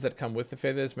the horns that come with the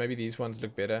feathers. Maybe these ones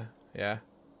look better. Yeah.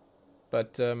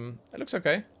 But, it looks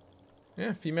okay.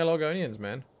 Yeah, female Argonians,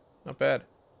 man. Not bad.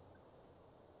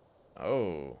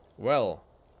 Oh, well.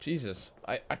 Jesus.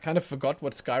 I kind of forgot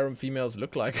what Skyrim females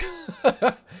look like.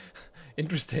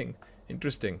 Interesting.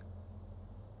 Interesting.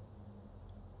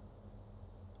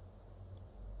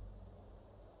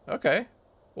 Okay.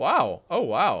 Wow. Oh,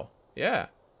 wow. Yeah.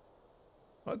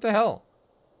 What the hell?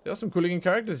 There are some cool looking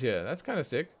characters here. That's kind of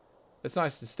sick. It's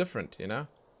nice. It's different, you know?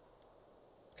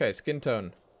 Okay, skin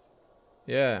tone.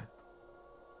 Yeah.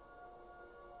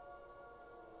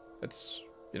 That's,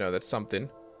 you know, that's something.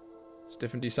 It's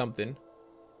definitely something.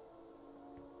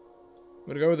 I'm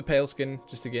gonna go with the pale skin,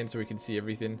 just again so we can see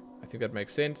everything. I think that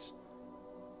makes sense.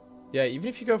 Yeah, even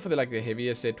if you go for the, like, the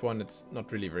heavier set one, it's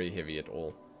not really very heavy at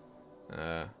all.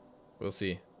 We'll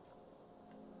see.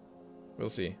 We'll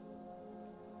see.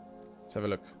 Let's have a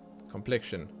look.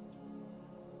 Complexion.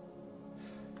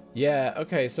 Yeah,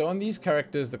 okay, so on these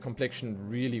characters, the complexion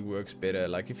really works better.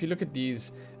 Like, if you look at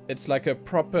these, it's like a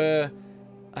proper...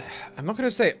 I'm not going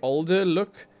to say older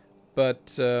look,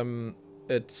 but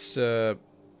it's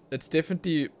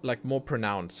definitely, like, more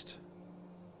pronounced.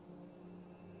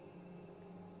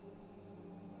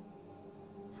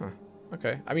 Huh,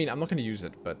 okay. I mean, I'm not going to use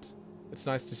it, but it's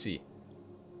nice to see.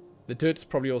 The dirt's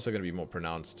probably also going to be more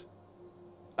pronounced.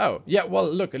 Oh, yeah, well,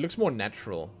 look, it looks more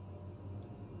natural.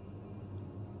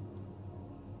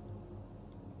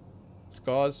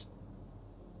 Scars.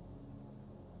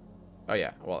 Oh,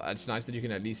 yeah, well, it's nice that you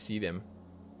can at least see them.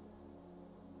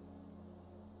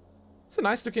 It's a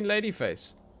nice looking lady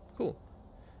face. Cool.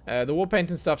 The war paint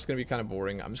and stuff's going to be kind of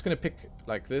boring. I'm just going to pick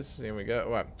like this. Here we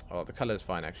go. Oh, the color is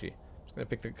fine, actually. I'm just going to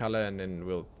pick the color and then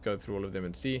we'll go through all of them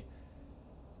and see.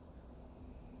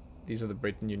 These are the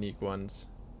Breton unique ones.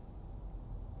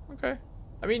 Okay.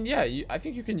 I mean, yeah, I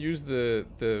think you can use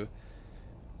the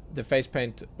face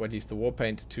paint, or at least the war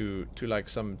paint, to like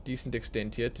some decent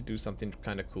extent here to do something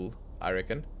kind of cool, I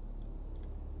reckon.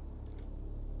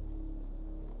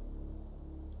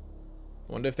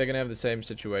 I wonder if they're going to have the same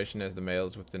situation as the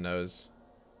males with the nose.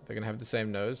 They're going to have the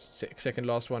same nose. Second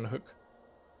last one, hook.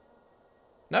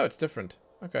 No, it's different.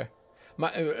 Okay.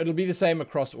 It'll be the same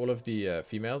across all of the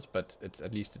females, but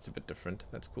at least it's a bit different.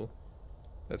 That's cool.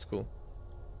 That's cool.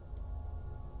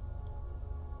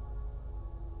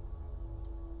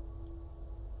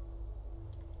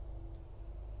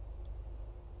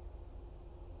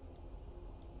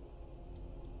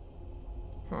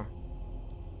 Huh.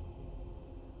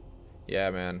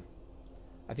 Yeah, man.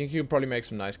 I think you can probably make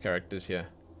some nice characters here.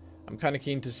 I'm kind of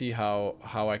keen to see how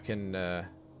I can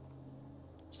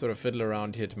sort of fiddle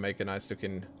around here to make a nice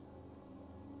looking...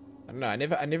 I don't know,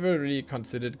 I never really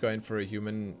considered going for a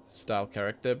human style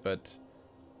character, but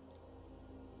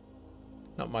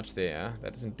not much there, huh?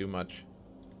 That doesn't do much.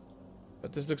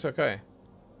 But this looks okay.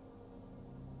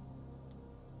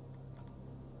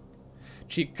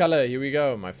 Cheek color, here we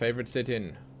go. My favorite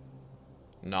sit-in.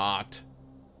 Not.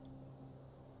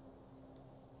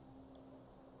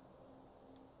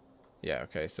 Yeah,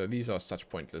 okay, so these are such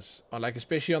pointless. Like,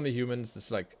 especially on the humans,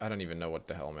 it's like, I don't even know what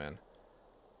the hell, man.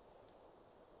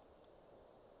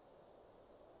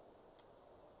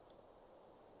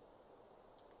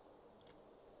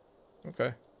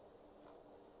 Okay.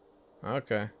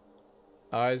 Okay.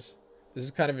 Eyes. This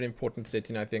is kind of an important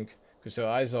setting, I think. Because her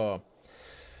eyes are...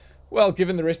 Well,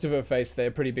 given the rest of her face, they're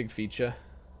a pretty big feature,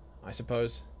 I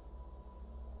suppose.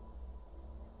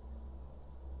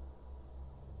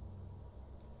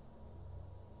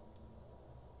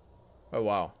 Oh,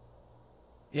 wow.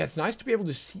 Yeah, it's nice to be able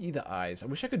to see the eyes. I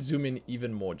wish I could zoom in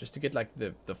even more, just to get, like,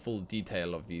 the full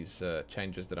detail of these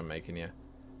changes that I'm making here.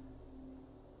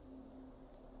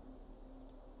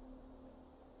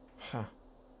 Huh.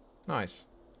 Nice.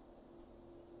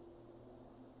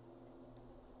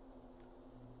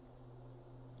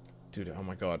 Dude, oh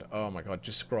my god. Oh my god,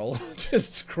 just scroll.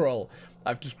 Just scroll. I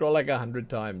have to scroll like 100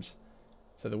 times.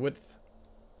 So the width.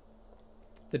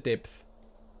 The depth.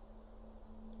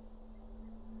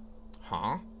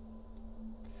 Huh?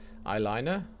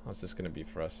 Eyeliner? How's this gonna be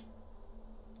for us?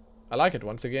 I like it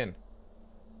once again.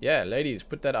 Yeah, ladies,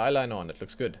 put that eyeliner on. It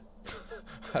looks good.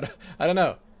 I don't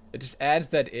know. It just adds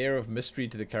that air of mystery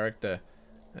to the character.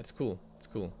 That's cool. It's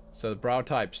cool. So the brow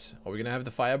types. Are we gonna have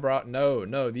the fire brow? No,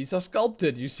 no. These are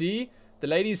sculpted, you see? The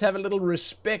ladies have a little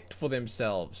respect for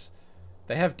themselves.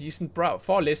 They have decent brow.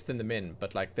 Far less than the men,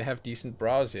 but like they have decent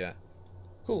brows here.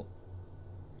 Cool.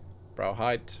 Brow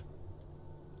height.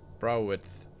 Brow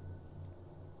width.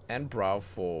 And brow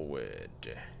forward.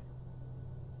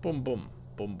 Boom, boom.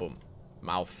 Boom, boom.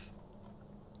 Mouth.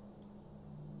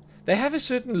 They have a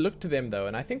certain look to them, though,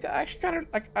 and I think I actually kind of,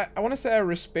 like, I want to say I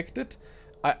respect it.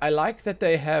 I like that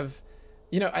they have,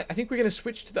 you know, I think we're going to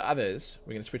switch to the others.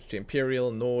 We're going to switch to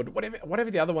Imperial, Nord,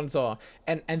 whatever the other ones are,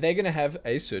 and they're going to have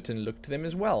a certain look to them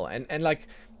as well. And like,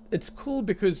 it's cool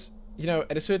because, you know,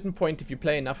 at a certain point, if you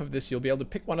play enough of this, you'll be able to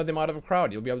pick one of them out of a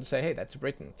crowd. You'll be able to say, hey, that's a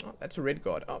Breton. Oh, that's a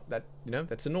Redguard. Oh, that, you know,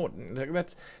 that's a Nord.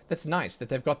 That's nice that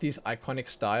they've got these iconic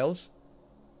styles.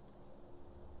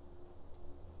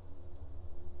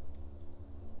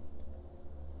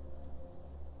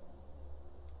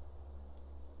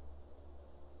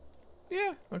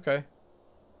 Yeah, okay.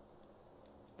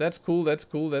 That's cool, that's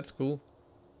cool, that's cool.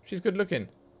 She's good looking.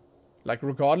 Like,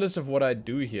 regardless of what I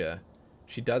do here,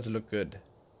 she does look good.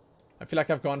 I feel like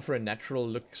I've gone for a natural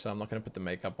look, so I'm not going to put the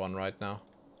makeup on right now.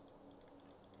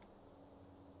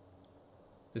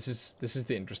 This is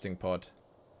the interesting part,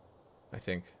 I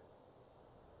think.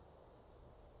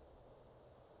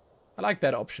 I like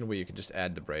that option where you can just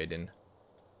add the braid in.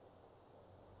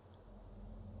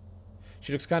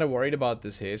 She looks kind of worried about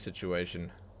this hair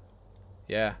situation.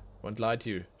 Yeah, won't lie to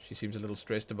you. She seems a little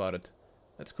stressed about it.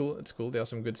 That's cool, it's cool. There are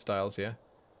some good styles here.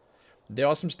 There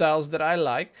are some styles that I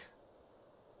like.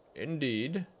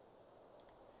 Indeed.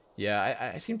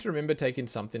 Yeah, I seem to remember taking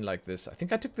something like this. I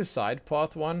think I took the side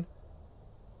path one.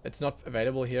 It's not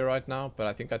available here right now, but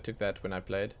I think I took that when I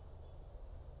played.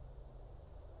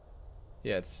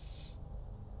 Yeah, it's...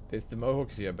 There's the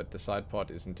mohawks here, but the side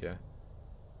part isn't here.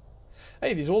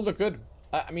 Hey, these all look good.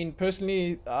 I mean,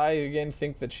 personally, I again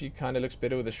think that she kind of looks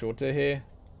better with the shorter hair.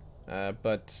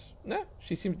 But, no,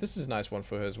 she seems... This is a nice one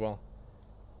for her as well.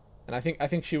 And I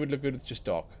think she would look good with just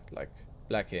dark, like,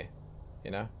 black hair.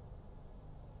 You know?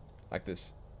 Like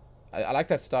this. I like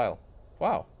that style.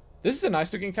 Wow. This is a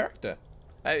nice looking character.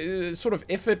 Sort of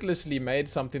effortlessly made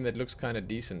something that looks kind of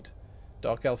decent.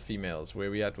 Dark elf females,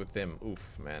 where we at with them?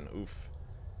 Oof, man, oof.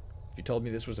 If you told me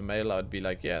this was a male, I'd be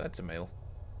like, yeah, that's a male.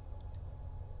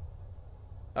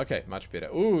 Okay, much better.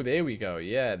 Ooh, there we go.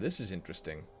 Yeah, this is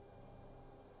interesting.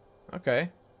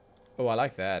 Okay. Oh, I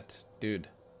like that. Dude.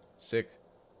 Sick.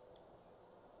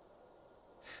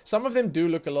 Some of them do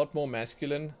look a lot more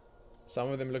masculine. Some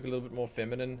of them look a little bit more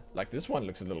feminine. Like, this one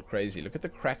looks a little crazy. Look at the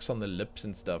cracks on the lips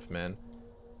and stuff, man.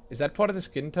 Is that part of the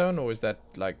skin tone, or is that,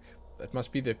 like... That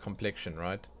must be the complexion,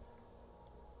 right?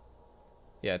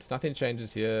 Yeah, it's nothing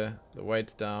changes here. The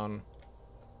weight down.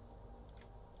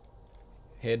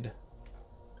 Head.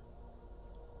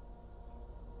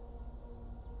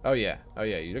 Oh yeah,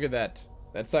 you look at that.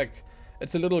 That's like,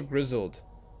 it's a little grizzled.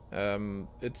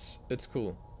 It's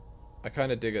cool. I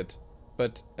kind of dig it.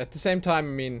 But at the same time,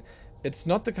 I mean, it's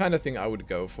not the kind of thing I would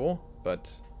go for,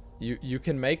 but you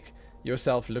can make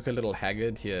yourself look a little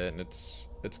haggard here, and it's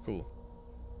cool.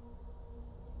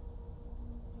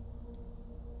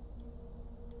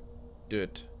 Do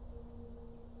it.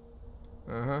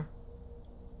 Uh-huh.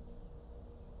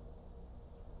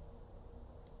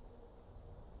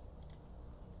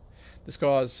 The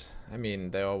scars, I mean,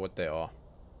 they are what they are.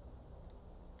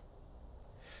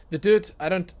 The dirt, I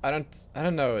don't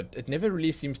know. It never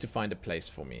really seems to find a place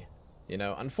for me. You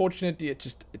know, unfortunately,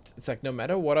 it's like no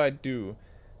matter what I do,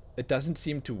 it doesn't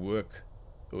seem to work.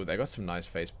 Oh, they got some nice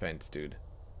face paints, dude.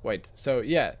 Wait, so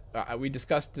yeah, we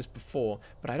discussed this before,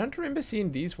 but I don't remember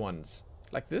seeing these ones.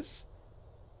 Like this?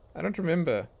 I don't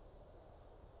remember.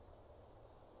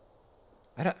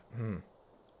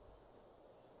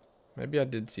 Maybe I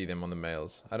did see them on the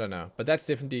males. I don't know. But that's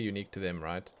definitely unique to them,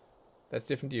 right? That's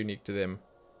definitely unique to them.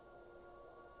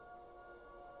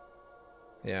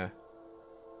 Yeah.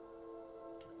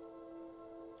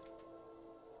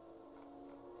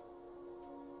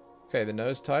 Okay, the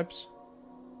nose types.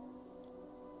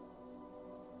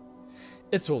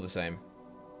 It's all the same.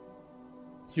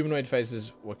 Humanoid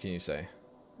faces, what can you say?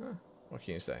 Huh, what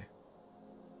can you say?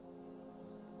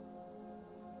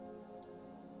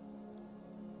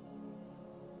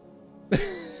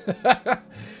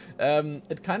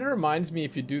 It kind of reminds me,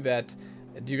 if you do that,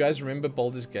 do you guys remember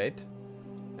Baldur's Gate?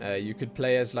 You could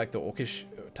play as like the orcish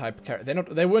type character.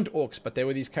 They weren't orcs, but they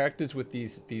were these characters with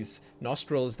these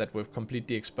nostrils that were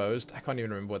completely exposed. I can't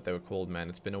even remember what they were called, man.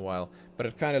 It's been a while, but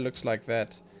it kind of looks like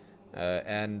that.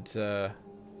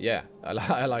 Yeah,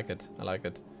 I like it. I like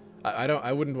it.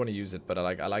 I wouldn't want to use it, but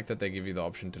I like that they give you the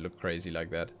option to look crazy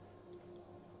like that.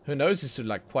 Her nose is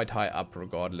like quite high up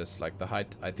regardless. Like the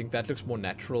height, I think that looks more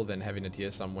natural than having it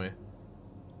here somewhere.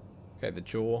 Okay, the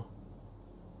jaw.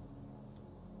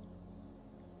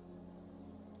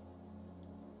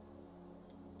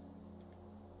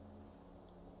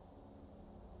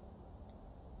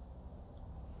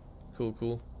 Cool,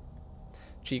 cool.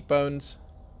 Cheekbones.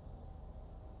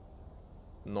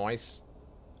 Nice.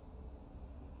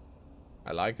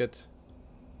 I like it.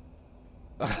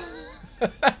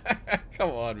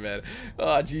 Come on, man.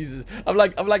 Oh, Jesus. I'm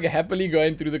like happily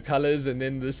going through the colors, and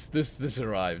then this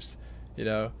arrives, you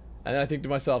know. And then I think to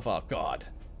myself, oh God,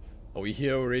 are we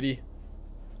here already?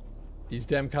 These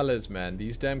damn colors, man.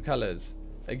 These damn colors.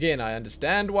 Again, I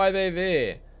understand why they're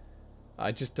there.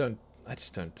 I just don't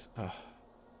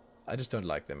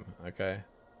like them. Okay.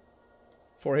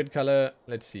 Forehead color.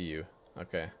 Let's see you.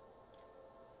 Okay.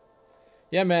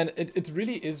 Yeah, man, it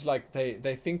really is like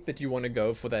they think that you want to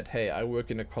go for that, hey, I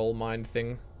work in a coal mine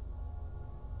thing.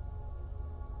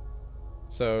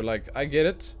 So, like, I get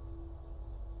it.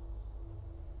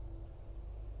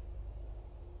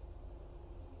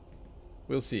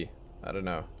 We'll see. I don't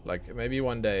know. Like, maybe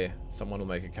one day someone will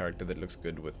make a character that looks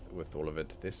good with all of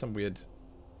it. There's some weird...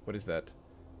 What is that?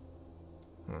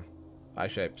 Huh. Eye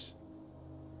shapes.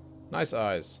 Nice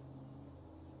eyes.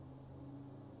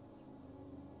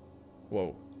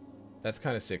 Whoa. That's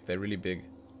kind of sick. They're really big.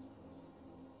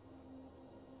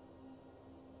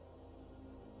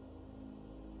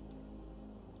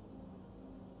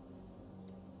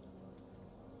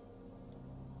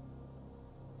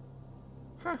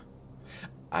 Huh.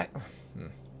 I'm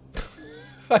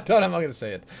not going to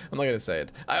say it. I'm not going to say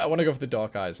it. I want to go for the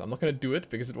dark eyes. I'm not going to do it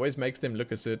because it always makes them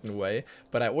look a certain way.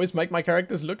 But I always make my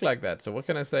characters look like that. So what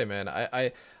can I say, man?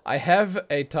 I have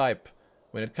a type.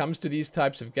 When it comes to these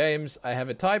types of games, I have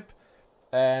a type.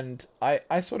 And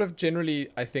I sort of generally,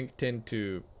 I think, tend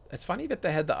to... It's funny that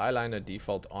they had the eyeliner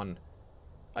default on.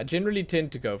 I generally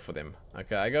tend to go for them.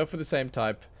 Okay, I go for the same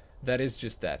type. That is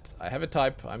just that. I have a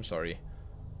type. I'm sorry.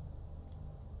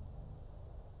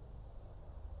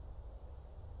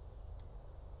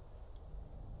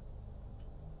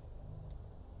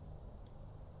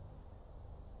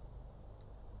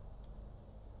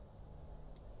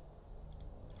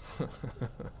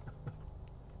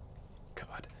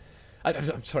 God,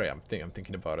 I'm sorry. I'm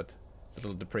thinking about it. It's a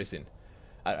little depressing.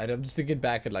 I'm just thinking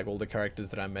back at like all the characters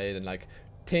that I made, and like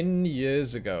 10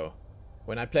 years ago,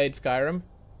 when I played Skyrim,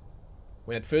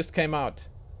 when it first came out,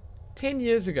 10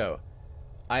 years ago,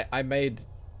 I made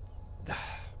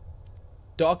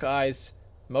dark eyes,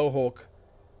 mohawk,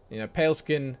 you know, pale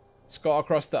skin, scar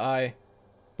across the eye,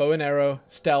 bow and arrow,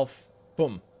 stealth,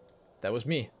 boom. That was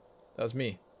me. That was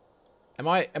me. Am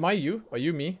I you? Are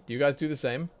you me? Do you guys do the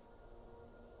same?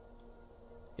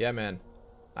 Yeah, man.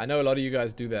 I know a lot of you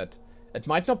guys do that. It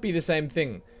might not be the same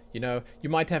thing. You know, you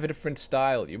might have a different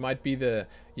style. You might be the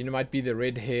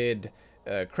red-haired,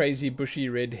 crazy bushy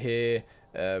red hair,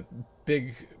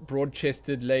 big,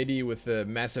 broad-chested lady with a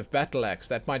massive battle axe.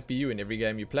 That might be you in every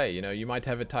game you play. You know, you might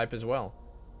have a type as well.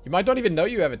 You might not even know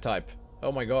you have a type.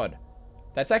 Oh my god.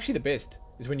 That's actually the best,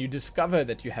 is when you discover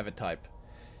that you have a type.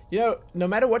 You know, no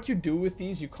matter what you do with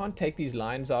these, you can't take these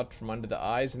lines out from under the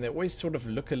eyes, and they always sort of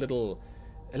look a little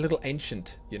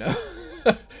ancient, you know?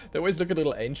 They always look a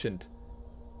little ancient.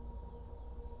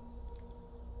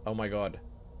 Oh my god.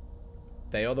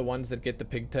 They are the ones that get the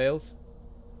pigtails?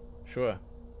 Sure.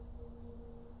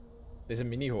 There's a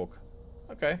mini hawk.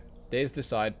 Okay. There's the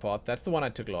side path. That's the one I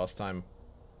took last time.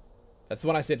 That's the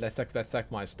one I said, that's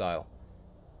like my style.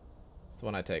 That's the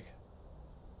one I take.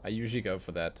 I usually go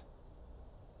for that.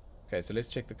 Okay, so let's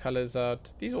check the colors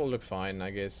out. These all look fine,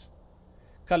 I guess.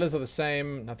 Colors are the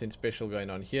same. Nothing special going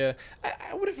on here.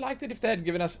 I would have liked it if they had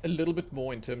given us a little bit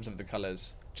more in terms of the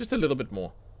colors. Just a little bit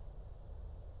more.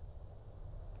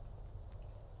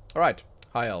 Alright.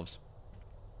 High elves.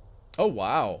 Oh,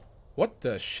 wow. What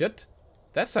the shit?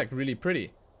 That's like really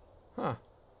pretty. Huh.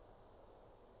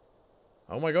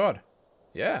 Oh my god.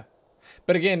 Yeah.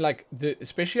 But again, like,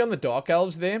 especially on the dark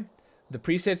elves there, the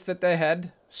presets that they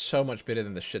had, so much better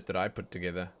than the shit that I put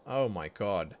together. Oh my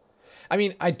god. I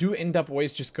mean, I do end up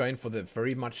always just going for the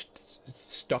very much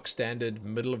stock standard,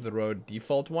 middle of the road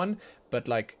default one, but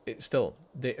like, still,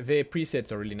 their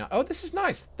presets are really nice. Oh, this is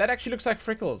nice. That actually looks like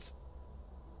Freckles.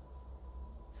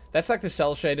 That's like the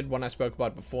cell shaded one I spoke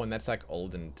about before, and that's like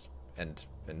old and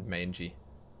mangy.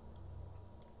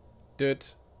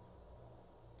 Dirt.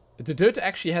 The dirt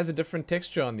actually has a different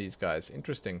texture on these guys.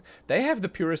 Interesting. They have the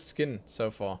purest skin so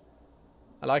far.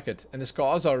 I like it. And the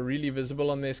scars are really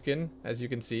visible on their skin, as you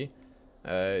can see.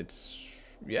 It's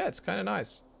kind of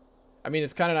nice. I mean,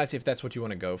 it's kind of nice if that's what you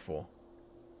want to go for.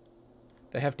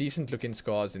 They have decent looking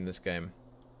scars in this game.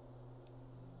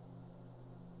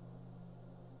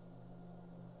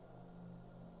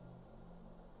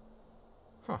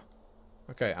 Huh.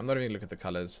 Okay, I'm not even going to look at the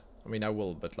colors. I mean, I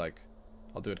will, but like,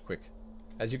 I'll do it quick.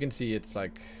 As you can see, it's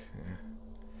like,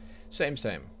 same.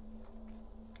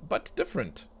 But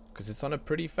different, because it's on a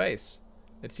pretty face.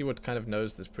 Let's see what kind of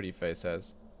nose this pretty face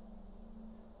has.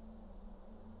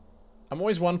 I'm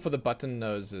always one for the button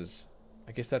noses.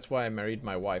 I guess that's why I married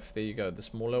my wife. There you go, the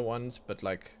smaller ones, but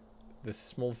like, the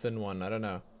small thin one, I don't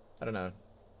know.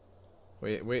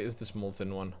 Where is the small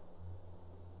thin one?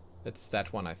 It's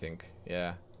that one, I think.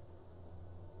 Yeah.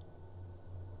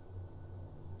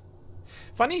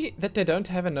 Funny that they don't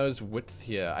have a nose width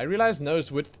here. I realize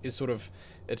nose width is sort of,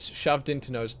 it's shoved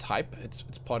into nose type. It's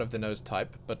part of the nose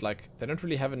type, but like, they don't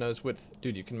really have a nose width.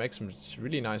 Dude, you can make some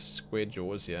really nice square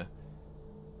jaws here.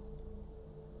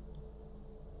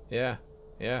 Yeah.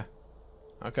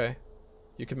 Okay.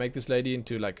 You can make this lady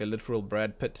into like a literal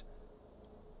Brad Pitt.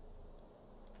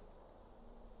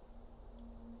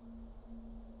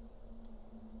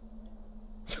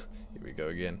 Here we go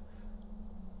again.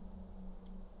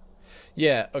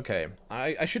 Yeah, okay.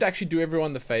 I should actually do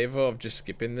everyone the favor of just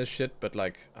skipping this shit, but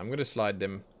like, I'm gonna slide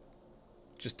them.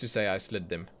 Just to say I slid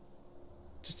them.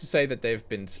 Just to say that they've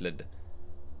been slid.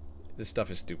 This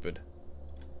stuff is stupid.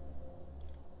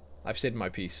 I've said my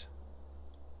piece.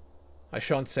 I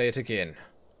shan't say it again.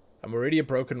 I'm already a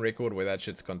broken record where that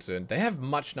shit's concerned. They have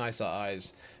much nicer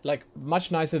eyes. Like,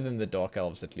 much nicer than the Dark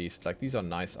Elves, at least. Like, these are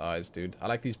nice eyes, dude. I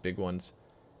like these big ones.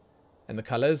 And the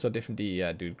colors are definitely,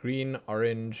 yeah, dude. Green,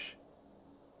 orange,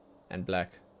 and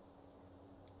black.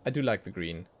 I do like the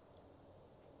green.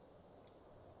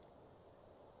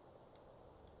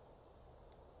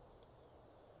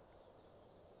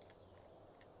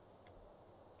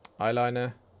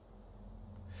 Eyeliner.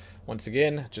 Once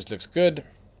again, just looks good.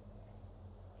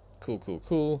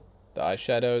 Cool. The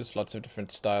eyeshadows, lots of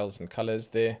different styles and colors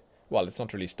there. Well, it's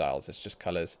not really styles, it's just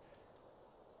colors.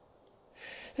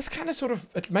 This kind of sort of,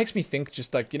 it makes me think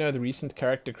just like, you know, the recent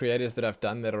character creators that I've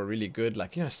done that are really good.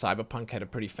 Like, you know, Cyberpunk had a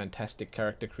pretty fantastic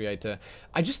character creator.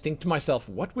 I just think to myself,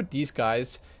 what would these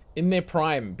guys in their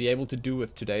prime be able to do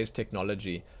with today's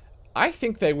technology? I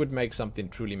think they would make something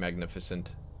truly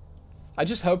magnificent. I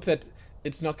just hope that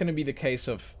it's not going to be the case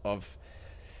of,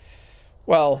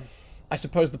 well, I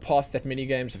suppose the path that many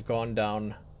games have gone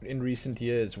down in recent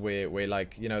years where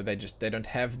like, you know, they don't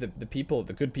have the people,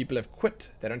 the good people have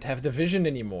quit. They don't have the vision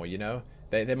anymore, you know.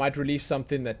 They might release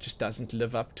something that just doesn't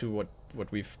live up to what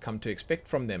we've come to expect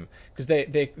from them, because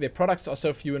their products are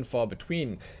so few and far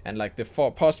between, and like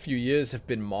the past few years have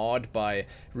been marred by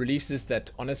releases that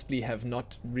honestly have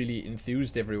not really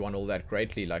enthused everyone all that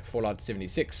greatly. Like Fallout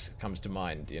 76 comes to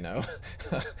mind, you know.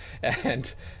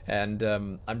 and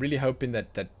I'm really hoping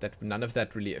that none of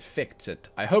that really affects it.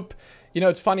 I hope, you know,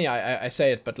 it's funny I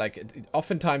say it, but like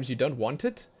oftentimes you don't want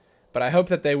it, But I hope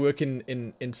that they work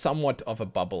in somewhat of a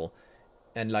bubble.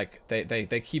 And like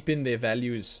they keep in their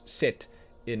values set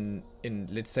in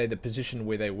let's say the position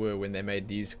where they were when they made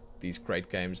these great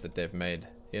games that they've made.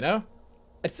 You know?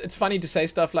 It's funny to say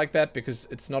stuff like that because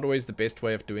it's not always the best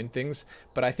way of doing things.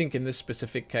 But I think in this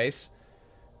specific case,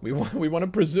 we want to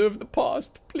preserve the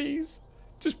past, please.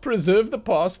 Just preserve the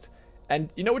past.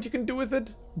 And you know what you can do with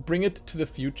it? Bring it to the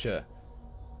future.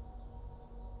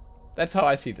 That's how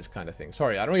I see this kind of thing.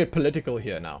 Sorry, I don't want to get political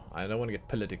here now. I don't want to get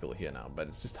political here now, but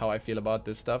it's just how I feel about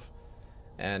this stuff.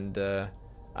 And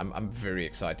I'm very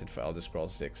excited for Elder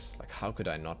Scrolls 6. Like, how could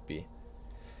I not be?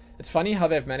 It's funny how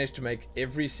they've managed to make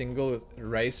every single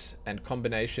race and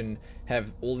combination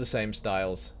have all the same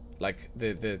styles. Like,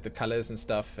 the colors and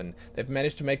stuff. And they've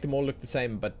managed to make them all look the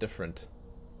same, but different.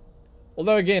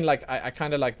 Although, again, like, I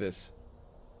kind of like this.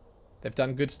 They've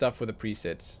done good stuff with the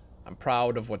presets. I'm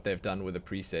proud of what they've done with the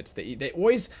presets. They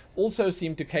always also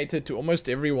seem to cater to almost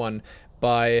everyone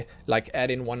by, like,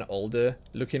 adding one older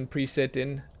looking preset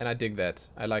in. And I dig that.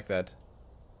 I like that.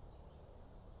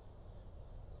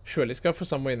 Sure, let's go for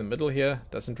somewhere in the middle here.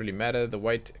 Doesn't really matter. The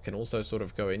weight can also sort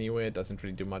of go anywhere. It doesn't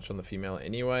really do much on the female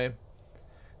anyway.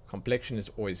 Complexion is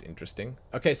always interesting.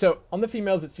 Okay, so on the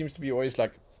females, it seems to be always,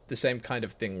 like, the same kind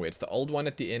of thing where it's the old one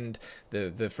at the end,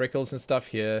 the freckles and stuff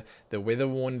here, the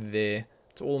weather-worn there.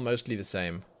 It's all mostly the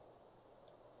same.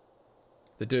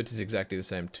 The dirt is exactly the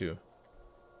same too.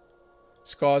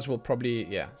 Scars will probably,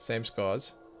 yeah, same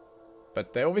scars.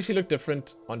 But they obviously look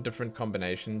different on different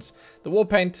combinations. The war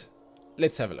paint,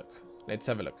 let's have a look. Let's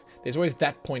have a look. There's always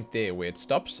that point there where it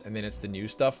stops and then it's the new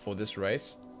stuff for this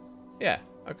race. Yeah,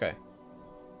 okay.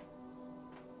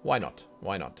 Why not?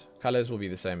 Why not? Colors will be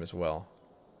the same as well.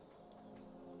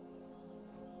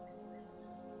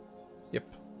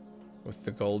 Yep. With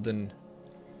the golden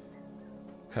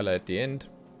color at the end.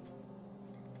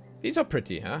 These are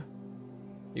pretty, huh?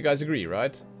 You guys agree,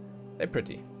 right? They're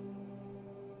pretty.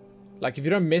 Like, if you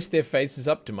don't mess their faces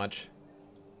up too much,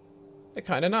 they're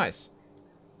kind of nice.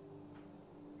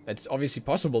 It's obviously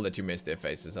possible that you mess their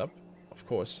faces up. Of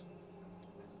course.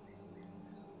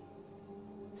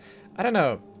 I don't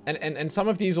know. And some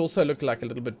of these also look like a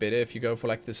little bit better if you go for,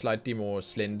 like, the slightly more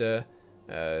slender,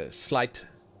 slight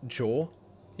jaw,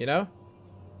 you know?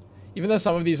 Even though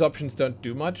some of these options don't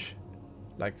do much,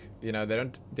 like, you know,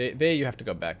 there you have to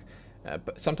go back.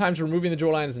 But sometimes removing the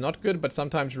jawline is not good, but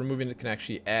sometimes removing it can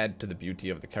actually add to the beauty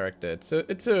of the character.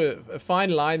 It's a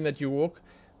fine line that you walk,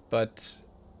 but,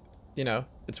 you know,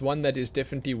 it's one that is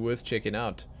definitely worth checking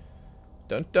out.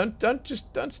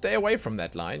 Don't stay away from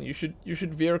that line. You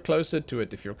should veer closer to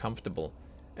it if you're comfortable,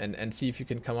 and see if you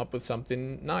can come up with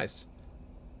something nice,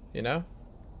 you know?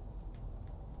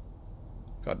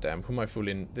 God damn, who am I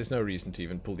fooling? There's no reason to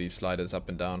even pull these sliders up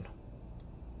and down.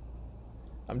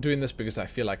 I'm doing this because I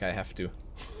feel like I have to.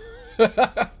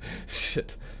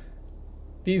 Shit.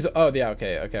 These, oh yeah,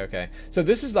 okay. So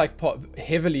this is like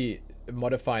heavily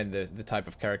modifying the type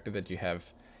of character that you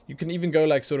have. You can even go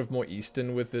like sort of more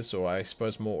Eastern with this, or I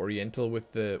suppose more Oriental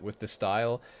with the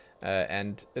style,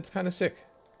 and it's kind of sick.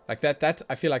 Like that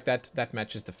I feel like that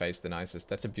matches the face the nicest.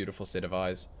 That's a beautiful set of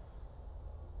eyes.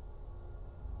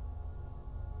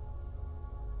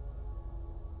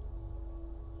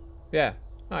 Yeah,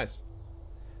 nice.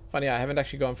 Funny, I haven't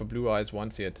actually gone for blue eyes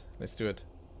once yet. Let's do it.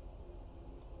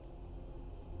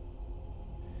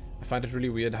 I find it really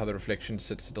weird how the reflection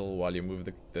sits still while you move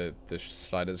the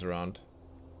sliders around.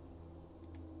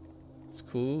 It's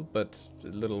cool, but a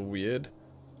little weird.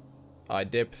 Eye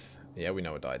depth. Yeah, we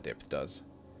know what eye depth does.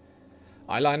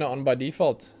 Eyeliner on by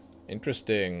default.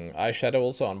 Interesting. Eyeshadow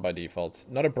also on by default.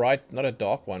 Not a bright, not a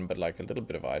dark one, but like a little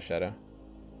bit of eyeshadow.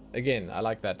 Again, I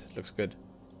like that. Looks good.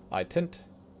 Eye tint.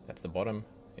 That's the bottom.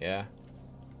 Yeah.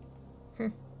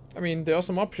 I mean, there are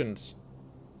some options.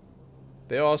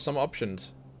 There are some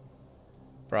options.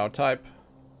 Brow type.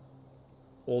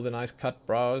 All the nice cut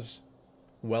brows.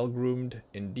 Well groomed,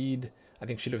 indeed. I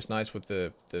think she looks nice with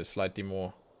the slightly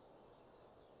more...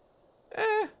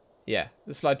 yeah,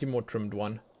 the slightly more trimmed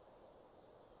one.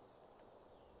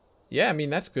 Yeah, I mean,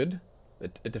 that's good.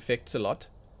 It affects a lot.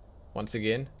 Once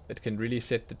again, it can really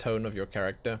set the tone of your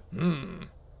character.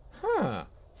 Huh.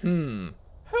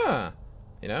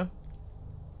 You know?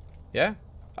 Yeah?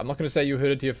 I'm not going to say you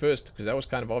heard it here first, because that was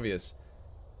kind of obvious.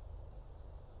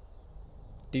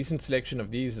 Decent selection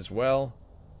of these as well.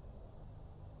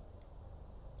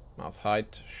 Mouth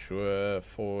height, sure.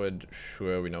 Forward,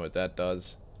 sure. We know what that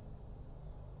does.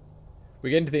 We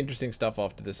get into the interesting stuff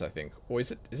after this, I think. Or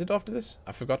is it after this?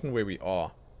 I've forgotten where we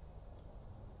are.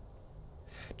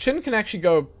 Chin can actually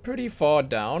go pretty far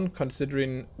down,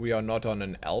 considering we are not on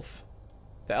an elf.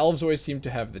 The elves always seem to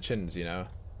have the chins, you know.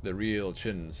 The real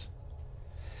chins.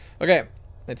 Okay,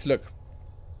 let's look.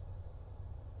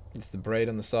 It's the braid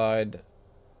on the side.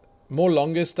 More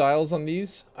longer styles on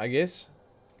these, I guess.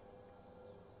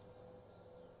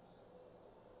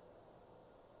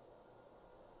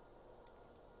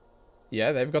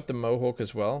 Yeah, they've got the mohawk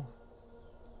as well.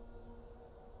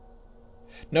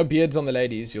 No beards on the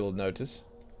ladies, you'll notice.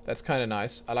 That's kind of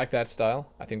nice. I like that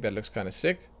style. I think that looks kind of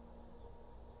sick.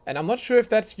 And I'm not sure if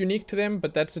that's unique to them,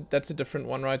 but that's a different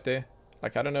one right there.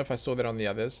 Like, I don't know if I saw that on the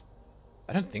others.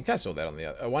 I don't think I saw that on the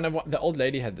other. The old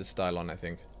lady had this style on, I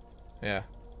think. Yeah.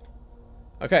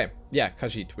 Okay. Yeah,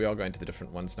 Khajiit. We are going to the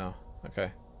different ones now.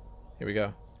 Okay. Here we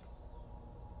go.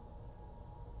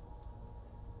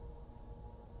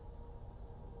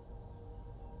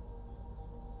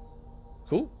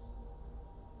 Cool.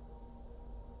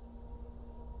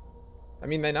 I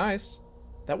mean, they're nice.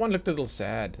 That one looked a little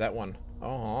sad, that one.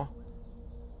 Oh.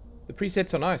 The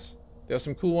presets are nice. There are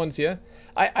some cool ones here.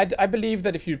 I believe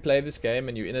that if you play this game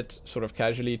and you're in it sort of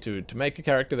casually to make a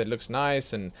character that looks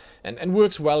nice and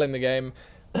works well in the game,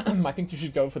 I think you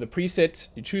should go for the preset.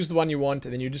 You choose the one you want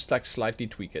and then you just like slightly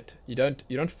tweak it. You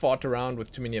don't fart around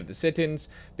with too many of the settings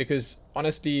because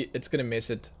honestly it's gonna mess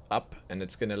it up and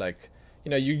it's gonna like,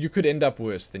 you know, you could end up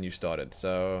worse than you started.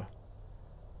 So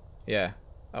yeah,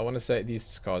 I want to say these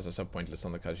scars are so pointless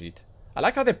on the Khajiit. I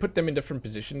like how they put them in different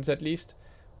positions at least.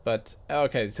 But,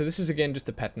 okay, so this is again just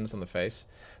the patterns on the face.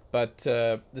 But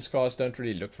the scars don't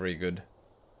really look very good.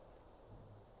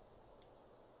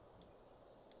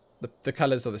 The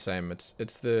colors are the same.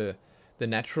 It's the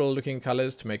natural looking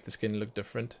colors to make the skin look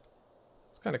different.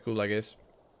 It's kind of cool, I guess.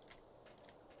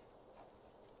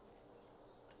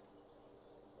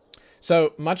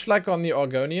 So, much like on the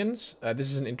Argonians,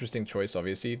 this is an interesting choice,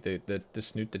 obviously, the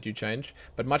snoot that you change.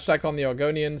 But much like on the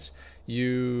Argonians,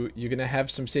 you're going to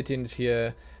have some settings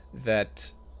here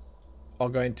that are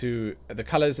going to... The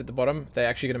colors at the bottom, they're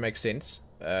actually going to make sense.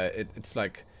 It's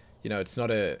like, you know, it's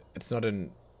not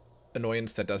an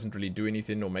annoyance that doesn't really do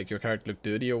anything or make your character look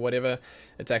dirty or whatever.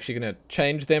 It's actually going to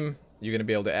change them. You're going to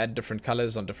be able to add different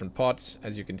colors on different parts,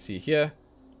 as you can see here.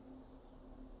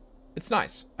 It's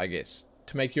nice, I guess.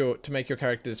 To make your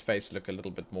character's face look a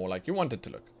little bit more like you want it to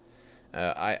look.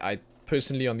 I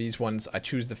personally on these ones I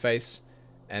choose the face,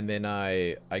 and then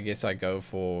I guess I go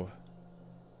for,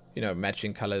 you know,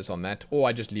 matching colors on that, or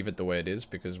I just leave it the way it is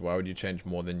because why would you change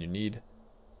more than you need?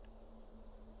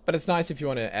 But it's nice if you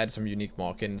want to add some unique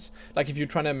markings. Like if you're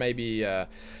trying to maybe,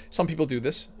 some people do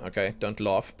this, okay, don't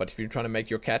laugh, but if you're trying to make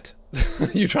your cat,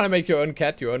 you're trying to make your own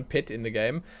cat, your own pet in the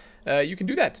game, you can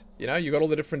do that. You know, you got all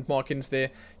the different markings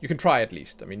there. You can try at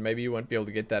least. I mean, maybe you won't be able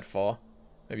to get that far.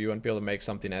 Maybe you won't be able to make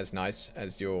something as nice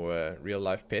as your real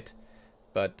life pet.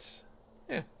 But,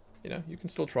 yeah, you know, you can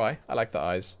still try. I like the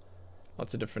eyes.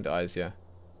 Lots of different eyes here.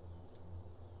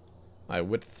 Eye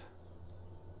width.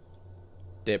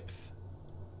 Depth.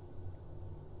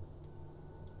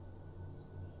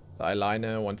 The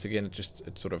eyeliner, once again,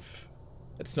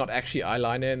 it's not actually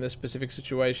eyeliner in this specific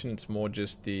situation. It's more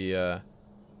just the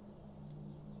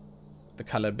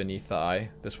color beneath the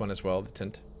eye. This one as well, the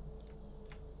tint.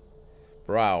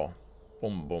 Brow.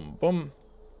 Boom, boom, boom.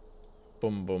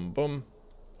 Boom, boom, boom.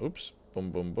 Oops.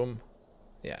 Boom, boom, boom.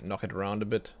 Yeah, knock it around a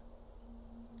bit.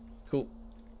 Cool.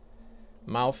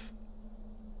 Mouth.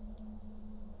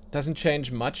 Doesn't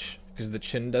change much, because the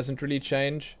chin doesn't really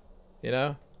change, you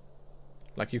know?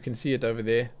 Like you can see it over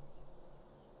there.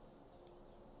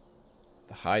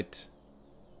 The height.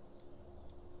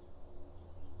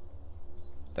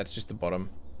 That's just the bottom.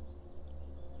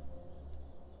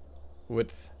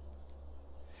 Width.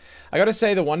 I gotta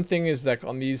say the one thing is like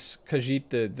on these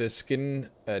Khajiit, the skin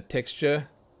texture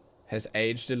has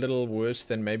aged a little worse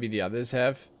than maybe the others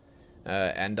have.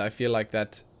 And I feel like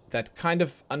that kind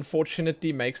of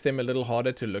unfortunately makes them a little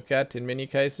harder to look at in many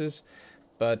cases.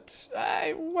 But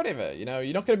whatever, you know,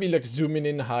 you're not gonna be like zooming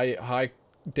in high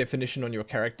definition on your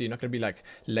character. You're not gonna be like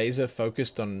laser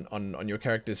focused on your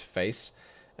character's face.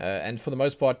 And for the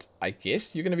most part, I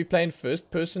guess you're going to be playing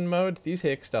first-person mode. These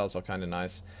hairstyles are kind of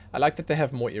nice. I like that they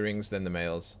have more earrings than the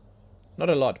males. Not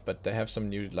a lot, but they have some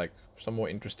new, like, some more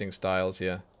interesting styles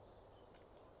here.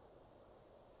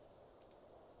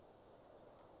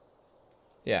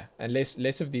 Yeah, and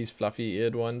less of these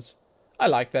fluffy-eared ones. I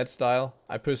like that style.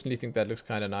 I personally think that looks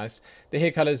kind of nice. The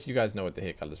hair colors, you guys know what the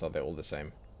hair colors are. They're all the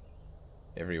same.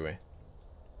 Everywhere.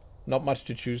 Not much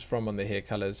to choose from on the hair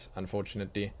colors,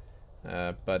 unfortunately.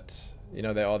 But, you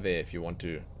know, they are there if you want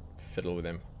to fiddle with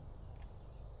them.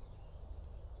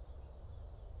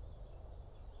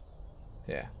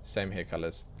 Yeah, same hair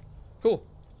colors. Cool.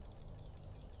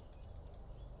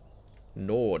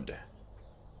 Nord.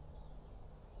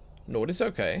 Nord is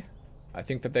okay. I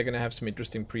think that they're going to have some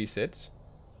interesting presets.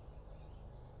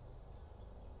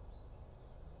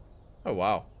 Oh,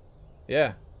 wow.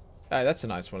 Yeah. That's a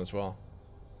nice one as well.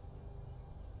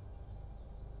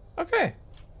 Okay.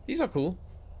 These are cool.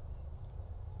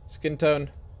 Skin tone.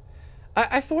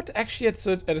 I thought actually at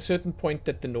a certain point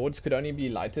that the Nords could only be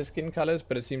lighter skin colors,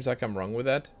 but it seems like I'm wrong with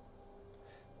that.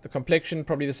 The complexion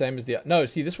probably the same as the... No,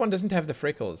 see, this one doesn't have the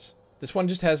freckles. This one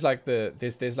just has like the...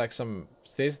 There's like some...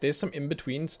 There's some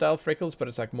in-between style freckles, but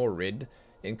it's like more red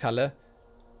in color.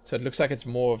 So it looks like it's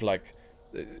more of like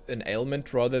an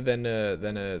ailment rather than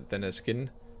a skin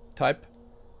type.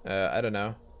 I don't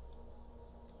know.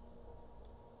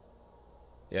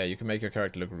 Yeah, you can make your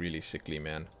character look really sickly,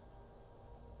 man.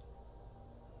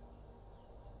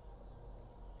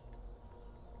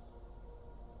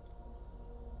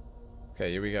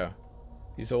 Okay, here we go.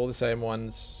 These are all the same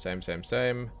ones.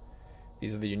 Same.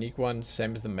 These are the unique ones.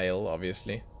 Same as the male,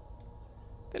 obviously.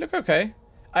 They look okay.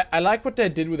 I like what they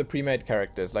did with the pre-made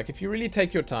characters. Like, if you really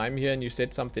take your time here and you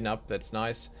set something up that's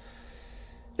nice,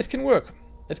 it can work.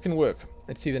 It can work.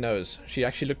 Let's see the nose. She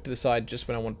actually looked to the side just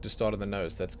when I wanted to start on the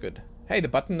nose. That's good. Hey, the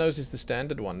button nose is the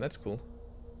standard one. That's cool.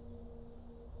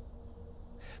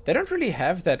 They don't really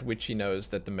have that witchy nose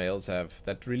that the males have.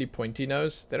 That really pointy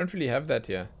nose. They don't really have that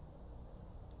here.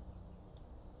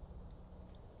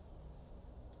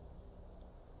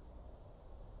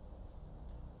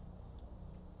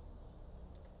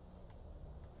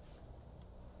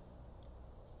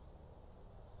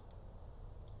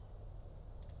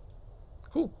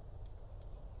 Cool.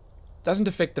 Doesn't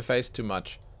affect the face too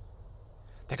much.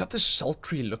 They got this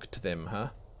sultry look to them, huh?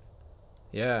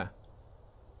 Yeah.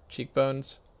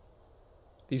 Cheekbones.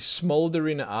 These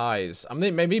smoldering eyes. I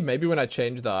mean, maybe when I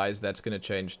change the eyes, that's gonna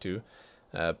change too.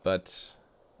 But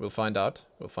we'll find out.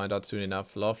 We'll find out soon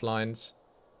enough. Laugh lines.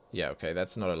 Yeah, okay,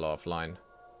 that's not a laugh line.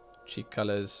 Cheek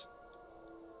colors.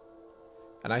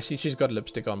 And I see she's got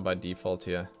lipstick on by default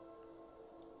here.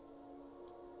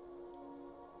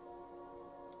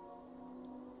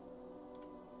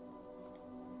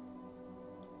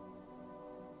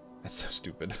 That's so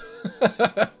stupid.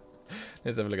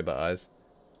 Let's have a look at the eyes.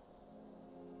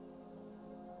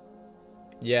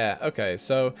 Yeah, okay,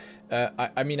 so,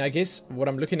 I mean, I guess what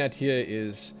I'm looking at here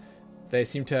is they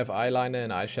seem to have eyeliner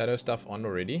and eyeshadow stuff on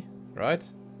already, right?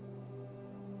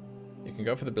 You can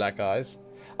go for the black eyes.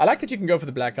 I like that you can go for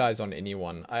the black eyes on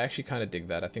anyone. I actually kind of dig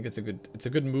that. I think it's a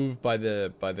good move by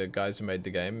the guys who made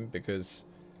the game because,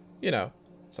 you know,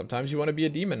 sometimes you want to be a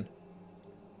demon.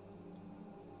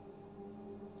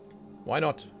 Why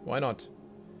not? Why not?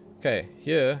 Okay,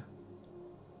 here.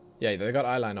 Yeah, they got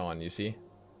eyeliner on, you see.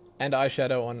 And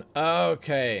eyeshadow on.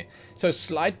 Okay. So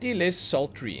slightly less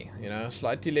sultry, you know.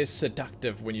 Slightly less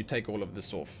seductive when you take all of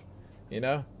this off. You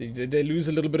know? They lose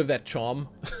a little bit of that charm.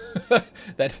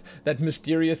 that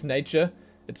mysterious nature.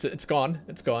 It's gone.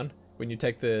 It's gone when you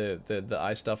take the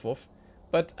eye stuff off.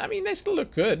 But, I mean, they still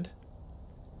look good.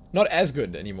 Not as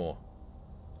good anymore.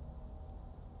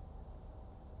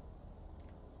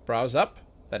 Brows up.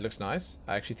 That looks nice.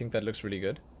 I actually think that looks really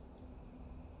good.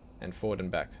 And forward and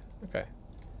back. Okay.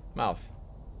 Mouth.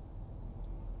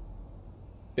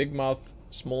 Big mouth.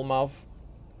 Small mouth.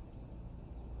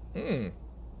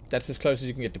 That's as close as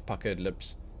you can get to puckered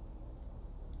lips.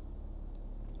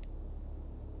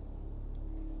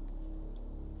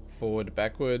 Forward,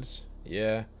 backwards.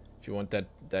 Yeah. If you want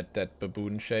that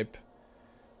baboon shape.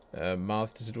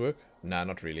 Mouth, does it work? Nah,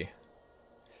 not really.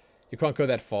 You can't go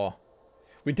that far.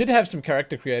 We did have some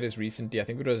character creators recently. I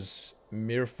think it was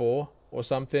Mir 4 or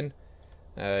something.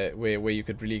 Where you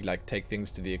could really like take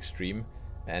things to the extreme.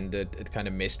 And it kind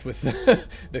of messed with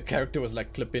the character was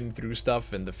like clipping through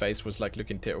stuff. And the face was like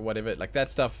looking terrible, whatever. Like that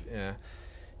stuff, yeah.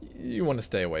 You want to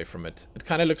stay away from it. It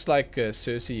kind of looks like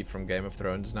Cersei from Game of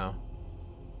Thrones now.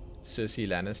 Cersei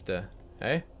Lannister.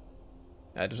 Hey?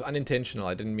 It was unintentional.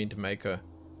 I didn't mean to make her.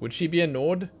 Would she be a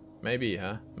Nord? Maybe,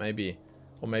 huh? Maybe.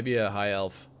 Or maybe a High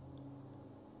Elf.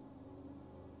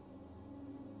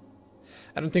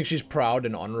 I don't think she's proud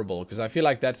and honorable, because I feel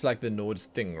like that's like the Nord's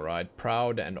thing, right?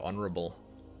 Proud and honorable.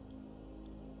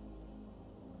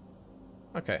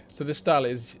 Okay, so this style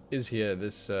is here,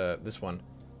 this one.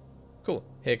 Cool.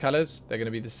 Hair colors, they're going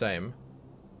to be the same,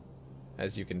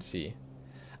 as you can see.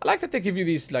 I like that they give you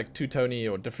these like two-tony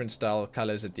or different style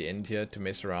colors at the end here to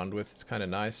mess around with. It's kind of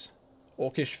nice.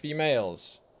 Orcish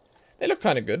females. They look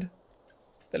kind of good.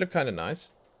 They look kind of nice.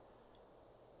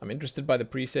 I'm interested by the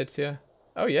presets here.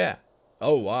 Oh, yeah.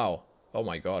 Oh, wow. Oh,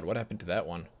 my God. What happened to that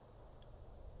one?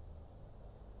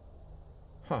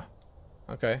 Huh.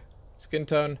 Okay. Skin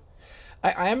tone.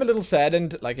 I am a little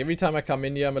saddened, like every time I come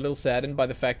in here, I'm a little saddened by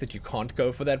the fact that you can't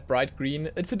go for that bright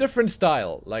green. It's a different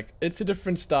style, like, it's a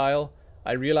different style.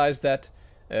 I realize that.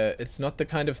 It's not the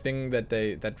kind of thing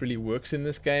that really works in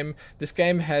this game. This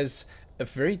game has a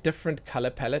very different color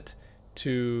palette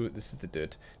to, this is the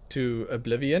dirt, to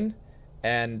Oblivion,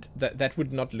 and that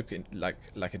would not look like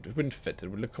it wouldn't fit. It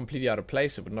would look completely out of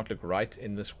place. It would not look right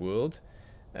in this world.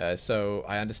 So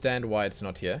I understand why it's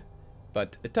not here,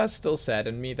 but it does still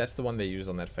sadden me. That's the one they use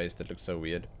on that face that looks so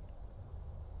weird.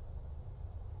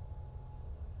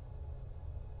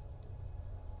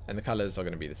 And the colors are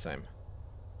going to be the same.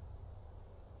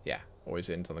 Yeah, always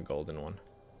ends on the golden one.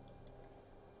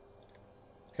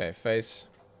 Okay, face.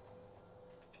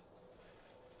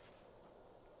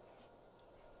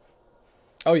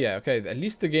 Oh yeah, okay, at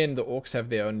least again the orcs have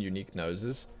their own unique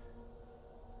noses.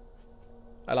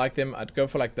 I like them. I'd go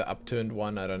for like the upturned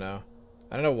one, I don't know.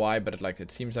 I don't know why, but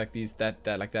it seems like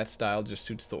that style just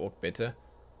suits the orc better,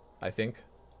 I think.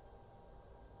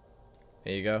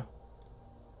 There you go.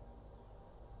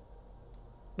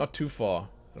 Not too far.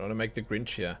 I don't want to make the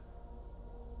Grinch here.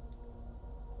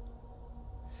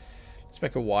 Let's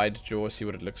make a wide jaw, see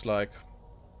what it looks like.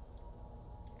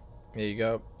 There you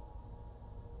go.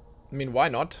 I mean, why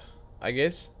not? I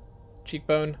guess.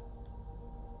 Cheekbone.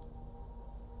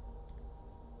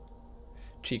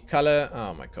 Cheek color.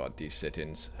 Oh my god, these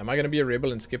settings. Am I going to be a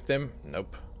rebel and skip them?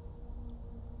 Nope.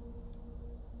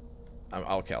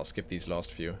 Okay, I'll skip these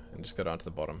last few and just go down to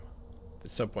the bottom.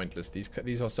 It's so pointless.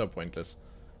 These are so pointless.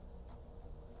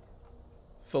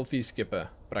 Filthy skipper,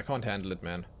 but I can't handle it,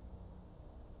 man.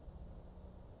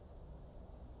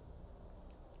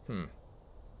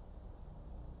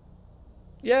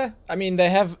 Yeah, I mean, they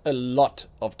have a lot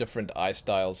of different eye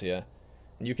styles here.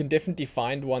 And you can definitely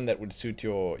find one that would suit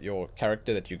your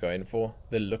character that you're going for.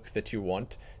 The look that you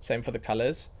want. Same for the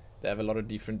colors. They have a lot of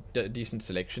decent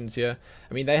selections here.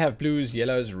 I mean, they have blues,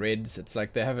 yellows, reds. It's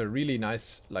like they have a really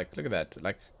nice, like, look at that.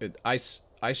 Like, ice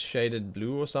shaded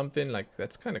blue or something. Like,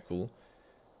 that's kind of cool.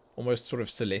 Almost sort of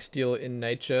celestial in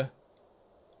nature.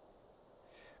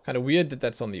 Kind of weird that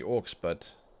that's on the orcs,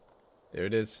 but there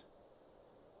it is.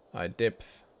 Eye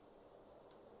depth.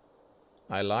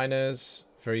 Eyeliners.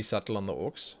 Very subtle on the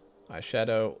orcs.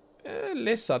 Eyeshadow.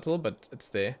 Less subtle, but it's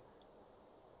there.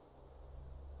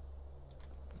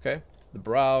 Okay. The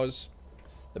brows.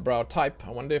 The brow type.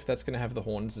 I wonder if that's going to have the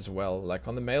horns as well. Like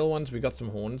on the male ones, we got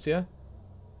some horns here.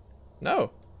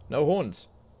 No. No horns.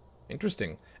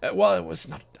 Interesting. Well, it was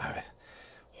not...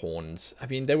 horns. I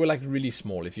mean, they were like really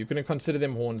small. If you're going to consider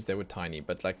them horns, they were tiny.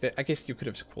 But like, I guess you could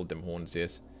have called them horns,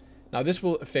 yes. Now this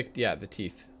will affect, yeah, the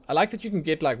teeth. I like that you can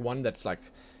get like one that's like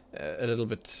a little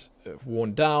bit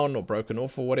worn down or broken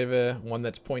off or whatever. One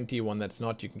that's pointy, one that's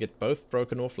not. You can get both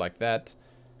broken off like that.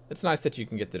 It's nice that you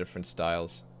can get the different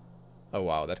styles. Oh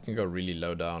wow, that can go really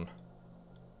low down.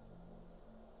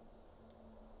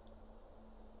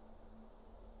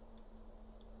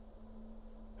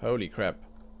 Holy crap.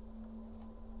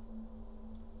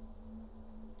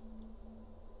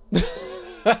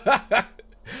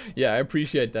 Yeah, I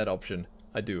appreciate that option.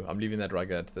 I do. I'm leaving that like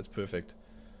that. That's perfect.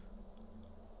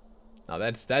 Now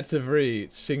that's a very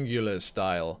singular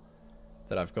style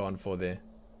that I've gone for there.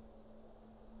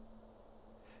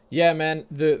 Yeah, man,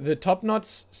 the top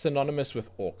knot's synonymous with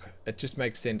orc. It just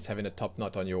makes sense having a top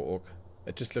knot on your orc.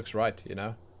 It just looks right, you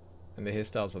know? And the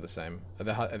hairstyles are the same.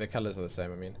 The colors are the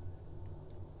same, I mean.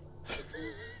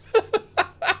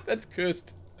 That's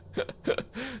cursed.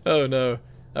 Oh no.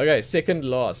 Okay, second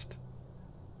last.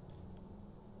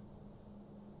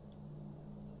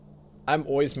 I'm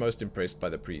always most impressed by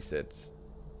the presets.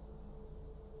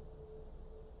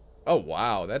 Oh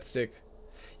wow, that's sick.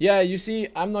 Yeah, you see,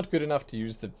 I'm not good enough to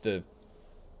use the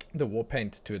war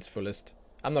paint to its fullest.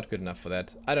 I'm not good enough for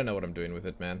that. I don't know what I'm doing with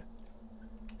it, man.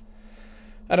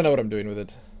 I don't know what I'm doing with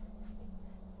it.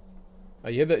 Oh,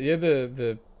 you hear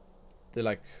the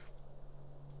like,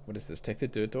 what is this? Take the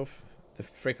dirt off. The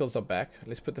freckles are back.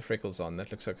 Let's put the freckles on.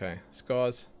 That looks okay.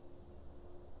 Scars.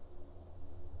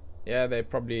 Yeah, they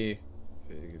probably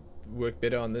work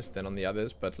better on this than on the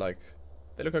others, but like,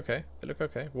 they look okay. They look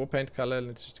okay. War paint color.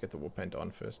 Let's just get the war paint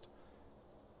on first.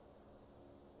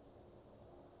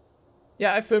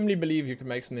 Yeah, I firmly believe you can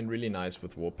make something really nice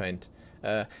with war paint.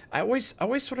 I always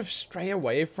sort of stray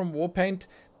away from war paint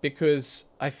because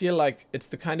I feel like it's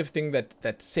the kind of thing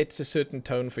that sets a certain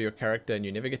tone for your character, and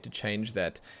you never get to change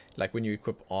that. Like when you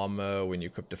equip armor, when you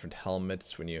equip different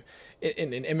helmets, when you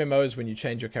in MMOs, when you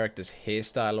change your character's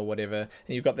hairstyle or whatever,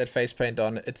 and you've got that face paint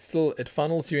on, it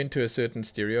funnels you into a certain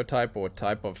stereotype or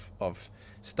type of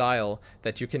style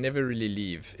that you can never really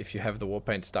leave if you have the war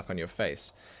paint stuck on your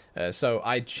face. So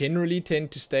I generally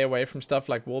tend to stay away from stuff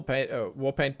like war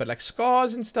paint, but like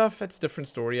scars and stuff, that's a different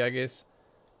story, I guess.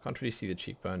 Can't really see the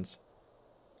cheekbones.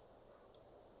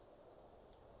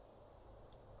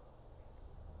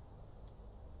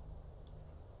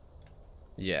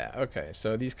 Yeah, okay,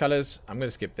 so these colors, I'm going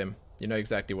to skip them. You know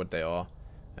exactly what they are.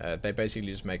 They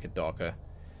basically just make it darker.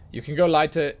 You can go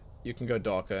lighter, you can go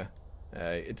darker.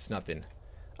 It's nothing.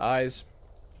 Eyes.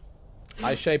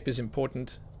 Eye shape is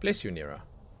important. Bless you, Nero.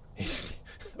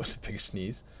 That was a big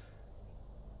sneeze.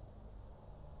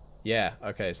 Yeah,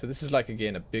 okay, so this is like,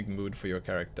 again, a big mood for your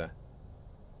character.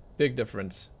 Big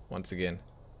difference, once again.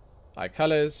 Eye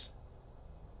colors.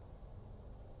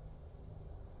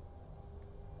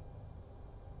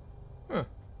 Huh.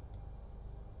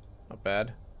 Not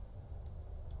bad.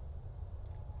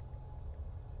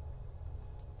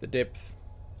 The depth.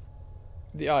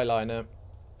 The eyeliner.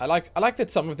 I like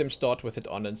that some of them start with it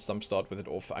on and some start with it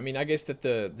off. I mean, I guess that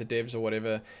the devs or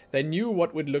whatever, they knew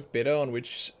what would look better on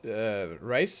which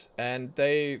race, and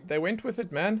they went with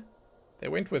it, man. They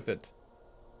went with it.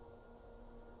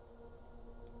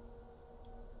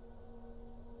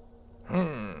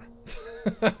 I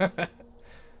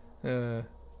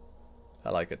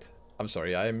like it. I'm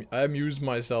sorry, I amuse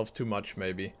myself too much,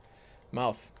 maybe.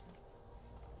 Mouth.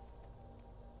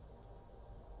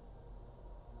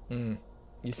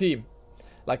 You see,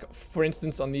 like, for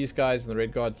instance, on these guys and the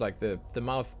Redguards, like, the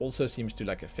mouth also seems to,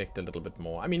 like, affect a little bit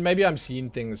more. I mean, maybe I'm seeing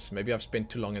things, maybe I've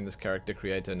spent too long in this character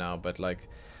creator now, but, like,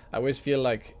 I always feel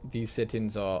like these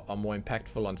settings are more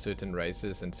impactful on certain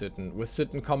races and with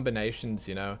certain combinations,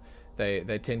 you know.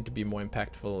 They tend to be more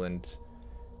impactful and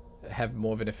have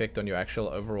more of an effect on your actual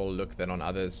overall look than on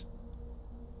others.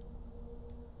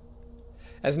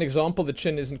 As an example, the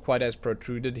chin isn't quite as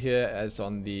protruded here as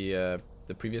on the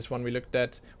previous one we looked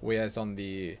at, whereas on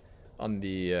the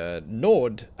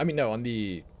Nord, I mean, no, on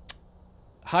the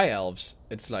High Elves,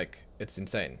 it's like, it's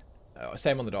insane.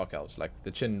 Same on the Dark Elves, like,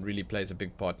 the chin really plays a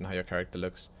big part in how your character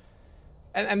looks.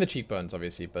 And the cheekbones,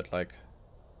 obviously, but, like,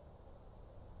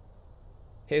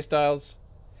 hairstyles.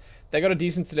 They got a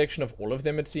decent selection of all of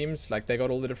them, it seems. Like, they got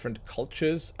all the different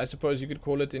cultures, I suppose you could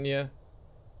call it, in here.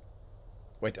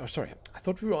 Wait, oh, sorry. I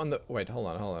thought we were on the... Wait, hold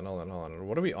on.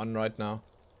 What are we on right now?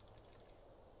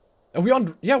 Are we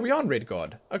on... Yeah, we're on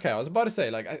Redguard. Okay, I was about to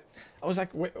say, like, I was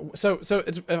like... Wait, so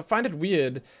it's, I find it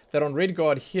weird that on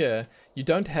Redguard here, you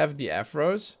don't have the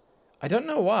afros. I don't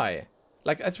know why.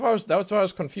 Like, that's why I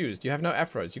was confused. You have no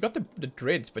afros. You got the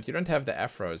dreads, but you don't have the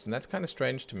afros, and that's kind of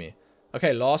strange to me.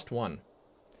 Okay, last one.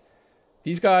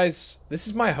 These guys, this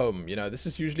is my home, you know. This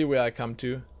is usually where I come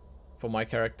to for my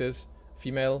characters.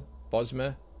 Female,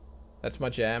 Bosmer. That's my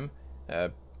jam.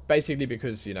 Basically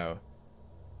because, you know,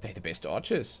 they're the best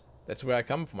archers. That's where I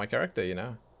come for my character, you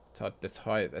know. That's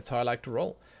how I like to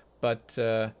roll. But,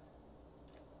 I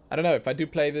don't know. If I do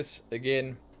play this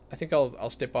again, I think I'll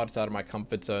step outside of my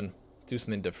comfort zone. Do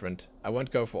something different. I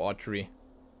won't go for archery.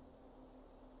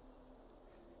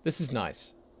 This is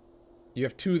nice. You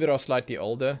have two that are slightly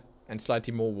older and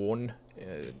slightly more worn,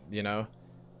 you know,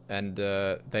 and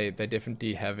they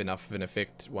definitely have enough of an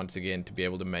effect once again to be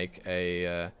able to make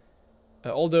a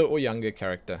older or younger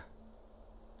character.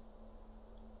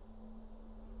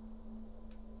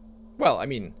 Well, I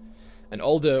mean, an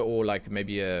older or like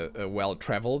maybe a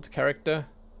well-traveled character.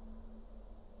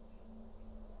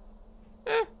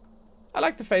 I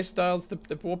like the face styles.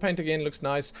 The war paint again looks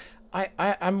nice.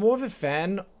 I'm more of a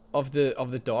fan of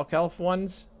the Dark Elf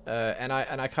ones, and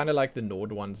I kind of like the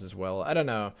Nord ones as well. I don't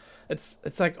know.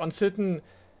 It's like on certain,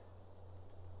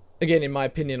 again, in my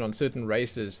opinion, on certain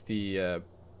races, the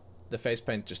face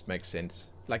paint just makes sense.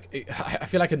 Like I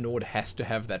feel like a Nord has to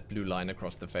have that blue line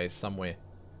across the face somewhere.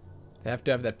 They have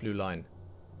to have that blue line.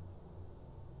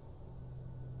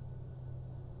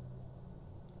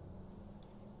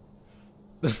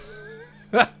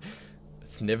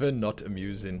 It's never not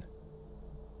amusing.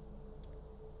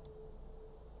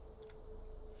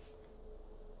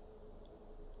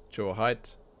 Jaw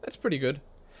height. That's pretty good.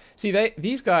 See,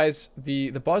 these guys,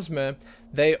 the Bosmer,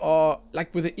 they are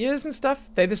like with the ears and stuff,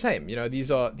 they're the same. You know,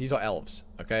 these are elves,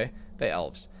 okay? They're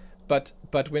elves. But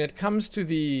when it comes to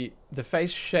the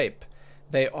face shape,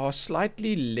 they are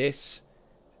slightly less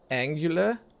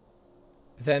angular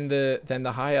than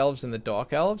the high elves and the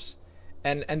dark elves.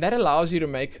 And that allows you to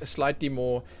make a slightly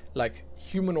more like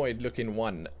humanoid looking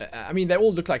one. I mean, they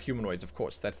all look like humanoids, of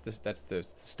course. That's the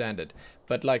standard.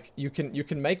 But like you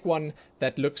can make one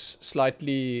that looks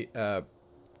slightly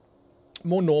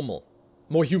more normal,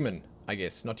 more human, I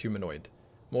guess, not humanoid,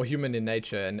 more human in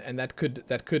nature. And that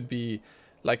could be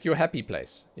like your happy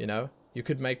place. You know, you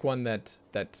could make one that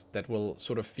will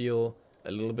sort of feel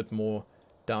a little bit more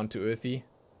down to earthy.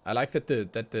 I like that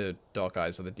the dark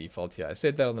eyes are the default here. I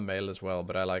said that on the mail as well,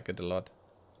 but I like it a lot.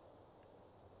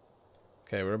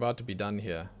 Okay, we're about to be done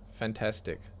here.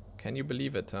 Fantastic. Can you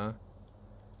believe it, huh?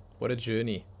 What a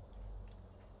journey.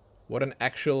 What an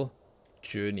actual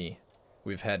journey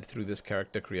we've had through this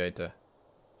character creator.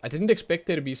 I didn't expect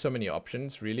there to be so many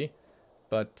options, really.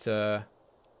 But they're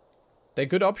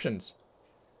good options.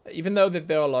 Even though that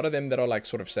there are a lot of them that are like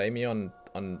sort of samey on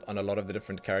a lot of the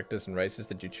different characters and races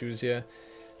that you choose here.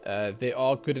 There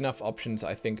are good enough options,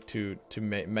 I think, to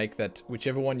make that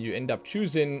whichever one you end up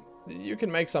choosing, you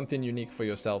can make something unique for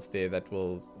yourself there that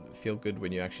will feel good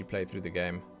when you actually play through the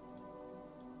game.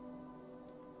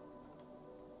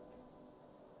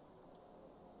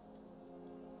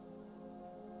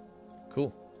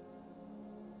 Cool.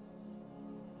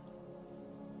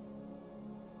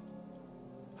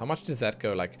 How much does that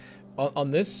go? Like,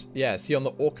 on this, yeah, see on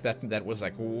the orc, that was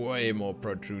like way more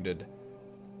protruded.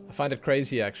 I find it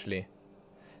crazy, actually.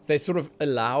 They sort of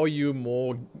allow you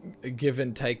more give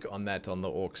and take on that on the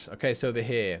orcs. Okay, so the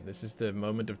hair. This is the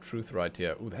moment of truth right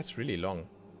here. Ooh, that's really long.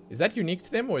 Is that unique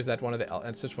to them, or is that one of the...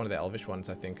 That's just one of the elvish ones,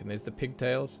 I think. And there's the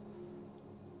pigtails.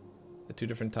 The two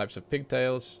different types of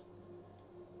pigtails.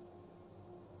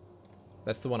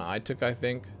 That's the one I took, I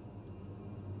think,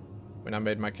 when I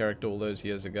made my character all those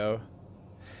years ago.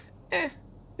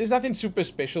 There's nothing super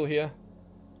special here.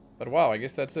 But wow, I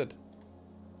guess that's it.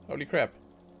 Holy crap.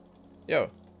 Yo.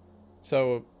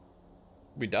 So,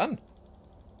 we done.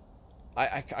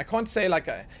 I can't say like,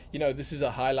 you know, this is a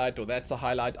highlight or that's a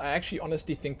highlight. I actually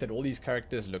honestly think that all these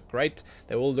characters look great.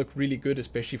 They all look really good,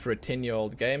 especially for a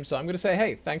 10-year-old game. So I'm going to say,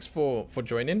 hey, thanks for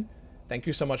joining. Thank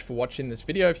you so much for watching this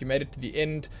video. If you made it to the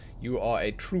end, you are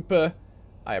a trooper.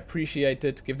 I appreciate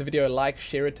it. Give the video a like,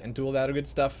 share it, and do all that good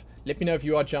stuff. Let me know if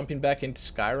you are jumping back into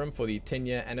Skyrim for the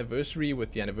 10-year anniversary,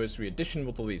 with the anniversary edition,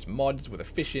 with all these mods, with a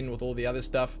fish-in, with all the other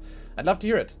stuff. I'd love to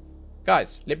hear it.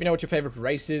 Guys, let me know what your favorite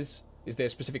race is. Is there a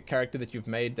specific character that you've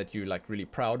made that you're like really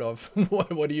proud of?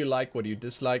 What do you like? What do you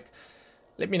dislike?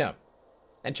 Let me know.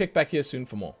 And check back here soon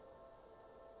for more.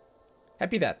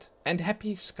 Happy that. And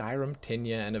happy Skyrim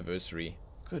 10-year anniversary.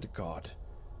 Good God.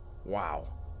 Wow.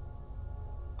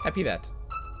 Happy that.